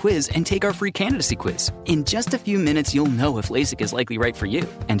LASIK.com/quiz and take our free candidacy quiz. In just a few minutes, you'll know if LASIK is likely right for you.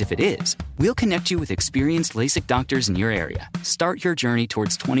 And if it is, we'll connect you with experienced LASIK doctors in your area. Start your journey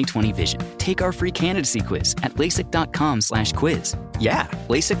towards 20/20 vision. Take our free candidacy quiz at LASIK.com/quiz. Yeah,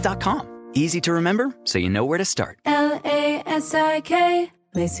 LASIK.com. Easy to remember, so you know where to start. LASIK,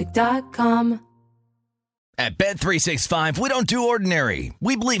 LASIK.com. At Bet365, we don't do ordinary.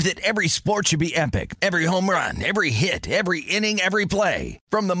 We believe that every sport should be epic. Every home run, every hit, every inning, every play.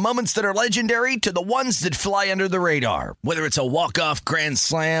 From the moments that are legendary to the ones that fly under the radar. Whether it's a walk-off grand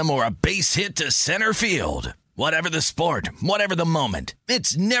slam or a base hit to center field. Whatever the sport, whatever the moment.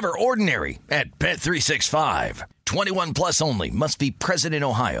 It's never ordinary at Bet365. 21 plus only. Must be present in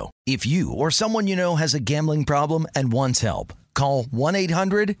Ohio. If you or someone you know has a gambling problem and wants help, call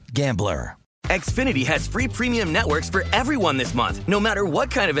 1-800-GAMBLER. Xfinity has free premium networks for everyone this month, no matter what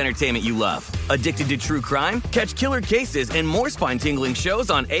kind of entertainment you love. Addicted to true crime? Catch killer cases and more spine-tingling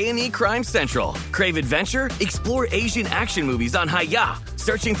shows on A&E Crime Central. Crave adventure? Explore Asian action movies on Hi-YAH.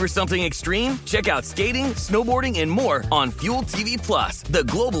 Searching for something extreme? Check out skating, snowboarding, and more on Fuel TV Plus, the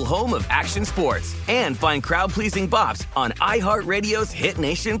global home of action sports. And find crowd-pleasing bops on iHeartRadio's Hit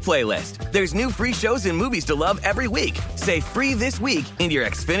Nation playlist. There's new free shows and movies to love every week. Say free this week in your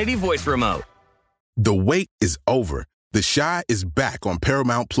Xfinity voice remote. The wait is over. The Chi is back on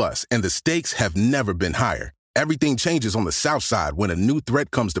Paramount Plus, and the stakes have never been higher. Everything changes on the South Side when a new threat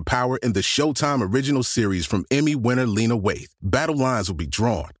comes to power in the Showtime original series from Emmy winner Lena Waithe. Battle lines will be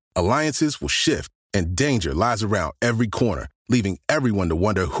drawn, alliances will shift, and danger lies around every corner, leaving everyone to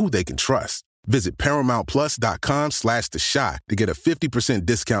wonder who they can trust. Visit ParamountPlus.com/The Chi to get a 50%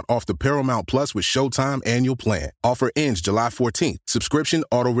 discount off the Paramount Plus with Showtime annual plan. Offer ends July 14th. Subscription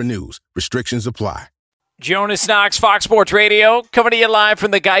auto-renews. Restrictions apply. Jonas Knox, Fox Sports Radio, coming to you live from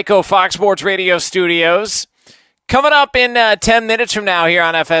the Geico Fox Sports Radio studios. Coming up in 10 minutes from now here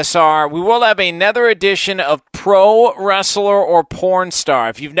on FSR, we will have another edition of Pro Wrestler or Porn Star.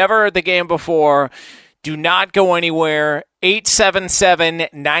 If you've never heard the game before, do not go anywhere.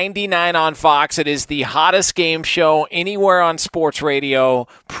 877-99 on Fox. It is the hottest game show anywhere on sports radio.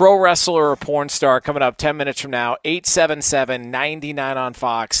 Pro Wrestler or Porn Star coming up 10 minutes from now. 877-99 on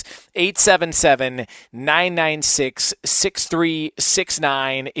Fox.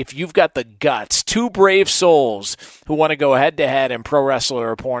 877-996-6369. If you've got the guts, two brave souls who want to go head-to-head in Pro Wrestler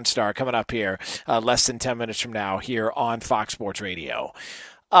or Porn Star coming up here less than 10 minutes from now here on Fox Sports Radio.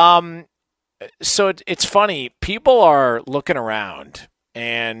 So it's funny. People are looking around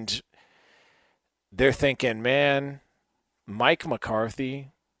and they're thinking, man, Mike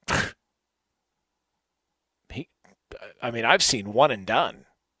McCarthy, I've seen one and done.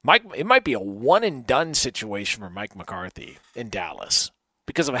 It might be a one and done situation for Mike McCarthy in Dallas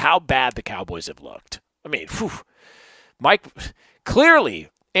because of how bad the Cowboys have looked. Mike, clearly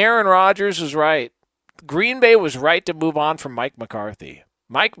Aaron Rodgers was right. Green Bay was right to move on from Mike McCarthy.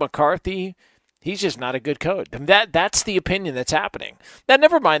 Mike McCarthy, he's just not a good coach. That's the opinion that's happening. Now,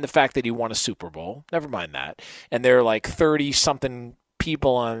 never mind the fact that he won a Super Bowl. Never mind that. And there are like 30-something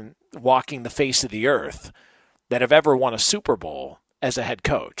people on walking the face of the earth that have ever won a Super Bowl as a head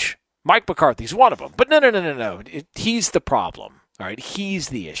coach. Mike McCarthy's one of them. But no. He's the problem. All right? He's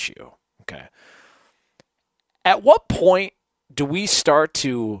the issue. Okay. At what point do we start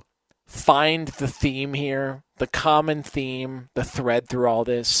to find the theme here, the common theme, the thread through all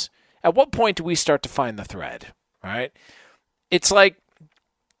this? At what point do we start to find the thread, right? It's like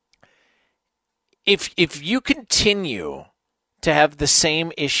if you continue to have the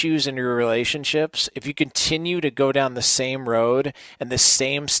same issues in your relationships, if you continue to go down the same road and the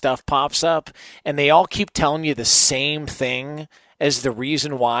same stuff pops up and they all keep telling you the same thing as the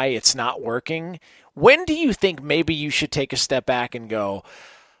reason why it's not working, when do you think maybe you should take a step back and go,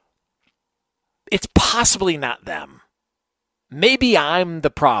 it's possibly not them. Maybe I'm the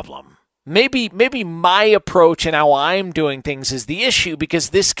problem. Maybe my approach and how I'm doing things is the issue because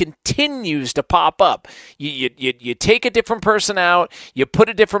this continues to pop up. You take a different person out, you put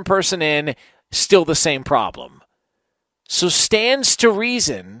a different person in, still the same problem. So stands to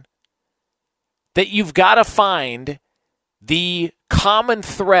reason that you've got to find the common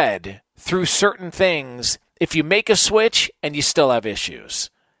thread through certain things if you make a switch and you still have issues.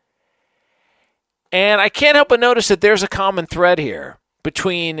 And I can't help but notice that there's a common thread here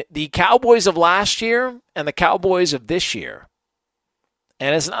between the Cowboys of last year and the Cowboys of this year.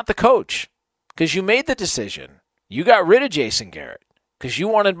 And it's not the coach, because you made the decision. You got rid of Jason Garrett because you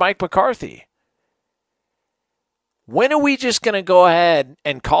wanted Mike McCarthy. When are we just going to go ahead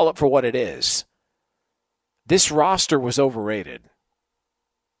and call it for what it is? This roster was overrated.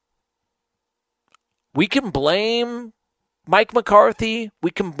 We can blame Mike McCarthy, we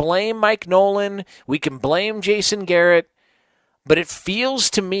can blame Mike Nolan, we can blame Jason Garrett, but it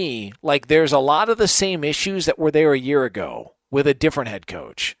feels to me like there's a lot of the same issues that were there a year ago with a different head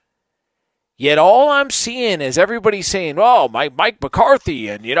coach. Yet all I'm seeing is everybody saying, "Oh, Mike McCarthy,"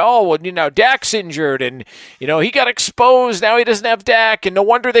 and Dak's injured, and he got exposed. Now he doesn't have Dak, and no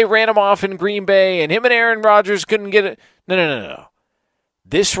wonder they ran him off in Green Bay, and him and Aaron Rodgers couldn't get it. No.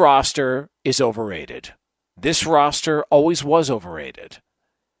 This roster is overrated. This roster always was overrated.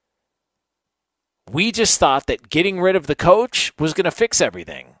 We just thought that getting rid of the coach was going to fix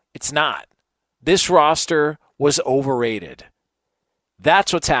everything. It's not. This roster was overrated.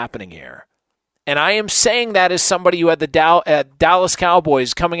 That's what's happening here. And I am saying that as somebody who had the Dallas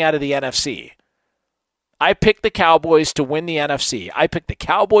Cowboys coming out of the NFC. I picked the Cowboys to win the NFC. I picked the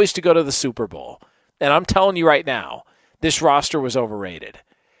Cowboys to go to the Super Bowl. And I'm telling you right now, this roster was overrated.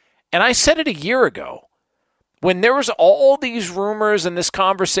 And I said it a year ago. When there was all these rumors and this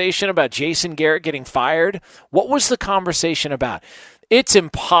conversation about Jason Garrett getting fired, what was the conversation about? It's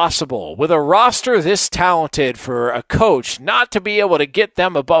impossible with a roster this talented for a coach not to be able to get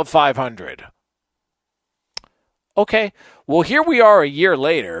them above 500. Okay, well, here we are a year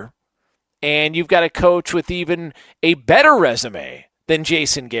later, and you've got a coach with even a better resume than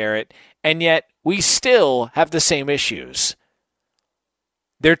Jason Garrett, and yet we still have the same issues.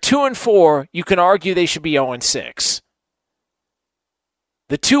 They're 2-4. You can argue they should be 0-6.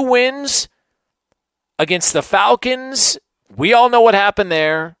 The 2 wins against the Falcons, we all know what happened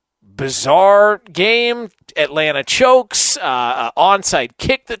there. Bizarre game. Atlanta chokes, onside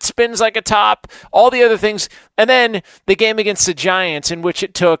kick that spins like a top, all the other things. And then the game against the Giants, in which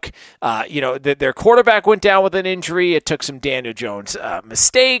it took, their quarterback went down with an injury. It took some Daniel Jones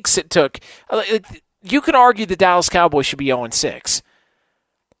mistakes. It took, you can argue the Dallas Cowboys should be 0-6.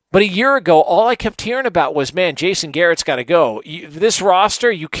 But a year ago, all I kept hearing about was, man, Jason Garrett's got to go. This roster,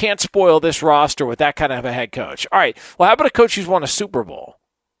 you can't spoil this roster with that kind of a head coach. All right, well, how about a coach who's won a Super Bowl?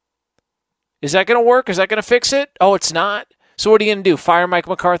 Is that going to work? Is that going to fix it? Oh, it's not. So what are you going to do? Fire Mike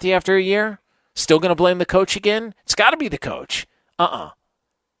McCarthy after a year? Still going to blame the coach again? It's got to be the coach.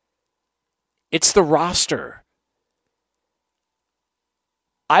 It's the roster.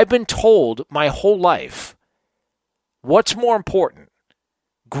 I've been told my whole life, what's more important,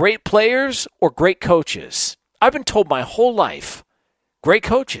 great players or great coaches? I've been told my whole life, great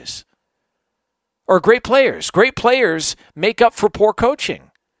coaches or great players. Great players make up for poor coaching.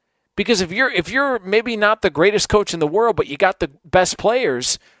 Because if you're maybe not the greatest coach in the world, but you got the best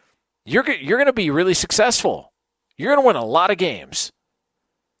players, you're going to be really successful. You're going to win a lot of games.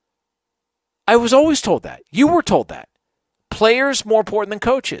 I was always told that. You were told that. Players more important than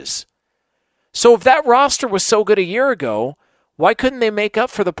coaches. So if that roster was so good a year ago, why couldn't they make up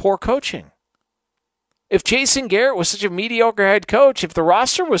for the poor coaching? If Jason Garrett was such a mediocre head coach, if the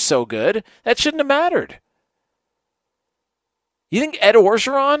roster was so good, that shouldn't have mattered. You think Ed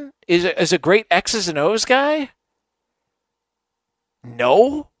Orgeron is a great X's and O's guy?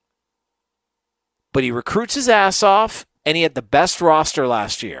 No. But he recruits his ass off, and he had the best roster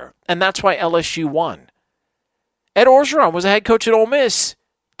last year. And that's why LSU won. Ed Orgeron was a head coach at Ole Miss.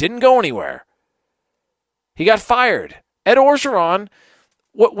 Didn't go anywhere. He got fired. Ed Orgeron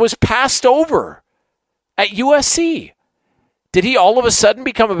was passed over at USC. Did he all of a sudden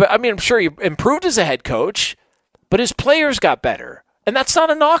become I'm sure he improved as a head coach, but his players got better. And that's not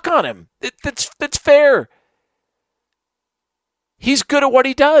a knock on him. That's fair. He's good at what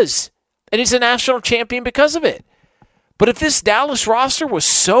he does. And he's a national champion because of it. But if this Dallas roster was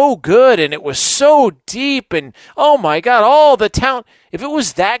so good and it was so deep and, oh my God, all the talent, if it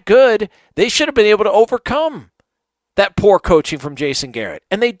was that good, they should have been able to overcome that poor coaching from Jason Garrett.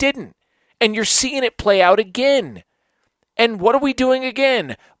 And they didn't. And you're seeing it play out again. And what are we doing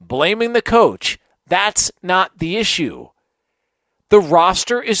again? Blaming the coach. That's not the issue. The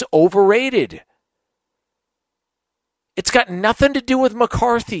roster is overrated. It's got nothing to do with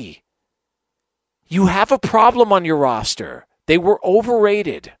McCarthy. You have a problem on your roster. They were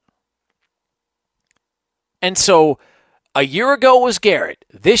overrated. And so a year ago was Garrett.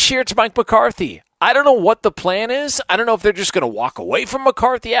 This year it's Mike McCarthy. I don't know what the plan is. I don't know if they're just going to walk away from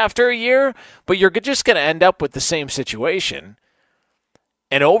McCarthy after a year, but you're just going to end up with the same situation.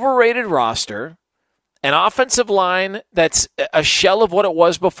 An overrated roster, an offensive line that's a shell of what it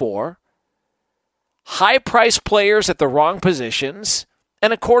was before, high-priced players at the wrong positions,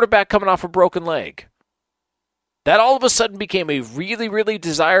 and a quarterback coming off a broken leg. That all of a sudden became a really, really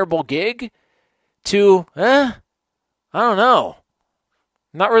desirable gig to, I don't know.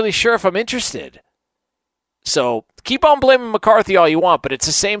 Not really sure if I'm interested. So keep on blaming McCarthy all you want, but it's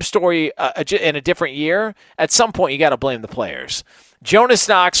the same story in a different year. At some point, you got to blame the players. Jonas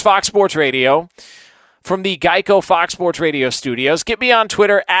Knox, Fox Sports Radio. from the Geico Fox Sports Radio studios. Get me on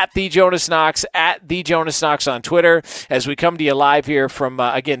Twitter at @TheJonasKnox, at @TheJonasKnox on Twitter, as we come to you live here from,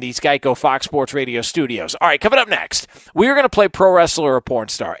 again, these Geico Fox Sports Radio studios. All right, coming up next, we are going to play Pro Wrestler or Porn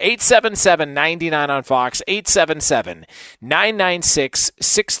Star. 877-99 on Fox,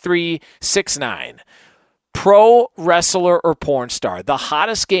 877-996-6369. Pro Wrestler or Porn Star, the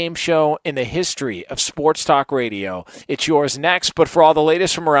hottest game show in the history of sports talk radio. It's yours next, but for all the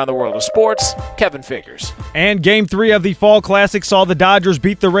latest from around the world of sports, Kevin Figures. And Game 3 of the Fall Classic saw the Dodgers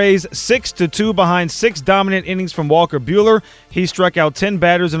beat the Rays 6-2 behind 6 dominant innings from Walker Buehler. He struck out 10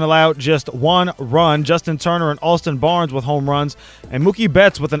 batters and allowed just 1 run. Justin Turner and Austin Barnes with home runs, and Mookie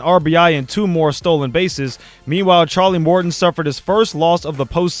Betts with an RBI and 2 more stolen bases. Meanwhile, Charlie Morton suffered his first loss of the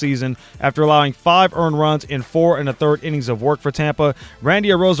postseason after allowing 5 earned runs in 4 1/3 innings of work for Tampa. Randy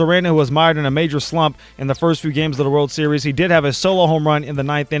Arozarena, who was mired in a major slump in the first few games of the World Series, he did have a solo home run in the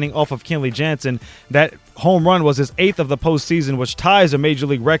 9th inning off of Kenley Jansen. That home run was his 8th of the postseason, which ties a Major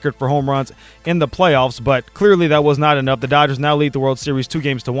League record for home runs in the playoffs, but clearly that was not enough. The Dodgers now lead the World Series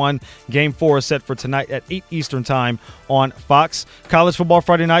 2-1. Game 4 is set for tonight at 8 Eastern Time on Fox. College football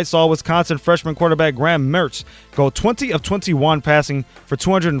Friday night saw Wisconsin freshman quarterback Graham Mertz go 20 of 21, passing for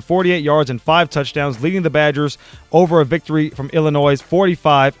 248 yards and 5 touchdowns, leading the Badgers over a victory from Illinois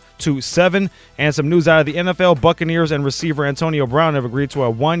 45-7. And some news out of the NFL: Buccaneers and receiver Antonio Brown have agreed to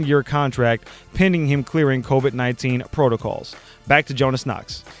a 1-year contract pending him clearing COVID-19 protocols. Back to Jonas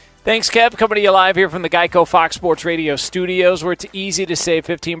Knox. Thanks, Kev. Coming to you live here from the Geico Fox Sports Radio studios, where it's easy to save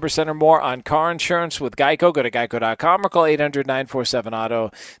 15% or more on car insurance with Geico. Go to geico.com or call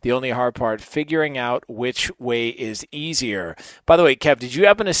 800-947-AUTO. The only hard part, figuring out which way is easier. By the way, Kev, did you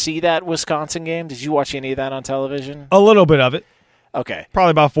happen to see that Wisconsin game? Did you watch any of that on television? A little bit of it. Okay.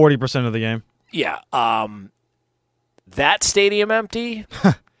 Probably about 40% of the game. Yeah. That stadium empty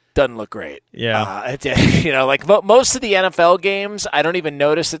doesn't look great. Yeah. Like most of the NFL games, I don't even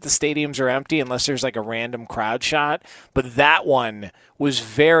notice that the stadiums are empty unless there's like a random crowd shot. But that one was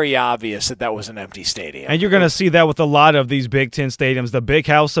very obvious that was an empty stadium. And you're going to see that with a lot of these Big Ten stadiums. The Big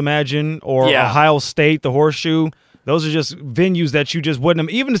House, imagine, or Ohio State, the Horseshoe. Those are just venues that you just wouldn't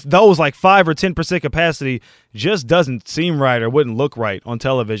 – even if those like 5 or 10% capacity just doesn't seem right or wouldn't look right on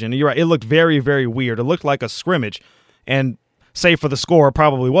television. And you're right. It looked very, very weird. It looked like a scrimmage. And save for the score, it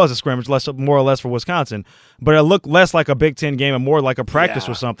probably was a scrimmage, more or less for Wisconsin. But it looked less like a Big Ten game and more like a practice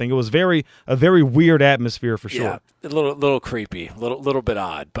or something. It was a very weird atmosphere for sure. Yeah, a little creepy, a little bit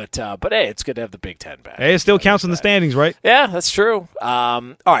odd. But hey, it's good to have the Big Ten back. Hey, it still counts in the standings, right? Yeah, that's true. All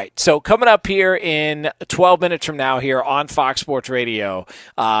right, so coming up here in 12 minutes from now here on Fox Sports Radio,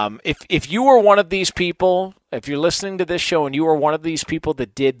 if you were one of these people, if you're listening to this show and you were one of these people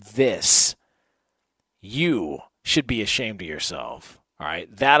that did this, you should be ashamed of yourself. All right,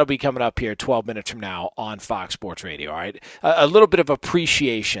 that'll be coming up here 12 minutes from now on Fox Sports Radio. All right, a little bit of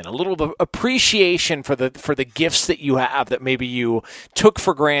appreciation, for the gifts that you have that maybe you took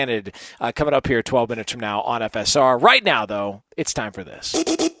for granted. Coming up here 12 minutes from now on FSR. Right now, though, it's time for this.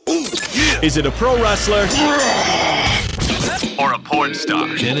 Is it a pro wrestler or a porn star?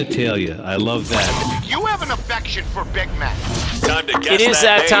 Genitalia. I love that. You have an affection for Big Mac. Time to guess It is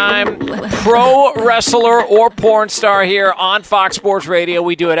that name. time. Pro wrestler or porn star here on Fox Sports Radio.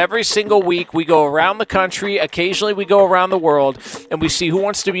 We do it every single week. We go around the country. Occasionally we go around the world, and we see who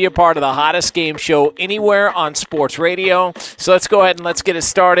wants to be a part of the hottest game show anywhere on sports radio. So let's go ahead and let's get it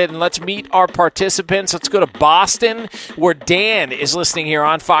started, and let's meet our participants. Let's go to Boston, where Dan is listening here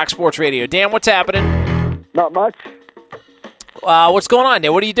on Fox Sports Radio. Dan, what's happening? Not much. What's going on,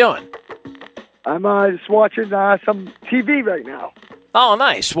 Dan? What are you doing? I'm just watching some TV right now. Oh,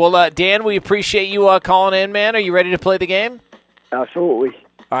 nice. Well, Dan, we appreciate you calling in, man. Are you ready to play the game? Absolutely.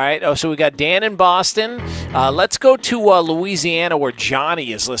 All right. Oh, so we got Dan in Boston. Let's go to Louisiana, where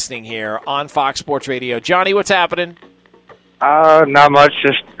Johnny is listening here on Fox Sports Radio. Johnny, what's happening? Not much.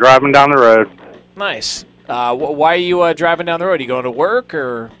 Just driving down the road. Nice. Why are you driving down the road? Are you going to work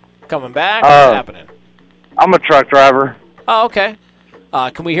or coming back? What's happening? I'm a truck driver. Oh, okay.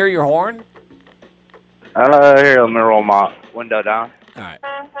 Can we hear your horn? Here, let me roll my window down. All right.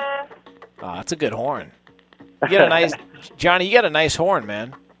 Oh, that's a good horn. You got a nice, Johnny. You got a nice horn,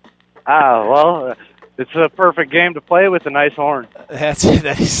 man. Well, it's a perfect game to play with a nice horn.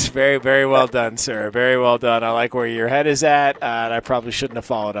 That is very, very well done, sir. Very well done. I like where your head is at, and I probably shouldn't have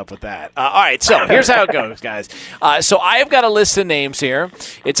followed up with that. All right, so here's how it goes, guys. So I have got a list of names here.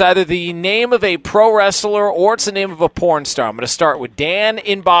 It's either the name of a pro wrestler or it's the name of a porn star. I'm going to start with Dan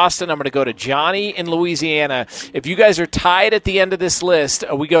in Boston. I'm going to go to Johnny in Louisiana. If you guys are tied at the end of this list,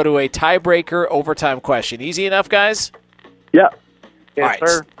 we go to a tiebreaker overtime question. Easy enough, guys? Yeah. Yes,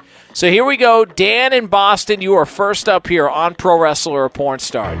 sir. So here we go. Dan in Boston, you are first up here on Pro Wrestler or Porn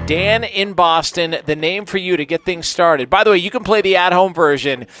Star. Dan in Boston, the name for you to get things started. By the way, you can play the at-home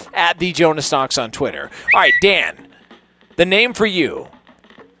version at the Jonas Knox on Twitter. All right, Dan, the name for you,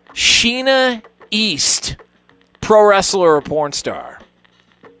 Sheena East, Pro Wrestler or Porn Star?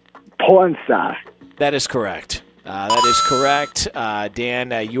 Porn Star. That is correct. That is correct.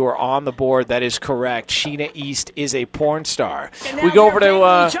 Dan, you are on the board. That is correct. Sheena East is a porn star. We go over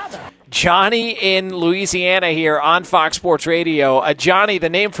to Johnny in Louisiana here on Fox Sports Radio. Johnny, the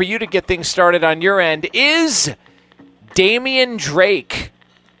name for you to get things started on your end is Damian Drake,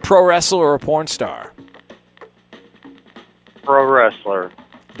 pro wrestler or porn star? Pro wrestler.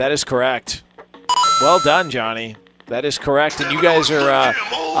 That is correct. Well done, Johnny. That is correct, and you guys are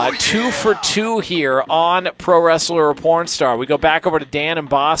 2 for 2 here on Pro Wrestler or Porn Star. We go back over to Dan in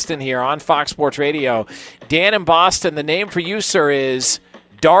Boston here on Fox Sports Radio. Dan in Boston, the name for you, sir, is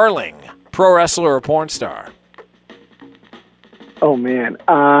Darling, Pro Wrestler or Porn Star? Oh, man.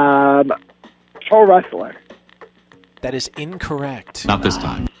 Pro Wrestler. That is incorrect. Not this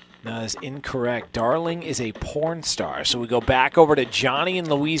time. No, that is incorrect. Darling is a porn star. So we go back over to Johnny in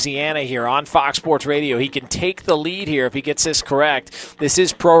Louisiana here on Fox Sports Radio. He can take the lead here if he gets this correct. This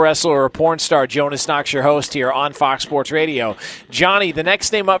is Pro Wrestler or Porn Star. Jonas Knox, your host here on Fox Sports Radio. Johnny, the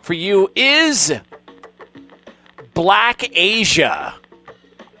next name up for you is Black Asia,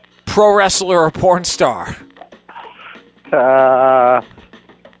 Pro Wrestler or Porn Star? I'll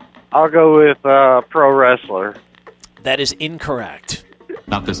go with Pro Wrestler. That is incorrect.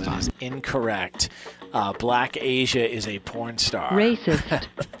 Not this time. Incorrect. Black Asia is a porn star. Racist.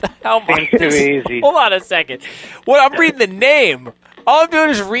 Seems too easy. Hold on a second. I'm reading the name. All I'm doing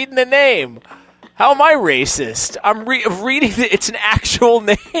is reading the name. How am I racist? I'm reading it's an actual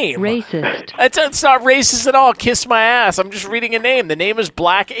name. Racist. It's not racist at all. Kiss my ass. I'm just reading a name. The name is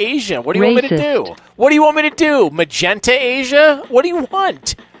Black Asia. What do you want me to do? What do you want me to do? Magenta Asia? What do you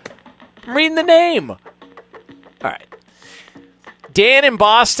want? I'm reading the name. All right. Dan in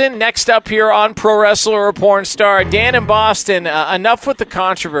Boston, next up here on Pro Wrestler or Porn Star. Dan in Boston, enough with the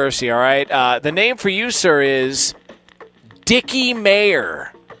controversy, all right? The name for you, sir, is Dickie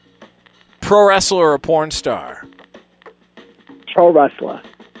Mayer, Pro Wrestler or Porn Star? Pro Wrestler.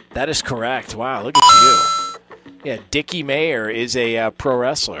 That is correct. Wow, look at you. Yeah, Dickie Mayer is a pro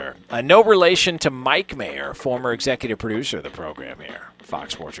wrestler. No relation to Mike Mayer, former executive producer of the program here,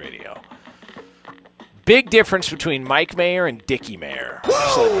 Fox Sports Radio. Big difference between Mike Mayer and Dickie Mayer.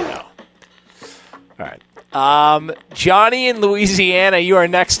 Just so you know. All right. Johnny in Louisiana, you are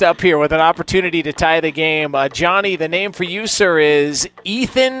next up here with an opportunity to tie the game. Johnny, the name for you, sir, is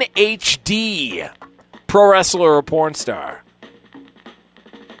Ethan H.D., pro wrestler or porn star?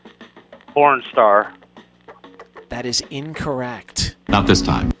 Porn star. That is incorrect. Not this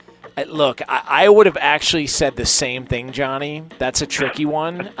time. Look, I would have actually said the same thing, Johnny. That's a tricky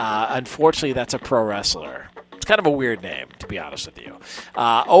one. Unfortunately, that's a pro wrestler. It's kind of a weird name, to be honest with you.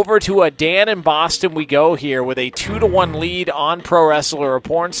 Over to Dan in Boston we go here with a 2-1 lead on Pro Wrestler or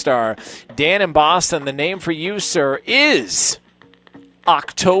Porn Star. Dan in Boston, the name for you, sir, is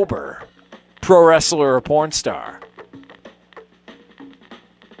October, Pro Wrestler or Porn Star?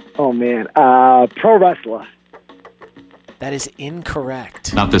 Oh, man. Pro Wrestler. That is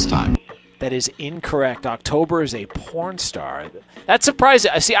incorrect. Not this time. That is incorrect. October is a porn star. That's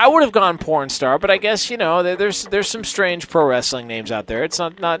surprising. See, I would have gone porn star, but I guess, there's some strange pro wrestling names out there. It's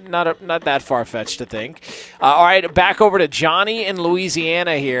not that far-fetched to think. All right, back over to Johnny in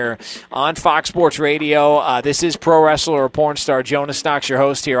Louisiana here on Fox Sports Radio. This is Pro Wrestler or Porn Star. Jonas Knox, your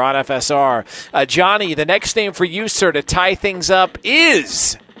host here on FSR. Johnny, the next name for you, sir, to tie things up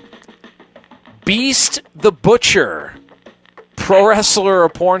is Beast the Butcher. Pro wrestler or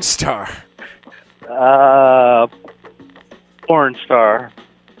porn star? Porn star.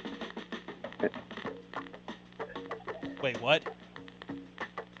 Wait, what?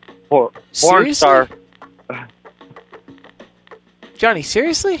 Porn star. Johnny,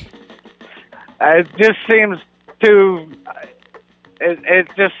 seriously? It just seems too. It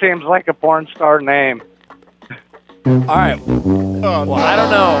just seems like a porn star name. All right. Well, I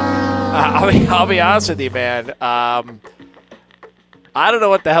don't know. I'll be honest with you, man. I don't know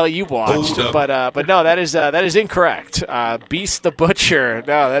what the hell you watched, but no, that is incorrect. Beast the Butcher.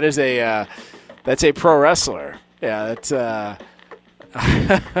 No, that's a pro wrestler. Yeah, that's wow.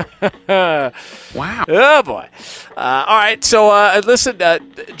 Oh boy. All right, so listen,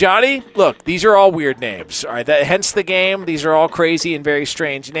 Johnny. Look, these are all weird names. All right, hence the game. These are all crazy and very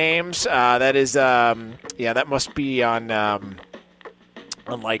strange names. That is, that must be on.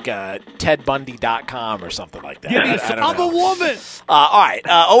 on like TedBundy.com or something like that. I'm a woman. All right,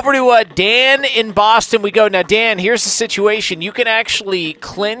 over to Dan in Boston we go. Now, Dan, here's the situation. You can actually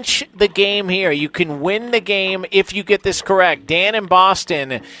clinch the game here. You can win the game if you get this correct. Dan in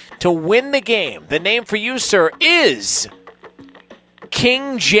Boston, to win the game, the name for you, sir, is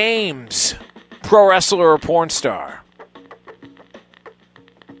King James, pro wrestler or porn star.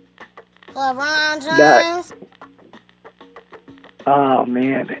 LeBron James. Oh,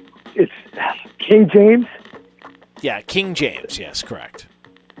 man. It's King James? Yeah, King James. Yes, correct.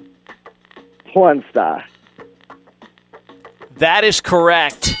 Porn star. That is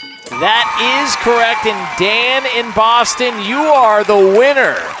correct. That is correct. And Dan in Boston, you are the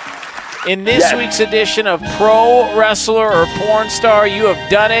winner in this week's edition of Pro Wrestler or Porn Star. You have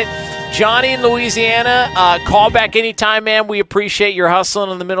done it. Johnny in Louisiana, call back anytime, man. We appreciate your hustling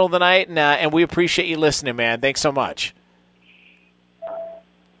in the middle of the night, and we appreciate you listening, man. Thanks so much.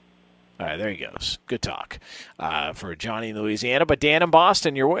 All right, there he goes. Good talk for Johnny in Louisiana. But Dan in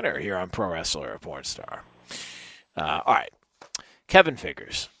Boston, your winner here on Pro Wrestler or Porn Star. All right, Kevin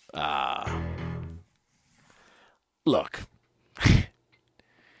Figures. Look,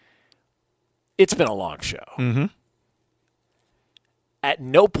 it's been a long show. Mm-hmm. At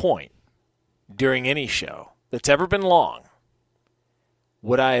no point during any show that's ever been long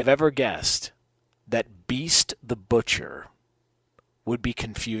would I have ever guessed that Beast the Butcher would be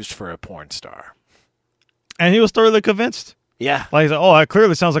confused for a porn star. And he was thoroughly convinced. Yeah. Like, he's like, oh, that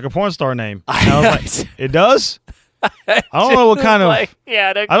clearly sounds like a porn star name. And I was like, it does? I don't know what kind of... Like,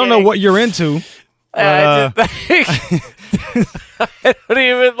 yeah, I don't know what you're into. I don't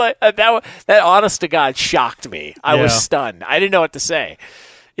even like that. That honest to God shocked me. I was stunned. I didn't know what to say.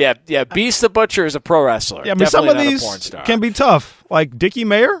 Yeah. Beast the Butcher is a pro wrestler. Yeah, I mean, some of these can be tough. Like Dickie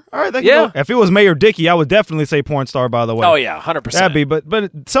Mayer. All right, go. If it was Mayor Dickey, I would definitely say porn star. By the way. Oh yeah, 100%. That'd be.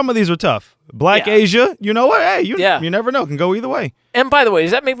 But some of these are tough. Black Asia. You know what? Hey, you never know. Can go either way. And by the way,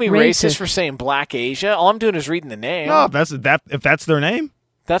 does that make me racist for saying Black Asia? All I'm doing is reading the name. No, if that's their name,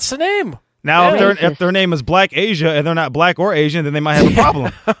 that's the name. Now, if their name is Black Asia and they're not black or Asian, then they might have a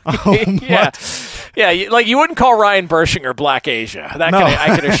problem. Like you wouldn't call Ryan Bershinger Black Asia.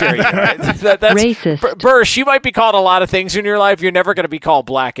 I can assure you. Right? That's racist. Bursch, you might be called a lot of things in your life. You're never going to be called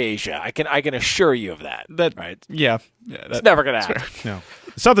Black Asia. I can assure you of that. Right? Yeah. It's never going to happen. No.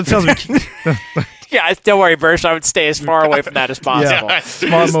 Something tells me. Yeah, don't worry, Bursch. I would stay as far away from that as possible. Yeah.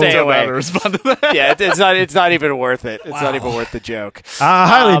 Smart stay away. To respond to that. Yeah, it's not even worth it. It's not even worth the joke. I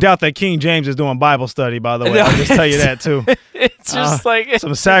highly doubt that King James is doing Bible study, by the way. I'll just tell you that, too. It's just like...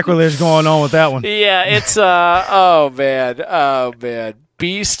 some sacrilege going on with that one. Yeah, it's... oh, man.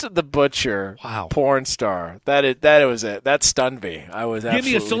 Beast the Butcher. Wow. Porn star. That was it. That stunned me. I was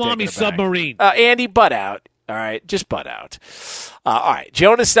absolutely Give me a salami submarine. Andy, butt out. All right, just butt out. All right,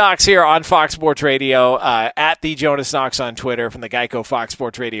 Jonas Knox here on Fox Sports Radio, at the Jonas Knox on Twitter from the Geico Fox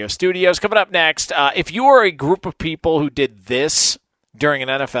Sports Radio studios. Coming up next, if you are a group of people who did this during an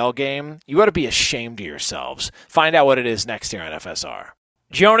NFL game, you ought to be ashamed of yourselves. Find out what it is next here on FSR.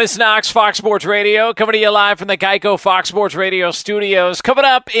 Jonas Knox, Fox Sports Radio, coming to you live from the Geico Fox Sports Radio studios. Coming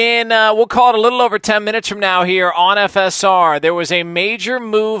up in, we'll call it a little over 10 minutes from now here on FSR. There was a major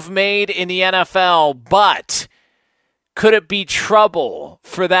move made in the NFL, but could it be trouble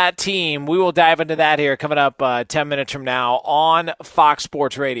for that team? We will dive into that here coming up 10 minutes from now on Fox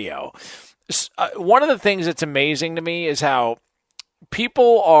Sports Radio. One of the things that's amazing to me is how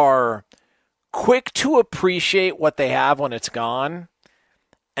people are quick to appreciate what they have when it's gone.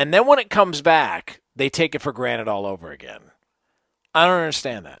 And then when it comes back, they take it for granted all over again. I don't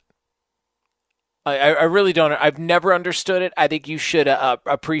understand that. I really don't. I've never understood it. I think you should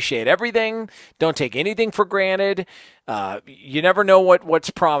appreciate everything. Don't take anything for granted. You never know what's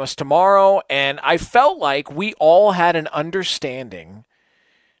promised tomorrow. And I felt like we all had an understanding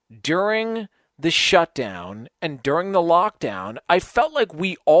during the shutdown and during the lockdown. I felt like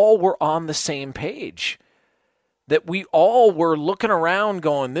we all were on the same page. That we all were looking around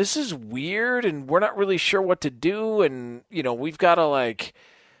going, this is weird, and we're not really sure what to do, and, we've got to,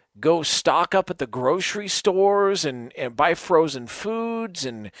 go stock up at the grocery stores and buy frozen foods,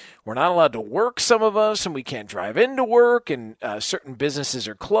 and we're not allowed to work, some of us, and we can't drive into work, and certain businesses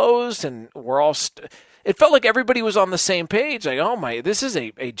are closed, and we're all... It felt like everybody was on the same page, like, oh my, this is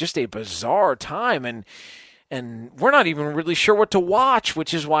just a bizarre time, and we're not even really sure what to watch,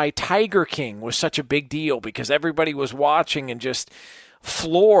 which is why Tiger King was such a big deal, because everybody was watching and just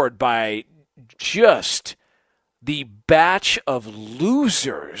floored by just the batch of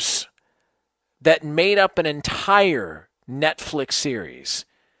losers that made up an entire Netflix series.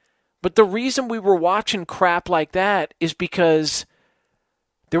 But the reason we were watching crap like that is because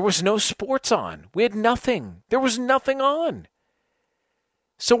There was no sports on. We had nothing. There was nothing on.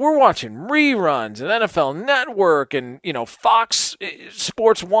 So we're watching reruns and NFL Network, and, Fox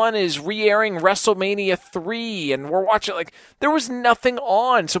Sports 1 is re-airing WrestleMania 3, and we're watching, there was nothing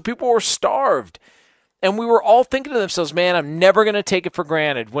on. So people were starved. And we were all thinking to themselves, man, I'm never going to take it for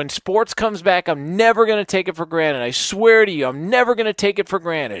granted. When sports comes back, I'm never going to take it for granted. I swear to you, I'm never going to take it for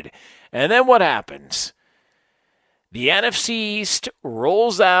granted. And then what happens? The NFC East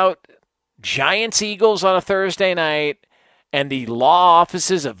rolls out Giants-Eagles on a Thursday night, and the law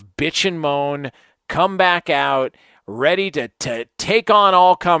offices of bitch and moan come back out ready to take on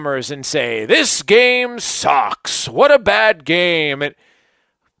all comers and say, this game sucks. What a bad game.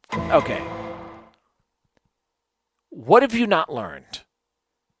 Okay. What have you not learned?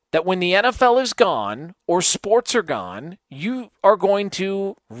 That when the NFL is gone or sports are gone, you are going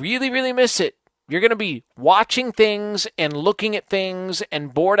to really, really miss it. You're going to be watching things and looking at things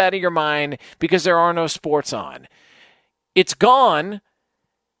and bored out of your mind because there are no sports on. It's gone.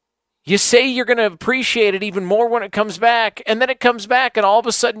 You say you're going to appreciate it even more when it comes back, and then it comes back, and all of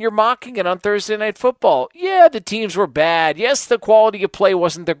a sudden you're mocking it on Thursday Night Football. Yeah, the teams were bad. Yes, the quality of play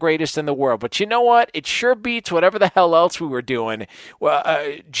wasn't the greatest in the world, but you know what? It sure beats whatever the hell else we were doing.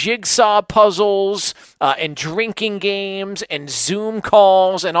 Jigsaw puzzles and drinking games and Zoom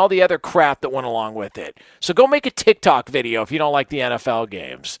calls and all the other crap that went along with it. So go make a TikTok video if you don't like the NFL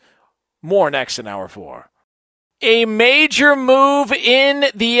games. More next in Hour 4. A major move in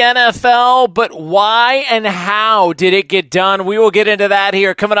the NFL, but why and how did it get done? We will get into that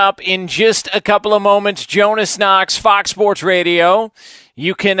here coming up in just a couple of moments. Jonas Knox, Fox Sports Radio.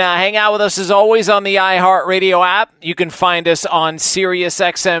 You can hang out with us as always on the iHeartRadio app. You can find us on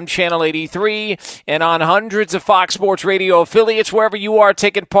SiriusXM Channel 83 and on hundreds of Fox Sports Radio affiliates, wherever you are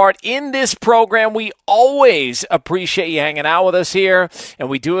taking part in this program. We always appreciate you hanging out with us here, and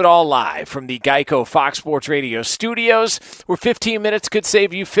we do it all live from the Geico Fox Sports Radio studios, where 15 minutes could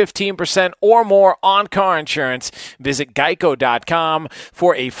save you 15% or more on car insurance. Visit geico.com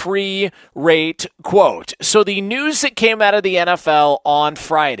for a free rate quote. So the news that came out of the NFL on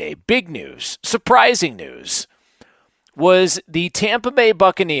Friday, big news, surprising news, was the Tampa Bay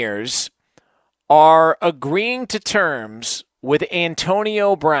Buccaneers are agreeing to terms with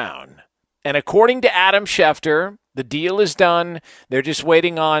Antonio Brown. And according to Adam Schefter, the deal is done. They're just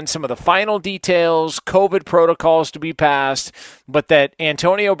waiting on some of the final details, COVID protocols to be passed, but that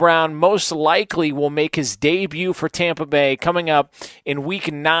Antonio Brown most likely will make his debut for Tampa Bay coming up in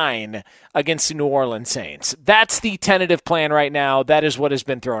Week 9 against the New Orleans Saints. That's the tentative plan right now. That is what has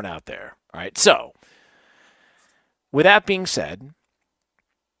been thrown out there. All right, so with that being said,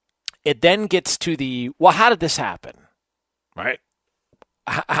 it then gets to the, well, how did this happen? Right?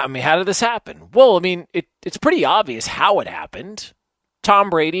 I mean, how did this happen? Well, I mean, it's pretty obvious how it happened.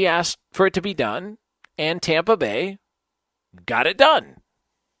 Tom Brady asked for it to be done, and Tampa Bay got it done.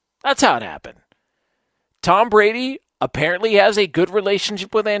 That's how it happened. Tom Brady apparently has a good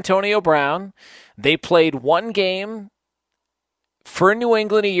relationship with Antonio Brown. They played one game for New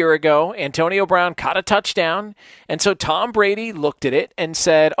England a year ago. Antonio Brown caught a touchdown, and so Tom Brady looked at it and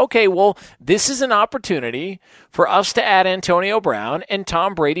said, okay, well, this is an opportunity for us to add Antonio Brown, and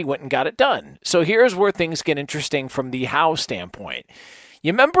Tom Brady went and got it done. So here's where things get interesting from the how standpoint.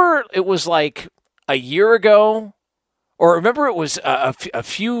 You remember it was like a year ago, or remember it was a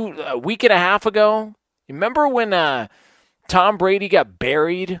week and a half ago? You remember when Tom Brady got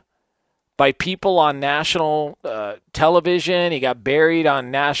buried by people on national television? He got buried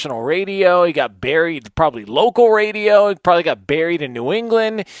on national radio. He got buried probably local radio. He probably got buried in New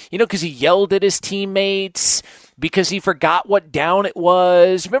England, because he yelled at his teammates because he forgot what down it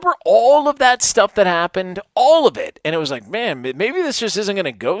was. Remember all of that stuff that happened? All of it. And it was like, man, maybe this just isn't going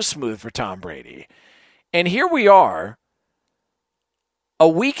to go smooth for Tom Brady. And here we are, a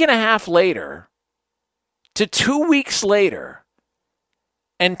week and a half later to 2 weeks later,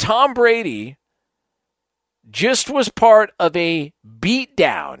 and Tom Brady just was part of a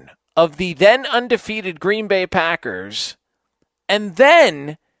beatdown of the then undefeated Green Bay Packers. And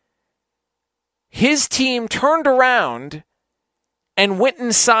then his team turned around and went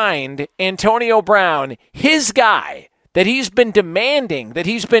and signed Antonio Brown, his guy that he's been demanding, that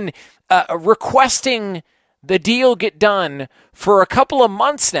he's been requesting the deal get done for a couple of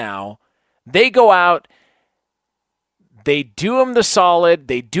months now. They go out, they do him the solid,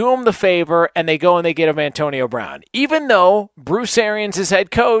 they do him the favor, and they go and they get him Antonio Brown. Even though Bruce Arians, his head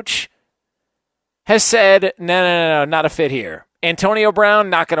coach, has said, no, not a fit here. Antonio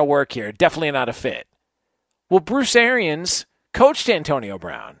Brown, not going to work here. Definitely not a fit. Well, Bruce Arians coached Antonio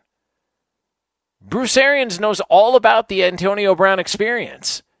Brown. Bruce Arians knows all about the Antonio Brown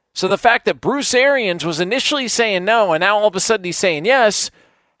experience. So the fact that Bruce Arians was initially saying no, and now all of a sudden he's saying yes,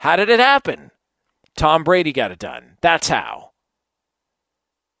 how did it happen? Tom Brady got it done. That's how.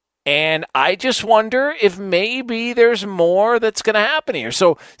 And I just wonder if maybe there's more that's going to happen here.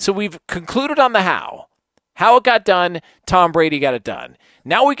 So we've concluded on the how. How it got done, Tom Brady got it done.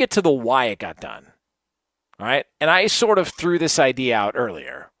 Now we get to the why it got done. All right? And I sort of threw this idea out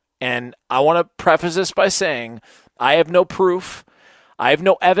earlier. And I want to preface this by saying I have no proof. I have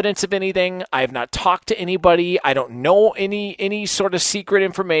no evidence of anything. I have not talked to anybody. I don't know any sort of secret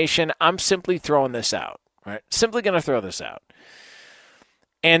information. I'm simply throwing this out. Right? Simply going to throw this out.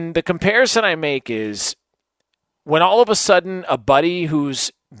 And the comparison I make is when all of a sudden a buddy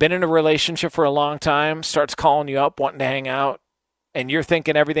who's been in a relationship for a long time starts calling you up wanting to hang out, and you're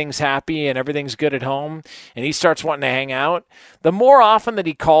thinking everything's happy and everything's good at home, and he starts wanting to hang out, the more often that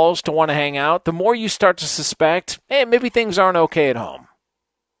he calls to want to hang out, the more you start to suspect, hey, maybe things aren't okay at home.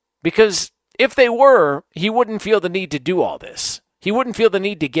 Because if they were, he wouldn't feel the need to do all this. He wouldn't feel the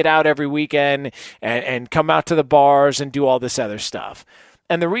need to get out every weekend and come out to the bars and do all this other stuff.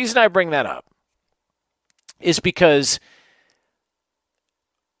 And the reason I bring that up is because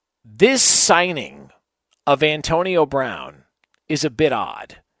this signing of Antonio Brown is a bit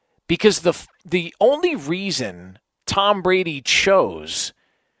odd. Because the only reason Tom Brady chose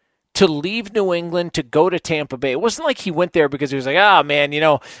to leave New England to go to Tampa Bay, it wasn't like he went there because he was like, man,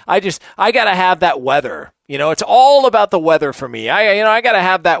 I got to have that weather. It's all about the weather for me. I got to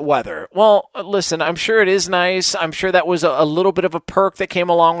have that weather. Well, listen, I'm sure it is nice. I'm sure that was a little bit of a perk that came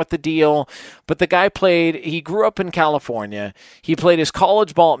along with the deal. But the guy he grew up in California. He played his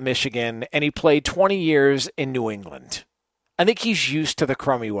college ball at Michigan, and he played 20 years in New England. I think he's used to the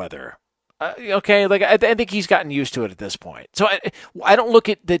crummy weather. Okay, I think he's gotten used to it at this point. So I don't look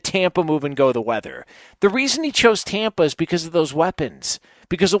at the Tampa move and go the weather. The reason he chose Tampa is because of those weapons,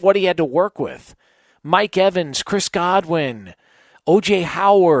 because of what he had to work with. Mike Evans, Chris Godwin, O.J.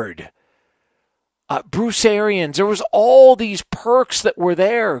 Howard, Bruce Arians. There was all these perks that were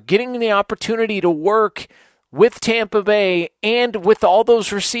there, getting the opportunity to work with Tampa Bay and with all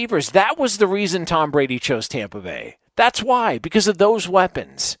those receivers. That was the reason Tom Brady chose Tampa Bay. That's why, because of those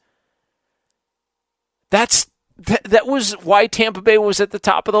weapons. That was why Tampa Bay was at the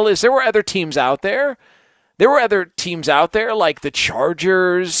top of the list. There were other teams out there. Like the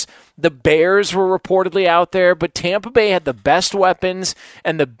Chargers, the Bears were reportedly out there, but Tampa Bay had the best weapons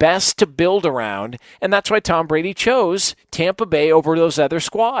and the best to build around, and that's why Tom Brady chose Tampa Bay over those other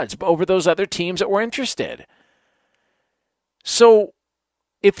squads, over those other teams that were interested. So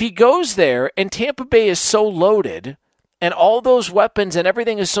if he goes there and Tampa Bay is so loaded and all those weapons and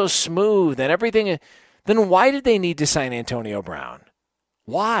everything is so smooth and everything, then why did they need to sign Antonio Brown?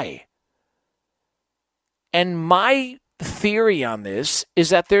 Why? And my theory on this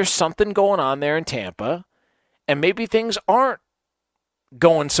is that there's something going on there in Tampa, and maybe things aren't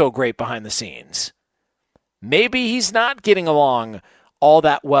going so great behind the scenes. Maybe he's not getting along all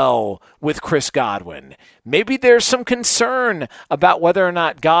that well with Chris Godwin. Maybe there's some concern about whether or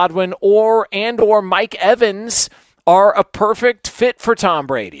not Godwin or Mike Evans are a perfect fit for Tom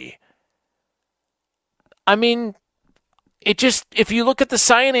Brady. I mean, if you look at the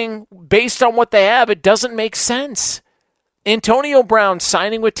signing based on what they have, it doesn't make sense. Antonio Brown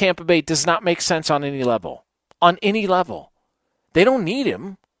signing with Tampa Bay does not make sense on any level. On any level. They don't need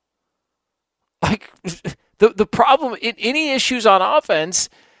him. Like, the problem, any issues on offense,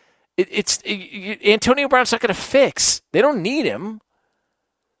 Antonio Brown's not going to fix. They don't need him.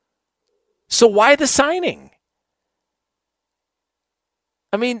 So why the signing?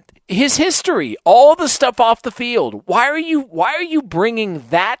 I mean, his history, all the stuff off the field. Why are you bringing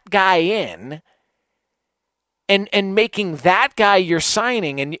that guy in and making that guy your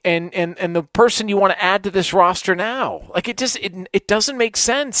signing and the person you want to add to this roster now? Like, it doesn't make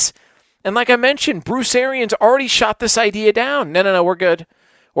sense. And like I mentioned, Bruce Arians already shot this idea down. No, we're good.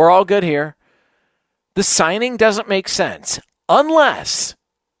 We're all good here. The signing doesn't make sense unless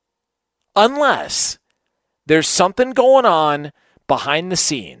there's something going on behind the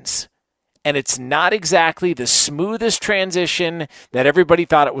scenes, and it's not exactly the smoothest transition that everybody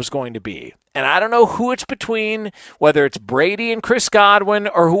thought it was going to be. And I don't know who it's between, whether it's Brady and Chris Godwin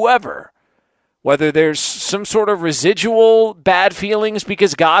or whoever, whether there's some sort of residual bad feelings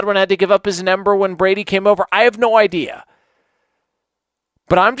because Godwin had to give up his number when Brady came over. I have no idea.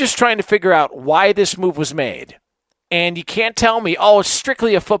 But I'm just trying to figure out why this move was made. And you can't tell me, it's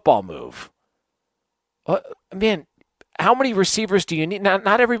strictly a football move. Man, how many receivers do you need?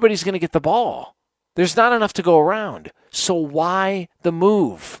 Not everybody's going to get the ball. There's not enough to go around. So why the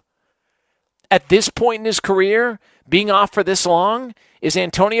move? At this point in his career, being off for this long, is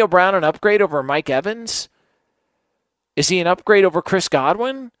Antonio Brown an upgrade over Mike Evans? Is he an upgrade over Chris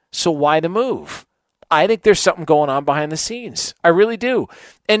Godwin? So why the move? I think there's something going on behind the scenes. I really do.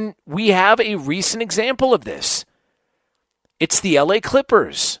 And we have a recent example of this. It's the LA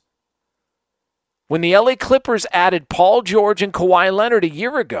Clippers. When the LA Clippers added Paul George and Kawhi Leonard a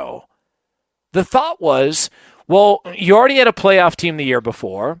year ago, the thought was, well, you already had a playoff team the year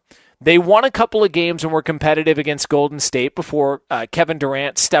before. They won a couple of games and were competitive against Golden State before Kevin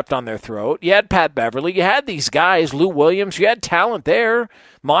Durant stepped on their throat. You had Pat Beverly. You had these guys, Lou Williams. You had talent there,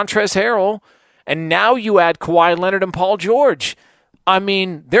 Montrezl Harrell. And now you add Kawhi Leonard and Paul George. I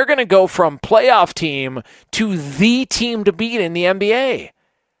mean, they're going to go from playoff team to the team to beat in the NBA.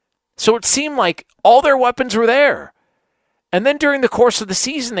 So it seemed like all their weapons were there. And then during the course of the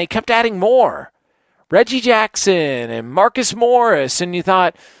season, they kept adding more. Reggie Jackson and Marcus Morris. And you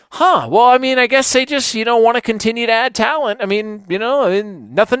thought, well, I mean, I guess they just, want to continue to add talent. I mean,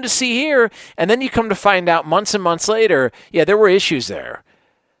 nothing to see here. And then you come to find out months and months later, yeah, there were issues there.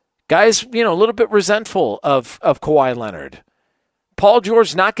 Guys, a little bit resentful of Kawhi Leonard. Paul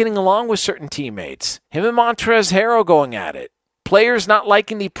George not getting along with certain teammates. Him and Montrezl Harrell going at it. Players not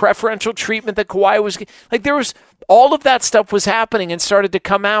liking the preferential treatment that Kawhi was like. There was all of that stuff was happening and started to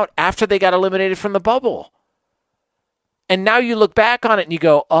come out after they got eliminated from the bubble. And now you look back on it and you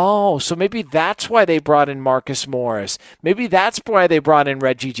go, oh, so maybe that's why they brought in Marcus Morris. Maybe that's why they brought in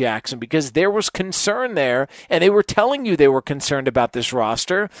Reggie Jackson, because there was concern there, and they were telling you they were concerned about this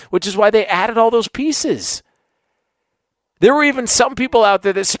roster, which is why they added all those pieces. There were even some people out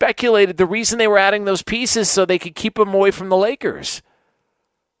there that speculated the reason they were adding those pieces so they could keep them away from the Lakers.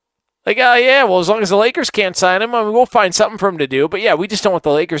 Like, oh, yeah, well, as long as the Lakers can't sign him, I mean, we'll find something for him to do. But, yeah, we just don't want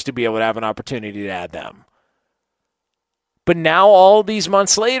the Lakers to be able to have an opportunity to add them. But now, all these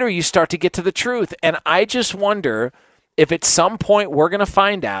months later, you start to get to the truth. And I just wonder if at some point we're going to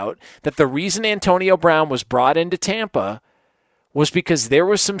find out that the reason Antonio Brown was brought into Tampa was because there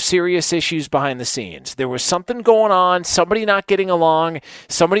was some serious issues behind the scenes. There was something going on, somebody not getting along,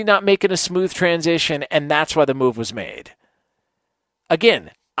 somebody not making a smooth transition, and that's why the move was made.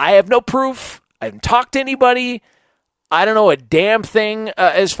 Again, I have no proof. I haven't talked to anybody. I don't know a damn thing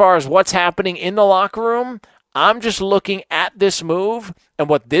as far as what's happening in the locker room. I'm just looking at this move and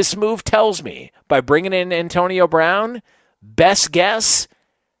what this move tells me by bringing in Antonio Brown. Best guess,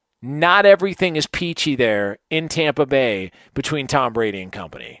 not everything is peachy there in Tampa Bay between Tom Brady and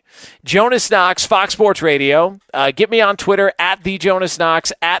company. Jonas Knox, Fox Sports Radio. Get me on Twitter, at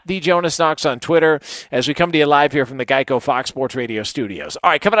 @TheJonasKnox, @TheJonasKnox on Twitter, as we come to you live here from the Geico Fox Sports Radio studios. All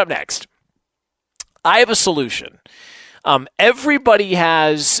right, coming up next, I have a solution. Everybody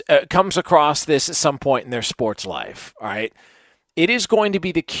comes across this at some point in their sports life, all right? It is going to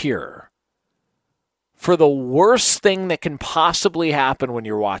be the cure for the worst thing that can possibly happen when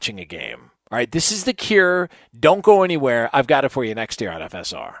you're watching a game. All right, this is the cure. Don't go anywhere. I've got it for you next year on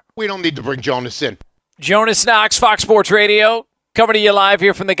FSR. We don't need to bring Jonas in. Jonas Knox, Fox Sports Radio, coming to you live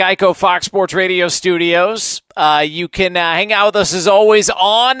here from the Geico Fox Sports Radio studios. You can hang out with us, as always,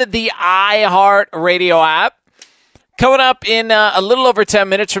 on the iHeart Radio app. Coming up in a little over 10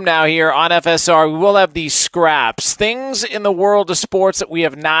 minutes from now here on FSR, we will have these scraps, things in the world of sports that we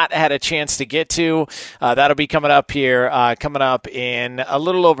have not had a chance to get to. That'll be coming up here, coming up in a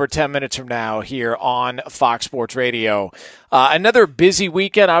little over 10 minutes from now here on Fox Sports Radio. Another busy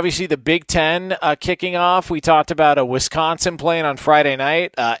weekend, obviously the Big Ten kicking off. We talked about Wisconsin playing on Friday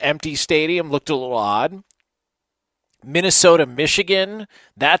night. Empty stadium, looked a little odd. Minnesota, Michigan,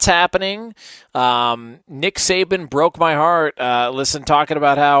 that's happening. Nick Saban broke my heart. Talking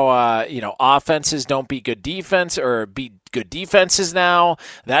about how offenses don't beat good defense or beat good defenses now.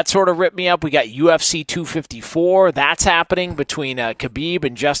 That sort of ripped me up. We got UFC 254. That's happening between Khabib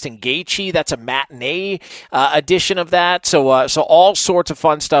and Justin Gaethje. That's a matinee edition of that. So all sorts of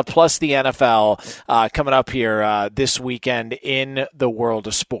fun stuff. Plus the NFL coming up here this weekend in the world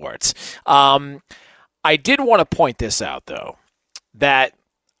of sports. I did want to point this out, though, that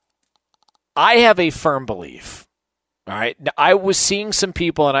I have a firm belief. All right. I was seeing some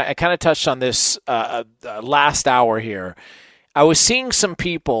people, and I kind of touched on this last hour here. I was seeing some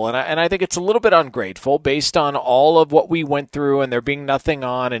people, and I think it's a little bit ungrateful based on all of what we went through and there being nothing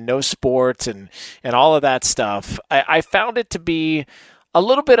on and no sports and all of that stuff. I found it to be a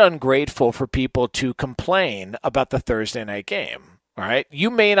little bit ungrateful for people to complain about the Thursday night game. All right. You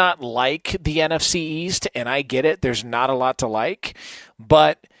may not like the NFC East, and I get it. There's not a lot to like.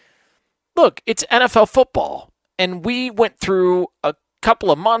 But look, it's NFL football. And we went through a couple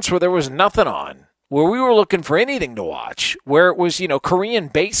of months where there was nothing on. where we were looking for anything to watch, where it was, Korean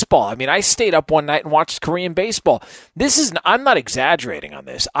baseball. I mean, I stayed up one night and watched Korean baseball. I'm not exaggerating on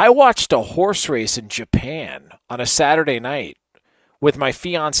this. I watched a horse race in Japan on a Saturday night with my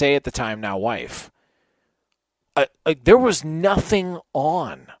fiance at the time, now wife. There was nothing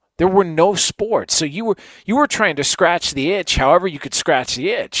on. There were no sports. So you were trying to scratch the itch however you could scratch the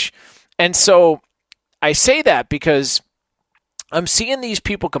itch. And so I say that because I'm seeing these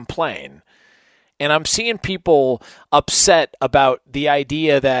people complain. And I'm seeing people upset about the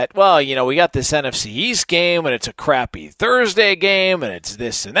idea that, well, we got this NFC East game and it's a crappy Thursday game and it's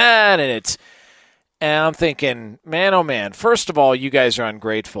this and that and I'm thinking, man, oh man, first of all, you guys are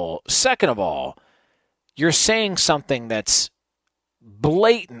ungrateful. Second of all, you're saying something that's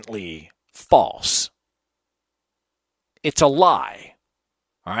blatantly false. It's a lie,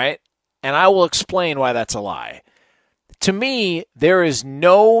 all right? And I will explain why that's a lie. To me, there is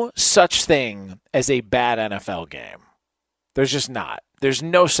no such thing as a bad NFL game. There's just not. There's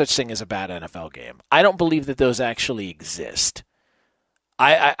no such thing as a bad NFL game. I don't believe that those actually exist.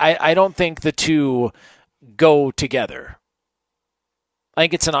 I don't think the two go together. I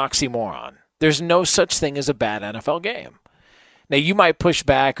think it's an oxymoron. There's no such thing as a bad NFL game. Now, you might push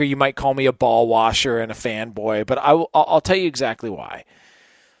back or you might call me a ball washer and a fanboy, but I'll tell you exactly why.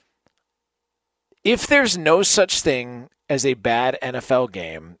 If there's no such thing as a bad NFL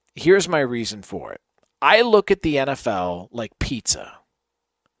game, here's my reason for it. I look at the NFL like pizza.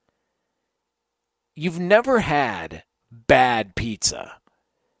 You've never had bad pizza.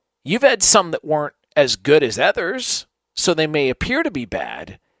 You've had some that weren't as good as others, so they may appear to be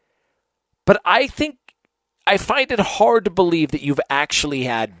bad. But I find it hard to believe that you've actually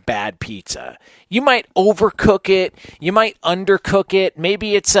had bad pizza. You might overcook it. You might undercook it.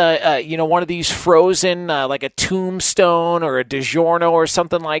 Maybe it's one of these frozen, like a Tombstone or a DiGiorno or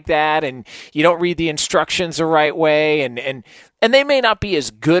something like that, and you don't read the instructions the right way, and they may not be as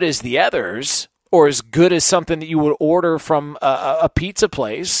good as the others or as good as something that you would order from a pizza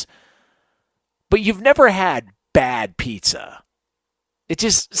place, but you've never had bad pizza.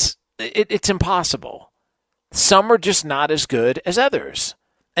 It's impossible. Some are just not as good as others.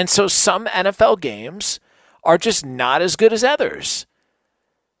 And so some NFL games are just not as good as others.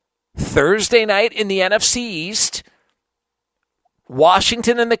 Thursday night in the NFC East,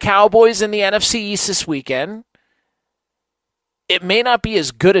 Washington and the Cowboys in the NFC East this weekend. It may not be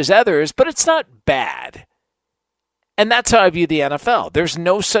as good as others, but it's not bad. And that's how I view the NFL. There's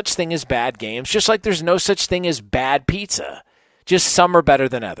no such thing as bad games, just like there's no such thing as bad pizza. Just some are better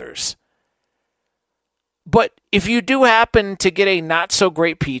than others. But if you do happen to get a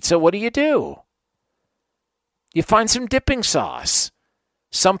not-so-great pizza, what do? You find some dipping sauce.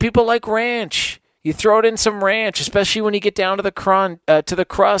 Some people like ranch. You throw it in some ranch, especially when you get down to the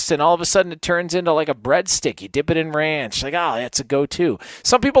crust, and all of a sudden it turns into like a breadstick. You dip it in ranch. Like, that's a go-to.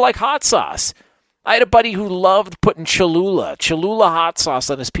 Some people like hot sauce. I had a buddy who loved putting Cholula hot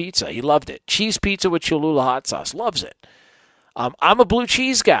sauce on his pizza. He loved it. Cheese pizza with Cholula hot sauce. Loves it. I'm a blue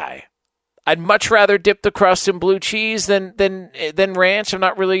cheese guy. I'd much rather dip the crust in blue cheese than ranch. I'm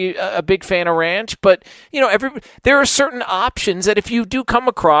not really a big fan of ranch, but there are certain options that if you do come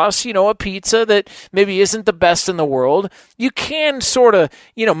across, a pizza that maybe isn't the best in the world, you can sort of,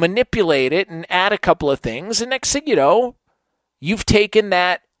 manipulate it and add a couple of things. And next thing you know, you've taken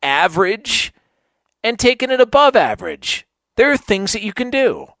that average and taken it above average. There are things that you can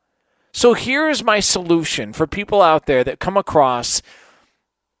do. So here's my solution for people out there that come across,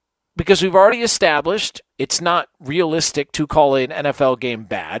 because we've already established it's not realistic to call an NFL game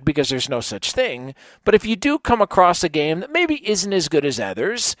bad because there's no such thing. But if you do come across a game that maybe isn't as good as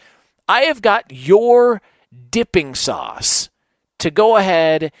others, I have got your dipping sauce to go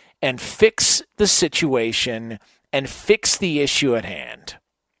ahead and fix the situation and fix the issue at hand.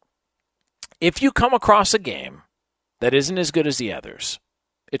 If you come across a game that isn't as good as the others,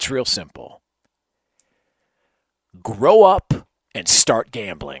 it's real simple. Grow up and start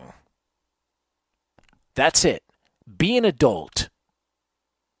gambling. That's it. Be an adult.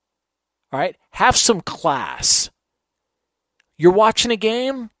 All right? Have some class. You're watching a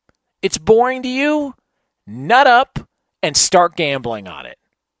game? It's boring to you? Nut up and start gambling on it.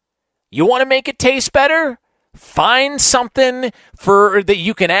 You want to make it taste better? Find something that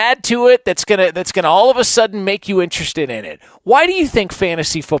you can add to it that's gonna all of a sudden make you interested in it. Why do you think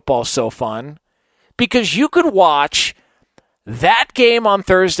fantasy football is so fun? Because you could watch that game on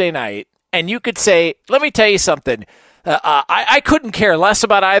Thursday night and you could say, let me tell you something. I couldn't care less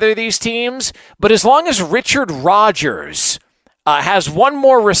about either of these teams, but as long as Richard Rodgers has one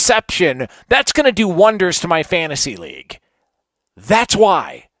more reception, that's going to do wonders to my fantasy league. That's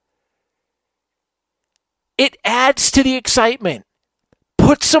why. It adds to the excitement.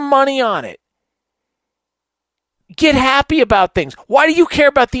 Put some money on it. Get happy about things. Why do you care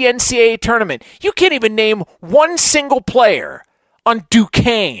about the NCAA tournament? You can't even name one single player on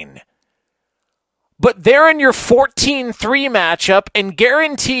Duquesne. But they're in your 14-3 matchup, and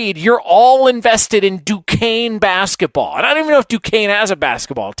guaranteed you're all invested in Duquesne basketball. And I don't even know if Duquesne has a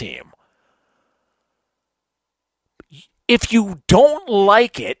basketball team. If you don't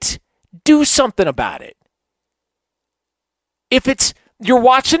like it, do something about it. If you're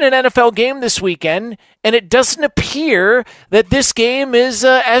watching an NFL game this weekend, and it doesn't appear that this game is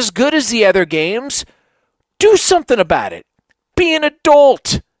as good as the other games, do something about it. Be an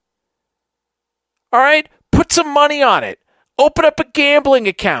adult. All right? Put some money on it. Open up a gambling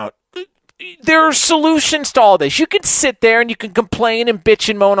account. There are solutions to all this. You can sit there and you can complain and bitch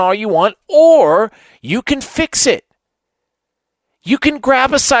and moan all you want, or you can fix it. You can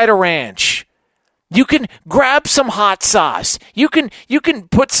grab a side of ranch. You can grab some hot sauce. You can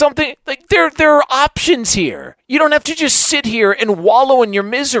put something, like there are options here. You don't have to just sit here and wallow in your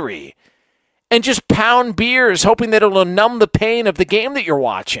misery and just pound beers hoping that it'll numb the pain of the game that you're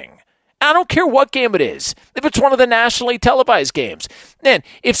watching. I don't care what game it is. If it's one of the nationally televised games. Man,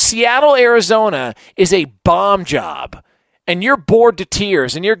 if Seattle, Arizona is a bomb job and you're bored to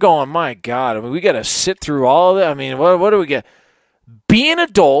tears and you're going, my God, we got to sit through all of that. What do we get? Be an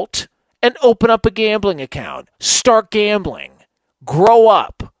adult and open up a gambling account. Start gambling. Grow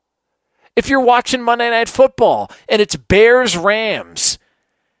up. If you're watching Monday Night Football and it's Bears-Rams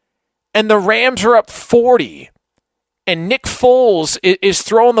and the Rams are up 40 and Nick Foles is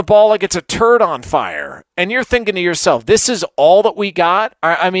throwing the ball like it's a turd on fire, and you're thinking to yourself, this is all that we got?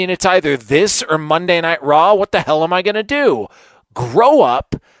 It's either this or Monday Night Raw. What the hell am I going to do? Grow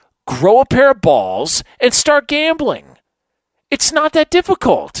up, grow a pair of balls, and start gambling. It's not that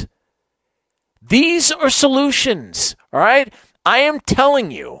difficult. These are solutions, all right? I am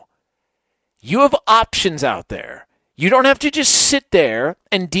telling you, you have options out there. You don't have to just sit there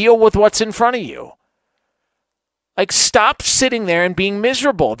and deal with what's in front of you. Like, stop sitting there and being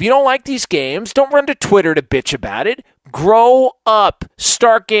miserable. If you don't like these games, don't run to Twitter to bitch about it. Grow up.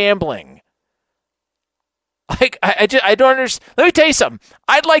 Start gambling. Like, I don't understand. Let me tell you something.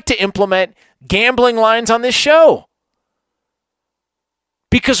 I'd like to implement gambling lines on this show.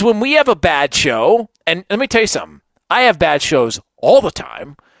 Because when we have a bad show, and let me tell you something, I have bad shows all the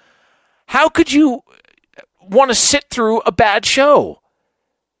time. How could you want to sit through a bad show?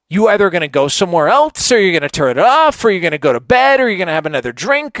 You either going to go somewhere else, or you're going to turn it off, or you're going to go to bed, or you're going to have another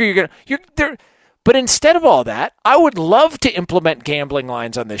drink, or you're there. But instead of all that, I would love to implement gambling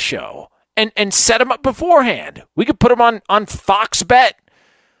lines on this show and set them up beforehand. We could put them on Fox Bet,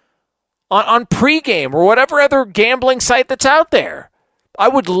 on pregame, or whatever other gambling site that's out there. I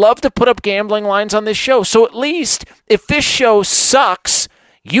would love to put up gambling lines on this show. So at least if this show sucks,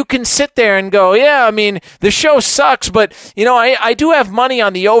 you can sit there and go, yeah, the show sucks, but, I do have money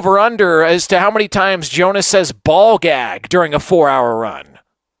on the over-under as to how many times Jonas says ball gag during a 4-hour run.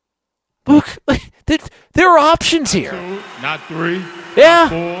 Look, there are options here. 2, not 3, yeah.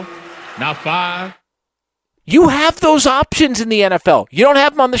 Not 4, not 5. You have those options in the NFL. You don't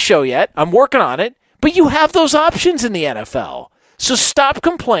have them on the show yet. I'm working on it. But you have those options in the NFL. So stop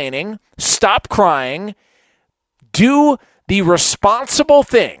complaining, stop crying, do the responsible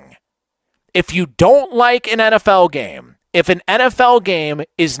thing. If you don't like an NFL game, if an NFL game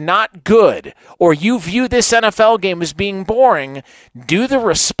is not good, or you view this NFL game as being boring, do the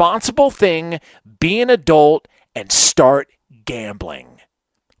responsible thing, be an adult, and start gambling.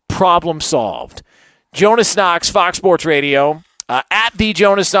 Problem solved. Jonas Knox, Fox Sports Radio, at the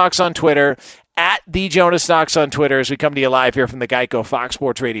Jonas Knox on Twitter, at the Jonas Knox on Twitter, as we come to you live here from the Geico Fox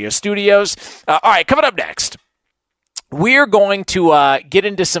Sports Radio studios. All right, coming up next, we're going to get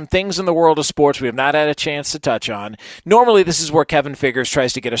into some things in the world of sports we have not had a chance to touch on. Normally, this is where Kevin Figures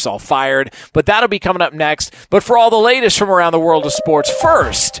tries to get us all fired, but that'll be coming up next. But for all the latest from around the world of sports,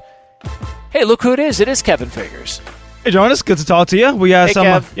 first, hey, look who it is. It is Kevin Figures. Hey, Jonas, good to talk to you. We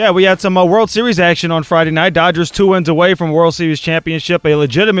had some World Series action on Friday night. Dodgers 2 wins away from World Series championship, a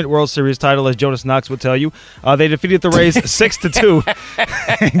legitimate World Series title, as Jonas Knox would tell you. They defeated the Rays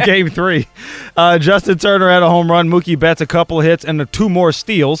 6-2 in Game 3. Justin Turner had a home run. Mookie Betts a couple hits and 2 more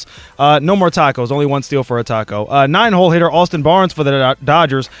steals. No more tacos, only 1 steal for a taco. 9-hole hitter Austin Barnes for the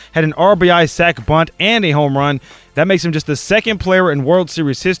Dodgers had an RBI sac bunt and a home run. That makes him just the second player in World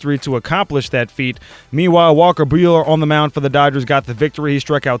Series history to accomplish that feat. Meanwhile, Walker Buehler on the mound for the Dodgers got the victory. He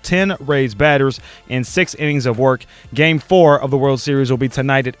struck out 10 Rays batters in 6 innings of work. Game 4 of the World Series will be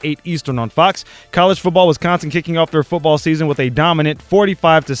tonight at 8 Eastern on Fox. College football, Wisconsin kicking off their football season with a dominant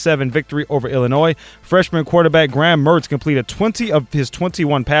 45-7 victory over Illinois. Freshman quarterback Graham Mertz completed 20 of his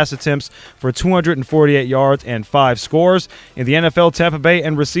 21 pass attempts for 248 yards and 5 scores. In the NFL, Tampa Bay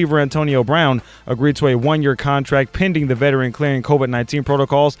and receiver Antonio Brown agreed to a 1-year contract pending the veteran clearing COVID-19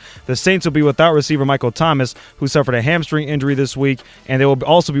 protocols. The Saints will be without receiver Michael Thomas, who suffered a hamstring injury this week, and they will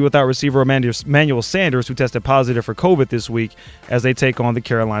also be without receiver Emmanuel Sanders, who tested positive for COVID this week, as they take on the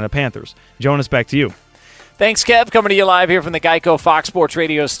Carolina Panthers. Jonas, back to you. Thanks, Kev. Coming to you live here from the Geico Fox Sports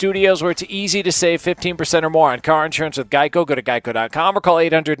Radio studios, where it's easy to save 15% or more on car insurance with Geico. Go to geico.com or call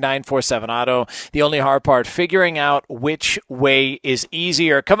 800-947-AUTO. The only hard part, figuring out which way is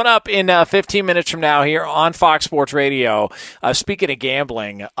easier. Coming up in 15 minutes from now here on Fox Sports Radio, speaking of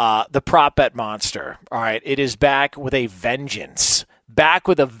gambling, the prop bet monster. All right, it is back with a vengeance. Back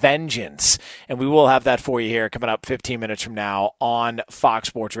with a vengeance, and we will have that for you here coming up 15 minutes from now on Fox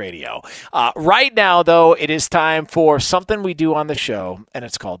Sports Radio. Right now, though, it is time for something we do on the show, and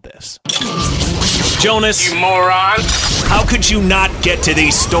it's called this. Jonas. You moron. How could you not get to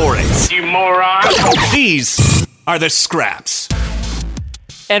these stories? You moron. These are the scraps.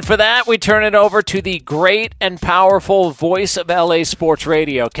 And for that, we turn it over to the great and powerful voice of LA Sports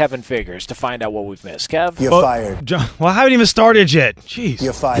Radio, Kevin Figures, to find out what we've missed. Kev? You're fired. Well, I haven't even started yet. Jeez.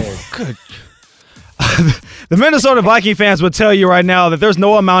 You're fired. Good. The Minnesota Viking fans would tell you right now that there's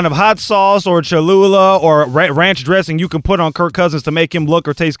no amount of hot sauce or Cholula or ranch dressing you can put on Kirk Cousins to make him look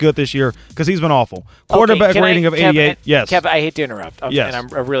or taste good this year, because he's been awful. Quarterback rating of 88. Kev, Kev, I hate to interrupt. Yes.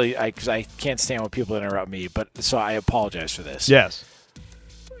 And I'm really, because I can't stand when people interrupt me, but so I apologize for this. Yes.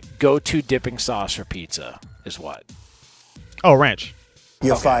 Go-to dipping sauce for pizza is what? Oh, ranch.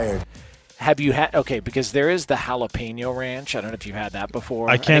 You're fired. Have you had? Okay, because there is the jalapeno ranch. I don't know if you've had that before.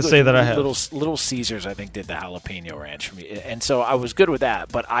 I can't say that I have. Little Caesars, I think, did the jalapeno ranch for me, and so I was good with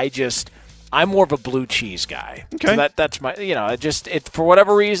that. But I'm more of a blue cheese guy. Okay, so that's my, for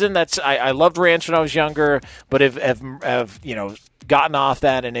whatever reason, I loved ranch when I was younger, but have gotten off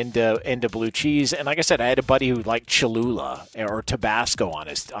that and into blue cheese. And like I said, I had a buddy who liked Cholula or Tabasco on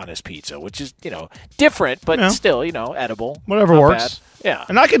his pizza, which is different, but still edible. Whatever works. Bad. Yeah,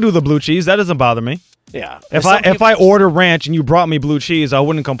 and I can do the blue cheese. That doesn't bother me. Yeah. If I order ranch and you brought me blue cheese, I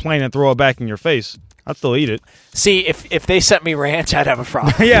wouldn't complain and throw it back in your face. I'd still eat it. See, if they sent me ranch, I'd have a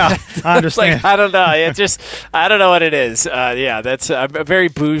problem. Yeah, I understand. I don't know. I don't know what it is. I'm very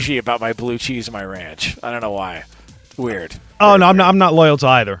bougie about my blue cheese and my ranch. I don't know why. Weird. Oh, no, I'm not loyal to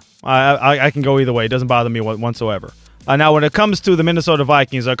either. I can go either way. It doesn't bother me whatsoever. Now, when it comes to the Minnesota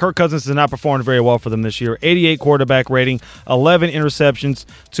Vikings, Kirk Cousins has not performed very well for them this year. 88 quarterback rating, 11 interceptions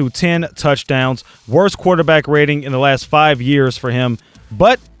to 10 touchdowns. Worst quarterback rating in the last 5 years for him.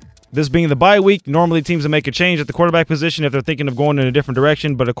 But this being the bye week, normally teams will make a change at the quarterback position if they're thinking of going in a different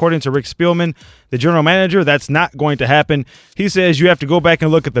direction. But according to Rick Spielman, the general manager, that's not going to happen. He says you have to go back and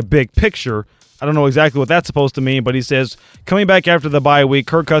look at the big picture. I don't know exactly what that's supposed to mean, but he says coming back after the bye week,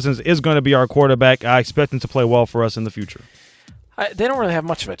 Kirk Cousins is going to be our quarterback. I expect him to play well for us in the future. They don't really have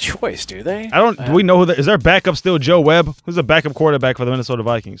much of a choice, do they? Do we know is their backup still Joe Webb? Who's the backup quarterback for the Minnesota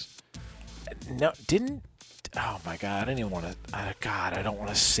Vikings? No, didn't. Oh my God! I didn't even want to. God, I don't want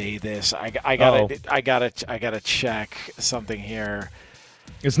to say this. I gotta check something here.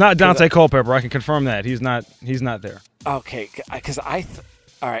 It's not Dante Culpepper. I can confirm that he's not there. Okay, because all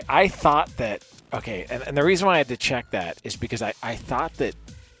right. I thought that. Okay, and the reason why I had to check that is because I thought that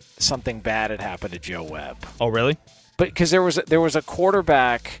something bad had happened to Joe Webb. Oh, really? But because there was a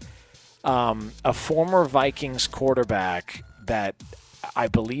quarterback, a former Vikings quarterback that I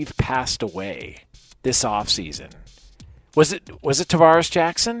believe passed away this offseason. Was it Tavares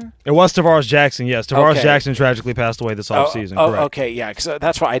Jackson? It was Tavares Jackson. Yes, Tavares Jackson tragically passed away this offseason. Correct. Okay, yeah. Because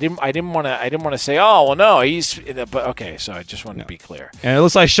that's why I didn't want to say, oh well, no, he's. But okay, so I just wanted to be clear. And it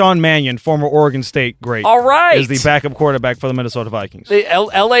looks like Sean Mannion, former Oregon State great, all right, is the backup quarterback for the Minnesota Vikings. The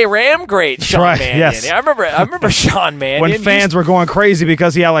L.A. Ram great, Sean Mannion. Yes, yeah, I remember Sean Mannion. When fans were going crazy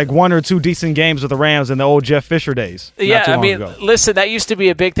because he had like 1 or 2 decent games with the Rams in the old Jeff Fisher days. Yeah, I mean, listen, that used to be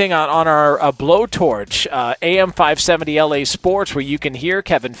a big thing on our blowtorch, AM 570 LA Sports, where you can hear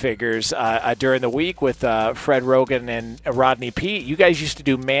Kevin Figures during the week with Fred Rogan and Rodney Peete. You guys used to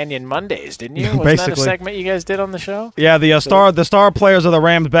do Mannion Mondays, didn't you? Wasn't that a segment you guys did on the show? Yeah, the star players of the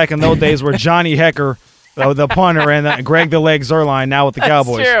Rams back in those days were Johnny Hecker, the punter, and Greg the Leg Zuerlein, now with the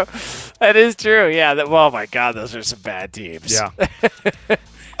Cowboys. That's true. That is true. Yeah. Oh my God, those are some bad teams. Yeah.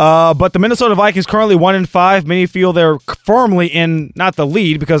 But the Minnesota Vikings currently 1-5. Many feel they're firmly in, not the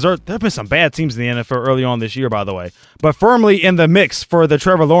lead, because there have been some bad teams in the NFL early on this year, by the way, but firmly in the mix for the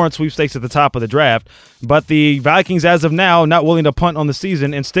Trevor Lawrence sweepstakes at the top of the draft. But the Vikings, as of now, not willing to punt on the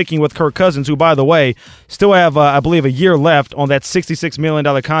season and sticking with Kirk Cousins, who, by the way, still have, I believe, a year left on that $66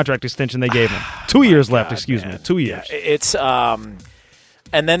 million contract extension they gave him. 2 years left, excuse me. 2 years. Yeah, it's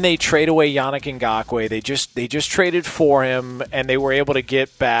and then they trade away Yannick Ngakoue. They just traded for him, and they were able to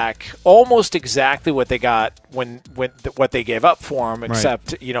get back almost exactly what they got when what they gave up for him.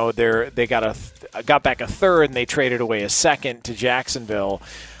 Except they got back a third, and they traded away a second to Jacksonville.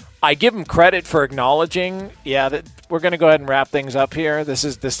 I give them credit for acknowledging, that we're going to go ahead and wrap things up here.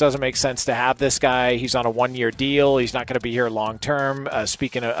 This doesn't make sense to have this guy. He's on a 1-year deal. He's not going to be here long term.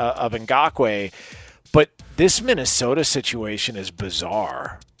 Speaking of Ngakoue. But this Minnesota situation is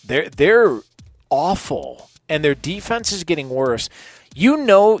bizarre. They're awful, and their defense is getting worse. You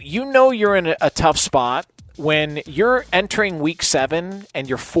know you're in a tough spot when you're entering Week 7 and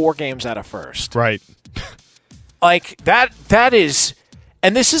you're 4 games out of first. Right. Like that is.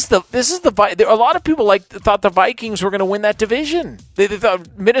 And this is the a lot of people thought the Vikings were going to win that division. They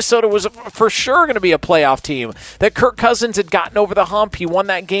thought Minnesota was for sure going to be a playoff team. That Kirk Cousins had gotten over the hump. He won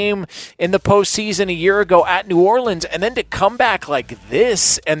that game in the postseason a year ago at New Orleans, and then to come back like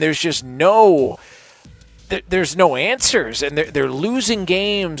this, and there's just there's no answers, and they're losing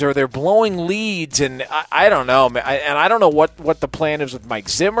games or they're blowing leads, and I don't know, and I don't know what the plan is with Mike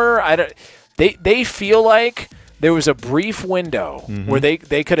Zimmer. They feel like there was a brief window where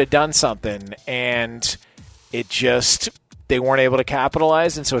they could have done something, and they weren't able to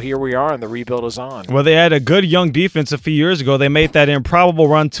capitalize, and so here we are, and the rebuild is on. Well, they had a good young defense a few years ago. They made that improbable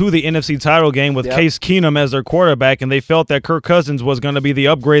run to the NFC title game with Case Keenum as their quarterback, and they felt that Kirk Cousins was going to be the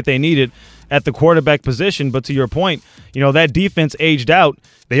upgrade they needed at the quarterback position. But to your point, that defense aged out.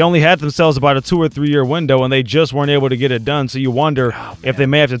 They only had themselves about a 2 or 3 year window, and they just weren't able to get it done. So you wonder if they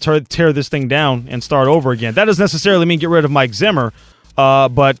may have to tear this thing down and start over again. That doesn't necessarily mean get rid of Mike Zimmer,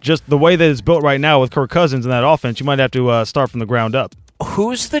 but just the way that it's built right now with Kirk Cousins and that offense, you might have to start from the ground up.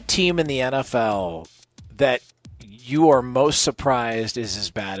 Who's the team in the NFL that you are most surprised is as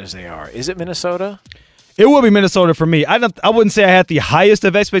bad as they are? Is it Minnesota? It will be Minnesota for me. I wouldn't say I had the highest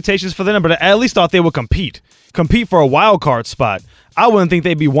of expectations for them, but I at least thought they would compete for a wild card spot. I wouldn't think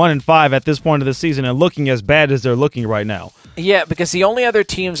they'd be 1-5 at this point of the season and looking as bad as they're looking right now. Yeah, because the only other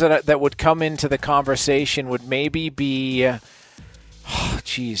teams that would come into the conversation would maybe be,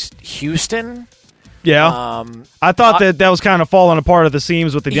 Houston. Yeah, I thought that was kind of falling apart at the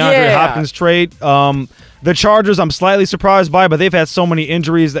seams with the DeAndre Hopkins trade. The Chargers, I'm slightly surprised by, but they've had so many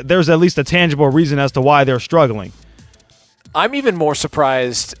injuries that there's at least a tangible reason as to why they're struggling. I'm even more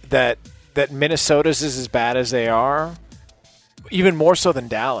surprised that Minnesota's is as bad as they are, even more so than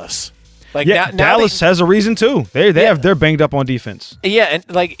Dallas. Now Dallas has a reason too. They're banged up on defense. Yeah,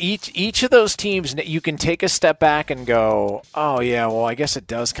 and each of those teams, you can take a step back and go, oh yeah, well I guess it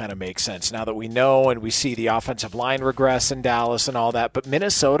does kind of make sense now that we know and we see the offensive line regress in Dallas and all that. But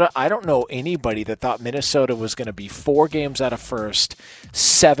Minnesota, I don't know anybody that thought Minnesota was going to be 4 games out of first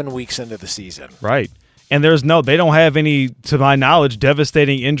 7 weeks into the season. Right. And they don't have any, to my knowledge,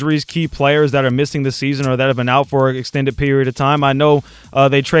 devastating injuries, key players that are missing the season or that have been out for an extended period of time. I know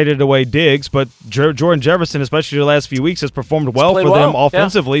they traded away Diggs, but Jordan Jefferson, especially the last few weeks, has performed well for them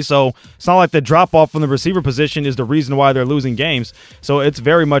offensively. Yeah. So it's not like the drop-off from the receiver position is the reason why they're losing games. So it's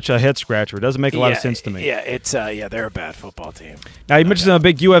very much a head-scratcher. It doesn't make a lot of sense to me. Yeah, they're a bad football team. Now, you mentioned a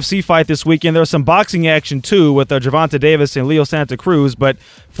big UFC fight this weekend. There was some boxing action, too, with Gervonta Davis and Leo Santa Cruz, but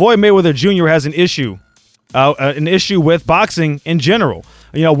Floyd Mayweather Jr. has an issue with boxing in general.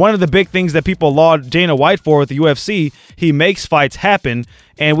 One of the big things that people laud Dana White for with the UFC, he makes fights happen,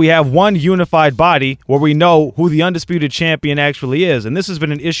 and we have one unified body where we know who the undisputed champion actually is. And this has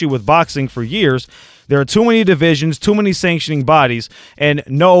been an issue with boxing for years. There are too many divisions, too many sanctioning bodies, and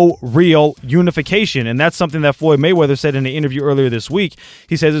no real unification. And that's something that Floyd Mayweather said in an interview earlier this week.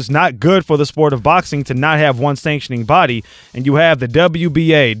 He says it's not good for the sport of boxing to not have one sanctioning body. And you have the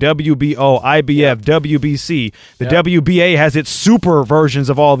WBA, WBO, IBF, WBC. The WBA has its super versions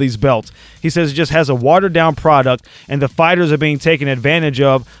of all these belts. He says it just has a watered-down product, and the fighters are being taken advantage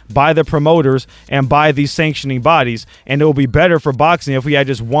of by the promoters and by these sanctioning bodies. And it will be better for boxing if we had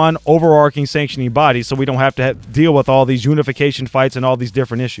just one overarching sanctioning body, so we don't have to deal with all these unification fights and all these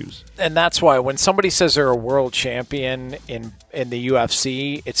different issues. And that's why when somebody says they're a world champion in the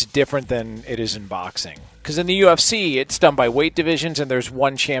UFC, it's different than it is in boxing. Because in the UFC, it's done by weight divisions, and there's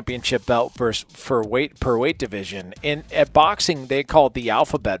one championship belt per weight division. At boxing, they call it the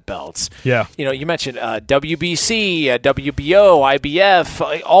alphabet belts. Yeah. You mentioned WBC, WBO,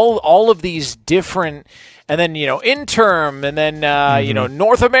 IBF, all of these different, and then interim, and then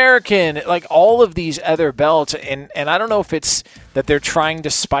North American, like all of these other belts. And I don't know if it's that they're trying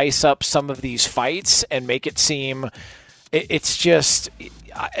to spice up some of these fights and make it seem.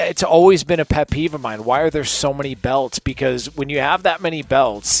 It's always been a pet peeve of mine. Why are there so many belts? Because when you have that many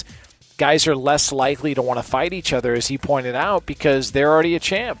belts, guys are less likely to want to fight each other, as he pointed out, because they're already a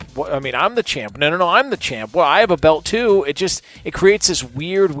champ. I mean, I'm the champ. No, I'm the champ. Well, I have a belt too. It creates this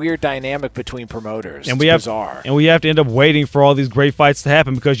weird dynamic between promoters. And it's bizarre. And we have to end up waiting for all these great fights to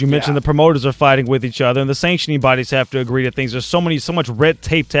happen because you mentioned the promoters are fighting with each other and the sanctioning bodies have to agree to things. There's so much red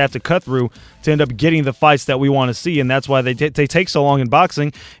tape to have to cut through to end up getting the fights that we want to see, and that's why they take so long in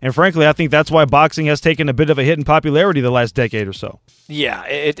boxing. And frankly, I think that's why boxing has taken a bit of a hit in popularity the last decade or so. Yeah,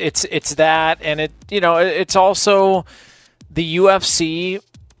 it's that, and it's also the UFC.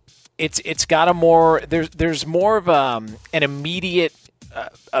 It's got a more there's more of an immediate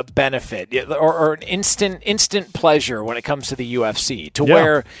a benefit or an instant pleasure when it comes to the UFC,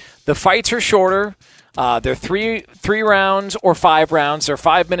 where the fights are shorter. They're three rounds or 5 rounds. They're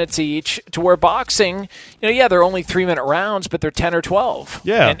 5 minutes each. To where boxing, they're only 3-minute rounds, but they're 10 or 12.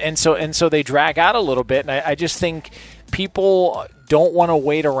 Yeah, and so they drag out a little bit. And I just think people don't want to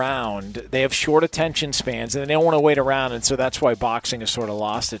wait around. They have short attention spans, and they don't want to wait around. And so that's why boxing has sort of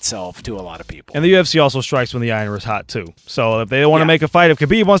lost itself to a lot of people. And the UFC also strikes when the iron is hot too. So if they want to make a fight, if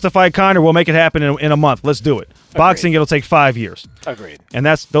Khabib wants to fight Conor, we'll make it happen in a month. Let's do it. Agreed. Boxing, it'll take 5 years. Agreed. And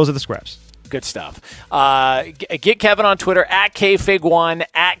those are the scraps. Good stuff. Get Kevin on Twitter, at KFig1,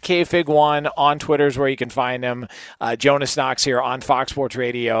 at KFig1 on Twitter is where you can find him. Jonas Knox here on Fox Sports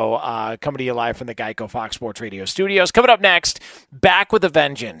Radio, coming to you live from the Geico Fox Sports Radio studios. Coming up next, back with a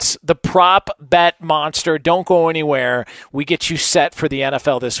vengeance. The prop bet monster. Don't go anywhere. We get you set for the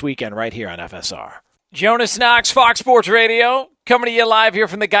NFL this weekend right here on FSR. Jonas Knox, Fox Sports Radio, coming to you live here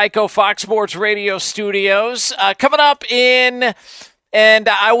from the Geico Fox Sports Radio studios. Coming up and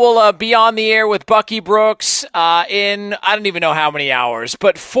I will be on the air with Bucky Brooks in, I don't even know how many hours,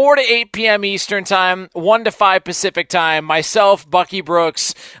 but 4 to 8 p.m. Eastern Time, 1 to 5 Pacific Time. Myself, Bucky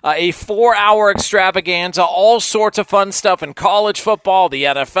Brooks, a 4-hour extravaganza, all sorts of fun stuff in college football, the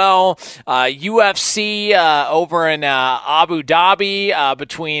NFL, UFC over in Abu Dhabi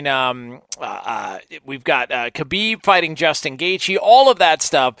between we've got Khabib fighting Justin Gaethje, all of that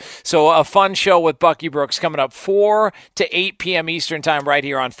stuff. So a fun show with Bucky Brooks coming up 4 to 8 p.m. Eastern Time right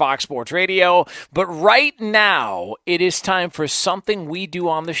here on Fox Sports Radio. But right now, it is time for something we do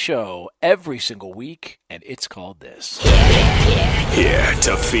on the show every single week, and it's called this. Here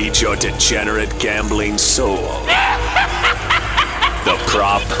to feed your degenerate gambling soul. The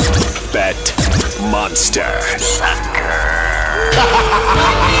Prop Bet Monster.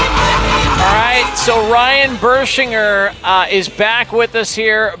 All right, so Ryan Bershinger is back with us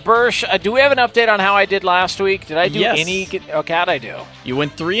here. Bersh, do we have an update on how I did last week? Did I do any? Okay, how'd I do? You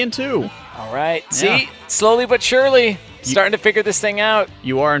went 3-2. All right. See, slowly but surely, starting to figure this thing out.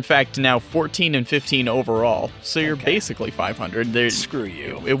 You are, in fact, now 14-15 overall, so you're basically 500. Screw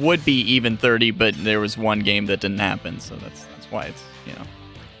you. It would be even 30, but there was one game that didn't happen, so that's why it's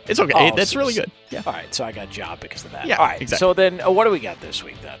it's okay. That's really good. Yeah. All right, so I got a job because of that. Yeah. All right. Exactly. So then, what do we got this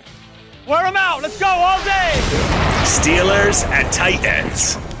week then? Wear them out. Let's go all day. Steelers at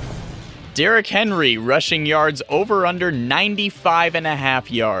Titans. Derrick Henry rushing yards over under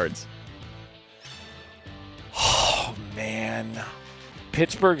 95.5 yards. Oh, man.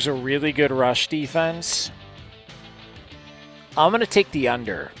 Pittsburgh's a really good rush defense. I'm going to take the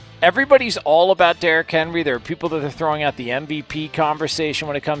under. Everybody's all about Derrick Henry. There are people that are throwing out the MVP conversation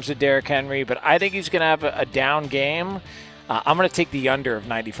when it comes to Derrick Henry, but I think he's going to have a down game. I'm going to take the under of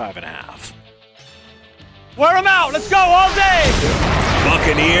 95.5. Wear them out. Let's go all day.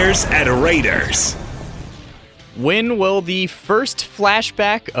 Buccaneers at Raiders. When will the first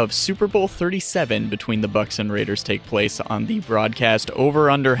flashback of Super Bowl 37 between the Bucs and Raiders take place on the broadcast over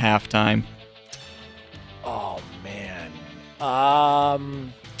under halftime? Oh, man.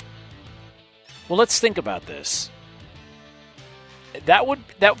 Well, let's think about this.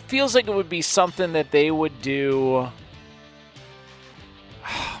 That feels like it would be something that they would do.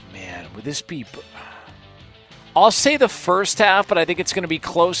 Oh, man, would this be? I'll say the first half, but I think it's going to be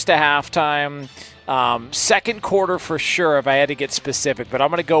close to halftime. Second quarter for sure if I had to get specific, but I'm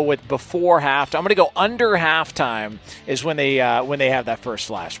going to go with before halftime. I'm going to go under halftime is when they have that first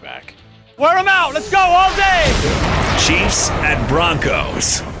flashback. Wear them out. Let's go all day. Chiefs at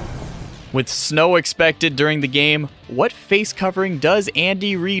Broncos. With snow expected during the game, what face covering does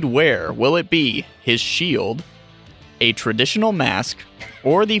Andy Reid wear? Will it be his shield, a traditional mask,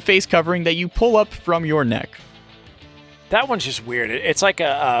 or the face covering that you pull up from your neck? That one's just weird. It's like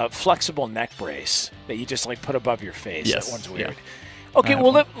a flexible neck brace that you just like put above your face. Yes. That one's weird. Yeah. Okay,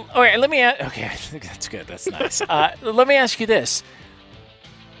 well, let me ask. Okay, I think that's good. That's nice. Let me ask you this: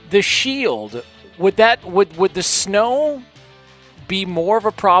 the shield, would the snow be more of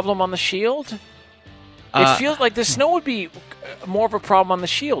a problem on the shield? It feels like the snow would be more of a problem on the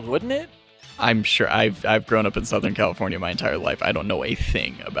shield, wouldn't it? I'm sure. I've grown up in Southern California my entire life. I don't know a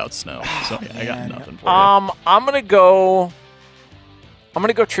thing about snow, so I got nothing for you. I'm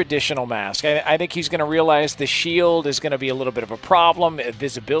gonna go traditional mask. I think he's gonna realize the shield is gonna be a little bit of a problem.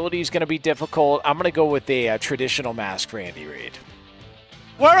 Visibility is gonna be difficult. I'm gonna go with the traditional mask for Andy Reid.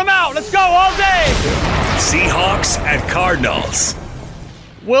 Wear them out. Let's go all day. Seahawks at Cardinals.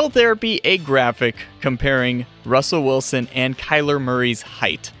 Will there be a graphic comparing Russell Wilson and Kyler Murray's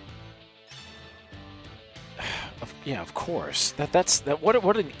height? Yeah, of course.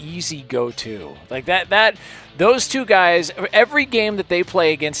 What an easy go-to. Like that those two guys, every game that they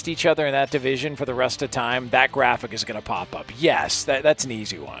play against each other in that division for the rest of the time, that graphic is going to pop up. Yes, that's an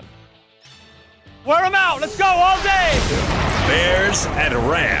easy one. Wear them out. Let's go all day. Bears at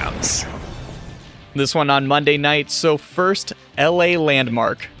Rams. This one on Monday night. So first, LA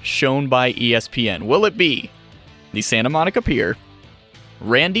landmark shown by ESPN. Will it be the Santa Monica Pier,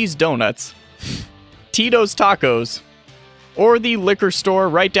 Randy's Donuts, Tito's Tacos, or the liquor store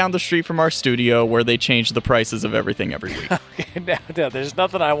right down the street from our studio where they change the prices of everything every week? Okay, no, there's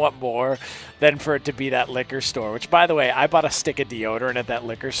nothing I want more than for it to be that liquor store, which, by the way, I bought a stick of deodorant at that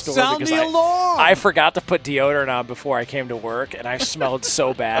liquor store because I forgot to put deodorant on before I came to work, and I smelled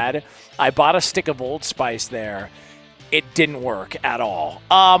so bad. I bought a stick of Old Spice there. It didn't work at all.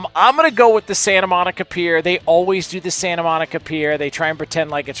 I'm going to go with the Santa Monica Pier. They always do the Santa Monica Pier. They try and pretend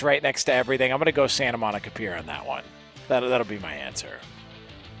like it's right next to everything. I'm going to go Santa Monica Pier on that one. That'll be my answer.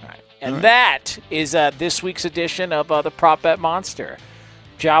 All right. And that is this week's edition of the Prop Bet Monster.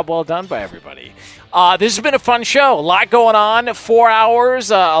 Job well done by everybody. This has been a fun show. A lot going on. 4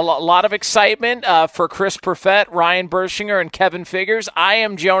 hours. A lot of excitement for Chris Perfett, Ryan Bershinger, and Kevin Figures. I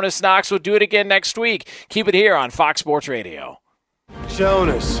am Jonas Knox. We'll do it again next week. Keep it here on Fox Sports Radio.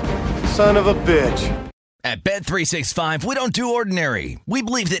 Jonas, son of a bitch. At Bet365, we don't do ordinary. We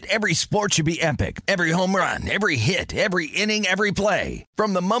believe that every sport should be epic. Every home run, every hit, every inning, every play.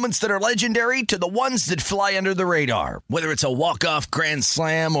 From the moments that are legendary to the ones that fly under the radar. Whether it's a walk-off grand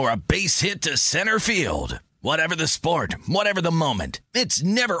slam or a base hit to center field. Whatever the sport, whatever the moment. It's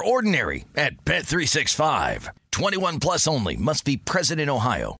never ordinary at Bet365. 21 plus only. Must be present in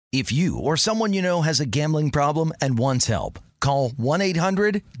Ohio. If you or someone you know has a gambling problem and wants help, call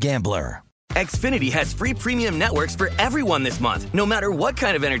 1-800-GAMBLER. Xfinity has free premium networks for everyone this month, no matter what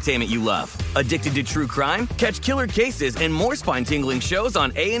kind of entertainment you love. Addicted to true crime? Catch killer cases and more spine-tingling shows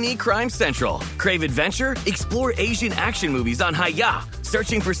on A&E Crime Central. Crave adventure? Explore Asian action movies on Hi-YAH.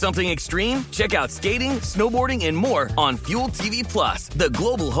 Searching for something extreme? Check out skating, snowboarding, and more on Fuel TV Plus, the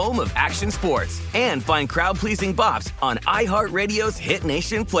global home of action sports. And find crowd-pleasing bops on iHeartRadio's Hit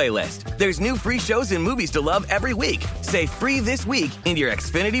Nation playlist. There's new free shows and movies to love every week. Say free this week in your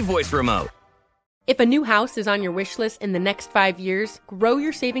Xfinity voice remote. If a new house is on your wish list in the next 5 years, grow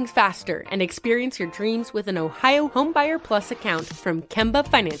your savings faster and experience your dreams with an Ohio Homebuyer Plus account from Kemba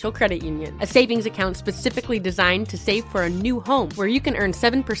Financial Credit Union. A savings account specifically designed to save for a new home where you can earn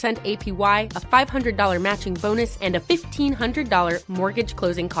 7% APY, a $500 matching bonus, and a $1,500 mortgage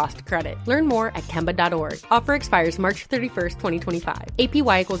closing cost credit. Learn more at Kemba.org. Offer expires March 31st, 2025.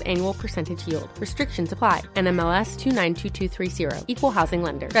 APY equals annual percentage yield. Restrictions apply. NMLS 292230. Equal housing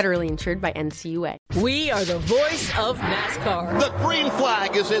lender. Federally insured by NCUA. We are the voice of NASCAR. The green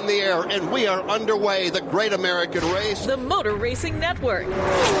flag is in the air, and we are underway. The Great American Race. The Motor Racing Network.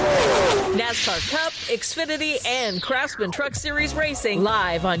 NASCAR Cup, Xfinity, and Craftsman Truck Series Racing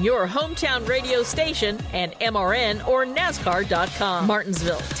live on your hometown radio station and MRN or NASCAR.com.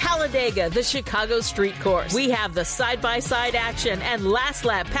 Martinsville, Talladega, the Chicago Street Course. We have the side-by-side action and last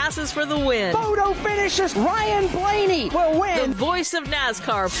lap passes for the win. Photo finishes. Ryan Blaney will win. The voice of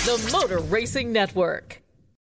NASCAR, the Motor Racing Network.